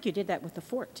started. I think you did that with the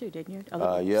fort too, didn't you?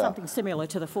 Yeah. Something similar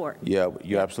to the fort. Yeah,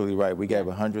 you're absolutely right. We gave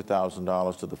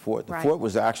 $100,000 to the fort. The fort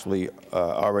was actually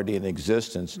already in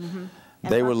existence.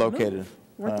 They were located.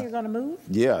 Weren't they going to move?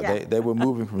 Yeah, they were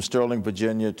moving from Sterling,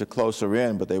 Virginia to closer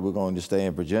in, but they were going to stay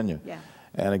in Virginia.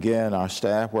 And again, our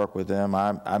staff worked with them.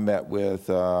 I met with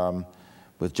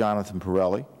Jonathan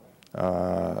Pirelli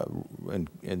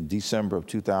in December of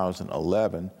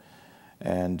 2011.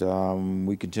 And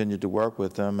we continued to work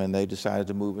with them, and they decided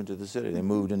to move into the city. They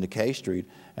moved into K Street,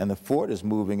 and the fort is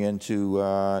moving into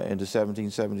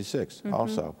 1776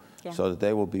 also, so that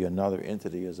they will be another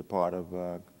entity as a part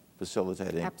of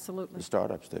facilitating the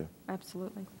startups there.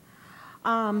 Absolutely.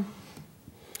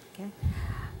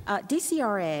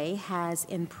 DCRA has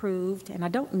improved, and I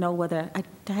don't know whether, I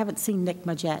haven't seen Nick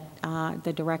Majette,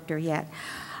 the director, yet.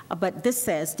 But this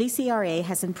says, DCRA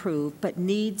has improved but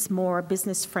needs more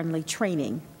business-friendly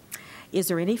training. Is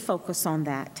there any focus on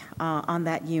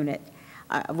that unit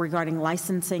regarding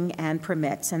licensing and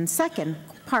permits? And second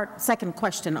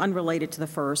question, unrelated to the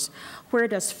first, where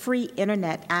does free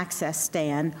internet access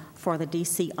stand for the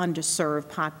DC underserved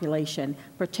population,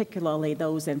 particularly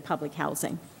those in public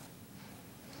housing?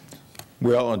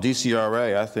 Well, on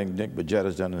DCRA, I think Nick Bajetta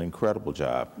has done an incredible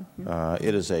job.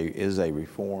 It is a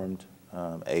reformed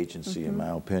agency, in my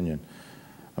opinion.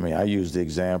 I mean, I use the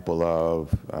example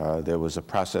of there was a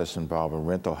process involving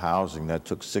rental housing that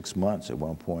took 6 months at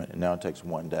one point, and now it takes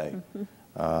 1 day.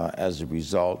 As a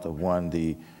result of, one,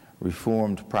 the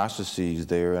reformed processes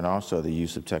there, and also the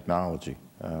use of technology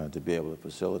to be able to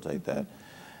facilitate that.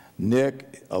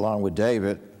 Nick, along with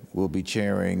David, will be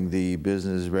chairing the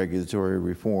Business Regulatory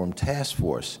Reform Task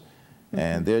Force.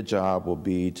 And their job will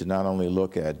be to not only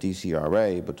look at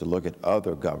DCRA, but to look at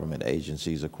other government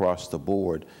agencies across the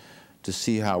board to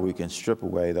see how we can strip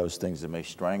away those things that may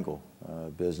strangle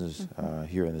business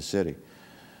here in the city.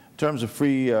 In terms of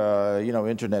free,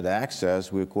 internet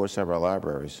access, we of course have our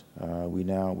libraries.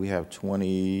 We have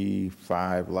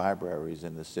 25 libraries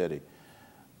in the city.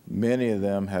 Many of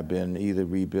them have been either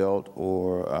rebuilt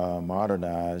or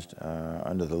modernized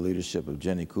under the leadership of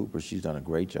Jenny Cooper. She's done a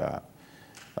great job.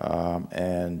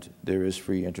 And there is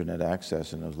free internet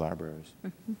access in those libraries.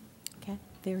 Okay,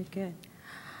 very good.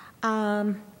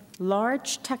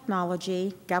 Large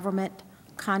technology, government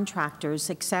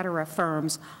contractors, et cetera,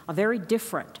 firms are very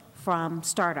different from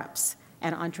startups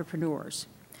and entrepreneurs.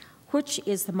 Which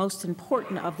is the most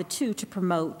important of the two to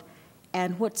promote,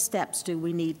 and what steps do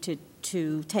we need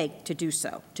to take to do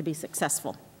so, to be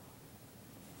successful?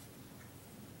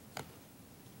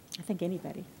 I think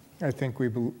anybody. I think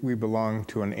we belong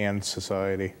to an and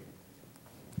society.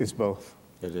 It's both.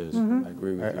 It is. I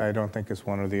agree with you. I don't think it's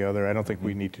one or the other. I don't think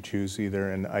we need to choose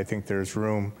either, and I think there's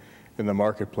room in the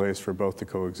marketplace for both to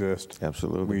coexist.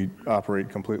 Absolutely. We operate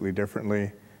completely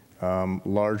differently.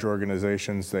 Large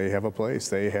organizations, they have a place.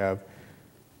 They have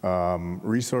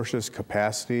resources,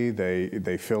 capacity.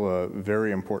 They fill a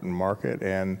very important market,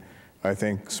 and I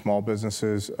think small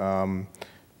businesses,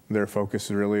 their focus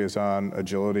really is on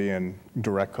agility and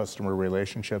direct customer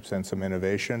relationships and some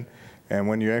innovation. And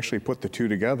when you actually put the two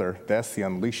together, that's the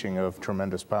unleashing of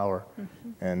tremendous power.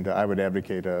 And I would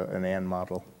advocate an and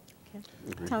model.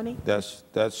 Okay. Tony? That's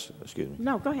excuse me.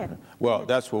 No, go ahead. Well,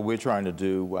 that's what we're trying to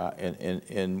do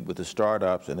with the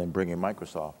startups, and then bringing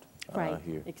Microsoft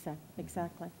here.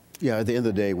 Exactly. Yeah, at the end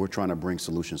of the day, we're trying to bring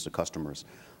solutions to customers.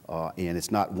 And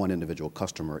it's not one individual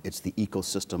customer, it's the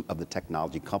ecosystem of the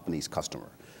technology company's customer.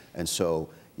 And so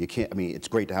you can't, I mean, it's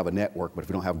great to have a network, but if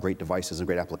you don't have great devices and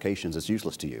great applications, it's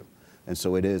useless to you. And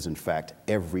so it is, in fact,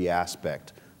 every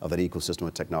aspect of that ecosystem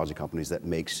of technology companies that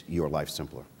makes your life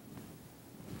simpler.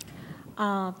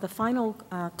 The final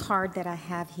card that I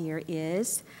have here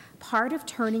is part of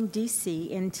turning DC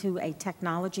into a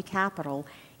technology capital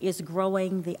is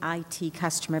growing the IT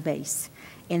customer base.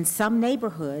 In some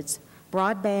neighborhoods,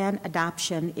 broadband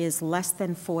adoption is less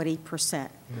than 40%.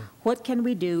 What can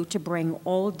we do to bring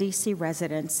all DC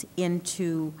residents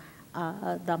into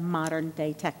the modern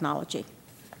day technology?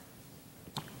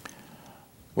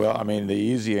 Well, I mean, the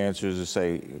easy answer is to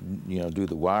say, do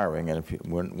the wiring. And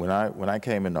when I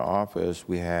came into office,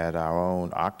 we had our own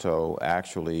OCTO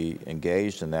actually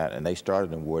engaged in that, and they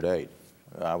started in Ward 8.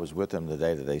 I was with them the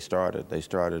day that they started. They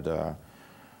started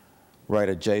right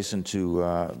adjacent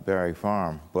to Berry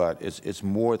Farm. But it's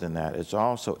more than that. It's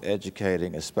also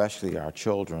educating, especially our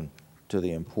children, to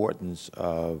the importance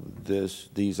of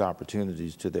these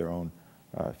opportunities to their own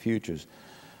futures.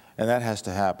 And that has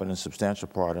to happen in substantial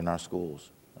part in our schools.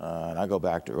 And I go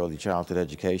back to early childhood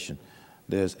education.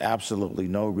 There's absolutely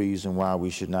no reason why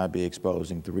we should not be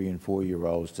exposing 3- and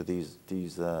 4-year-olds to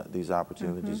these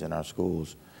opportunities in our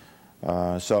schools.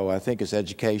 So I think it's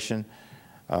education,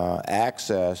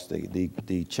 access.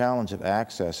 The challenge of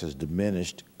access has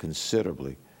diminished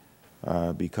considerably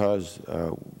because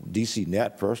DC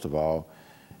Net, first of all,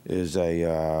 is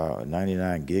a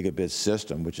 99 gigabit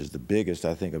system, which is the biggest,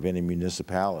 I think, of any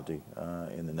municipality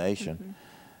in the nation.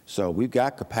 So we've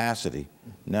got capacity.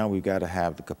 Now we've got to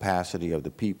have the capacity of the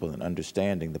people and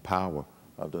understanding the power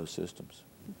of those systems.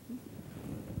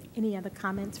 Any other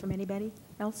comments from anybody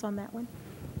else on that one?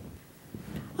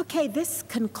 Okay, this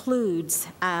concludes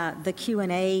the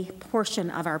Q&A portion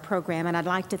of our program, and I'd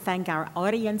like to thank our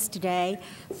audience today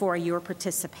for your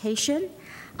participation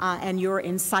and your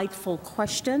insightful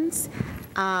questions.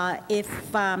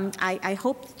 I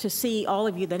hope to see all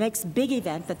of you. The next big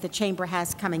event that the Chamber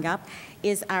has coming up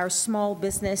is our Small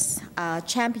Business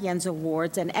Champions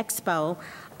Awards and Expo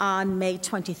on May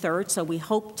 23rd, so we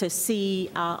hope to see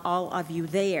all of you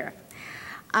there.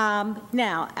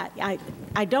 Now,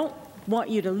 I don't want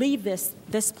you to leave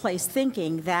this place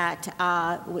thinking that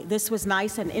this was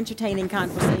nice and entertaining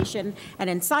conversation and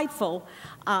insightful,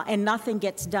 and nothing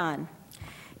gets done.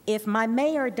 If my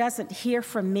mayor doesn't hear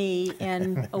from me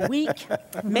in a week,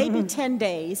 maybe 10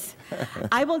 days,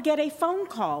 I will get a phone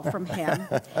call from him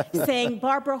saying,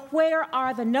 Barbara, where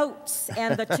are the notes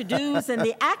and the to-dos and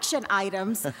the action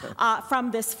items from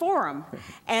this forum?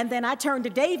 And then I turn to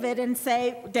David and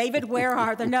say, David, where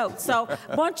are the notes? So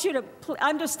I want you to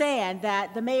understand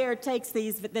that the mayor takes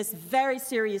this very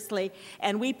seriously,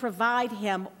 and we provide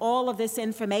him all of this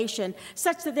information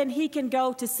such that then he can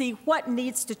go to see what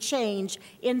needs to change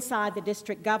inside the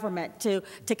district government to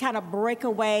kind of break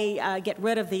away, get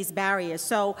rid of these barriers.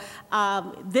 So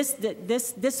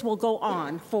this will go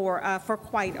on for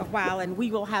quite a while, and we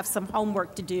will have some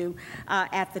homework to do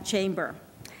at the chamber.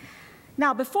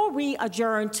 Now, before we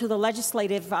adjourn to the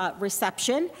legislative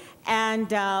reception, and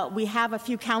we have a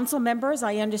few council members,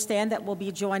 I understand, that will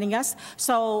be joining us,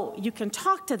 so you can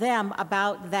talk to them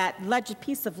about that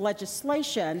piece of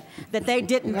legislation that they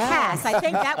didn't pass. I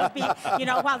think that would be,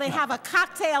 while they have a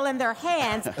cocktail in their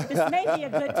hands, this may be a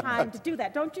good time to do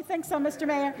that. Don't you think so, Mr.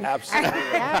 Mayor? Absolutely.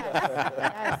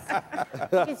 Yes.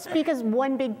 You can speak as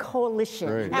one big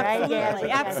coalition. Right. Right?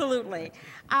 Absolutely.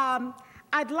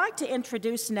 I'd like to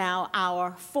introduce now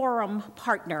our forum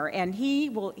partner, and he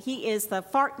is the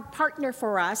partner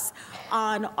for us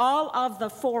on all of the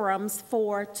forums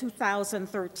for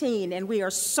 2013, and we are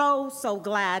so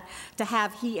glad to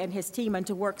have he and his team and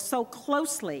to work so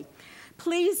closely.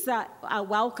 Please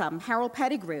welcome Harold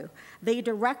Pettigrew, the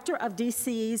Director of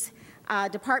DC's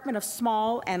Department of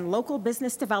Small and Local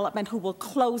Business Development, who will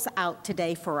close out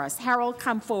today for us. Harold,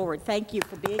 come forward. Thank you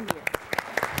for being here.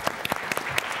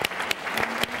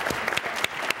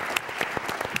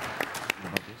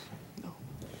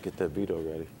 Get that veto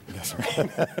ready.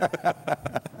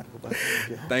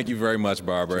 Thank you very much,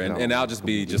 Barbara. And I'll just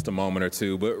be just a moment or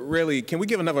two. But really, can we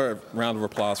give another round of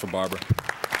applause for Barbara?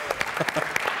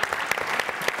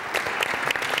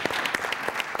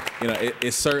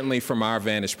 It's certainly from our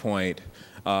vantage point,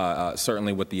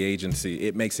 certainly with the agency,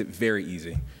 it makes it very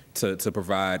easy to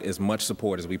provide as much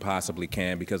support as we possibly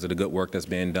can because of the good work that's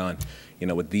being done.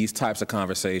 With these types of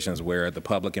conversations where the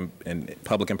public and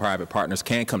private partners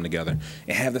can come together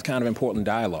and have this kind of important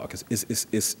dialogue,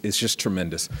 it's just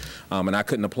tremendous. And I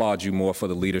couldn't applaud you more for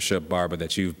the leadership, Barbara,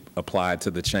 that you've applied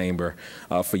to the chamber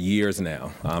for years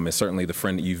now. And certainly the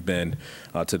friend that you've been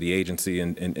to the agency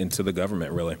and to the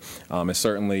government, really. And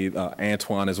certainly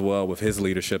Antwayne as well, with his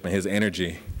leadership and his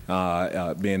energy,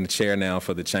 being the chair now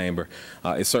for the chamber.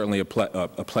 It's certainly a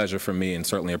pleasure for me and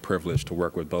certainly a privilege to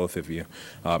work with both of you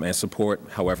and support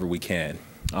however we can.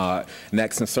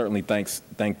 Next, and certainly thank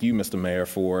you, Mr. Mayor,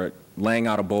 for laying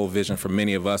out a bold vision for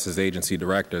many of us as agency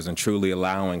directors and truly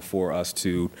allowing for us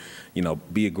to,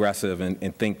 be aggressive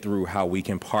and think through how we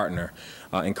can partner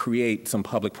and create some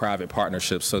public-private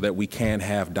partnerships so that we can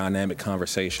have dynamic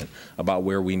conversation about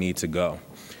where we need to go.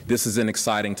 This is an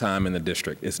exciting time in the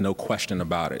district. It's no question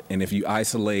about it. And if you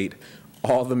isolate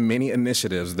all the many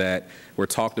initiatives that were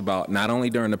talked about, not only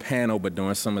during the panel, but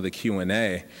during some of the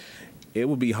Q&A, I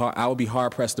would be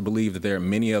hard-pressed to believe that there are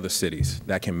many other cities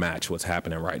that can match what's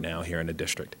happening right now here in the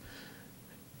district.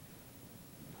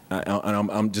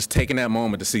 I'm just taking that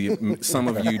moment to see some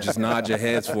of you just nod your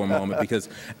heads for a moment, because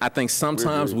I think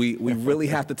sometimes we really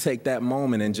have to take that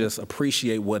moment and just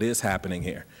appreciate what is happening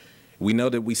here. We know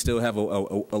that we still have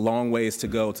a long ways to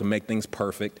go to make things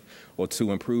perfect or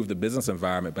to improve the business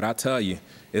environment, but I tell you,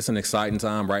 it's an exciting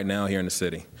time right now here in the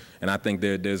city, and I think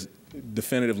there's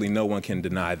definitively no one can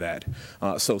deny that.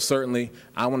 So certainly,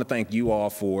 I want to thank you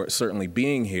all for certainly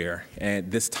being here,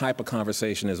 and this type of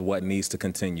conversation is what needs to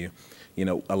continue.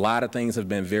 A lot of things have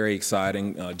been very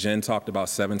exciting. Jen talked about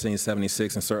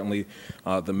 1776, and certainly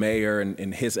the mayor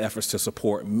and his efforts to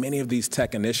support many of these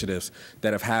tech initiatives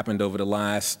that have happened over the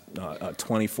last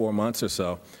 24 months or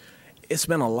so. It's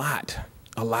been a lot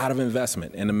of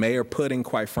investment, and the mayor putting,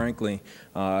 quite frankly,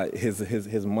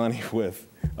 his money with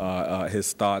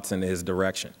his thoughts and his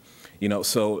direction.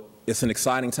 So it's an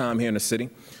exciting time here in the city.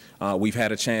 We've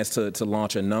had a chance to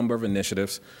launch a number of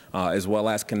initiatives, as well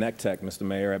as Connect Tech, Mr.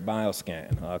 Mayor, at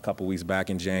BioScan a couple weeks back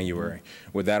in January,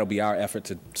 where that'll be our effort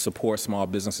to support small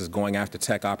businesses going after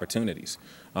tech opportunities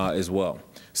as well.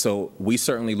 So we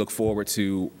certainly look forward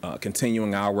to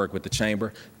continuing our work with the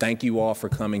Chamber. Thank you all for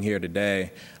coming here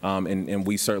today, and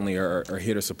we certainly are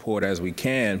here to support as we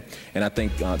can. And I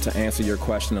think to answer your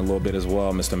question a little bit as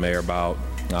well, Mr. Mayor, about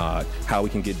how we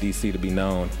can get DC to be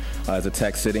known as a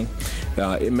tech city,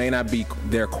 it may not be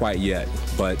there quite yet,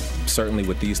 but certainly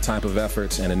with these type of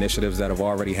efforts and initiatives that have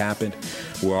already happened,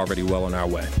 we're already well on our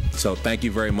way. So thank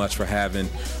you very much for having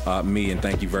me, and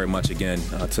thank you very much again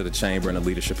to the Chamber and the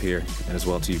leadership here, and as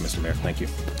well to you, Mr. Mayor. Thank you.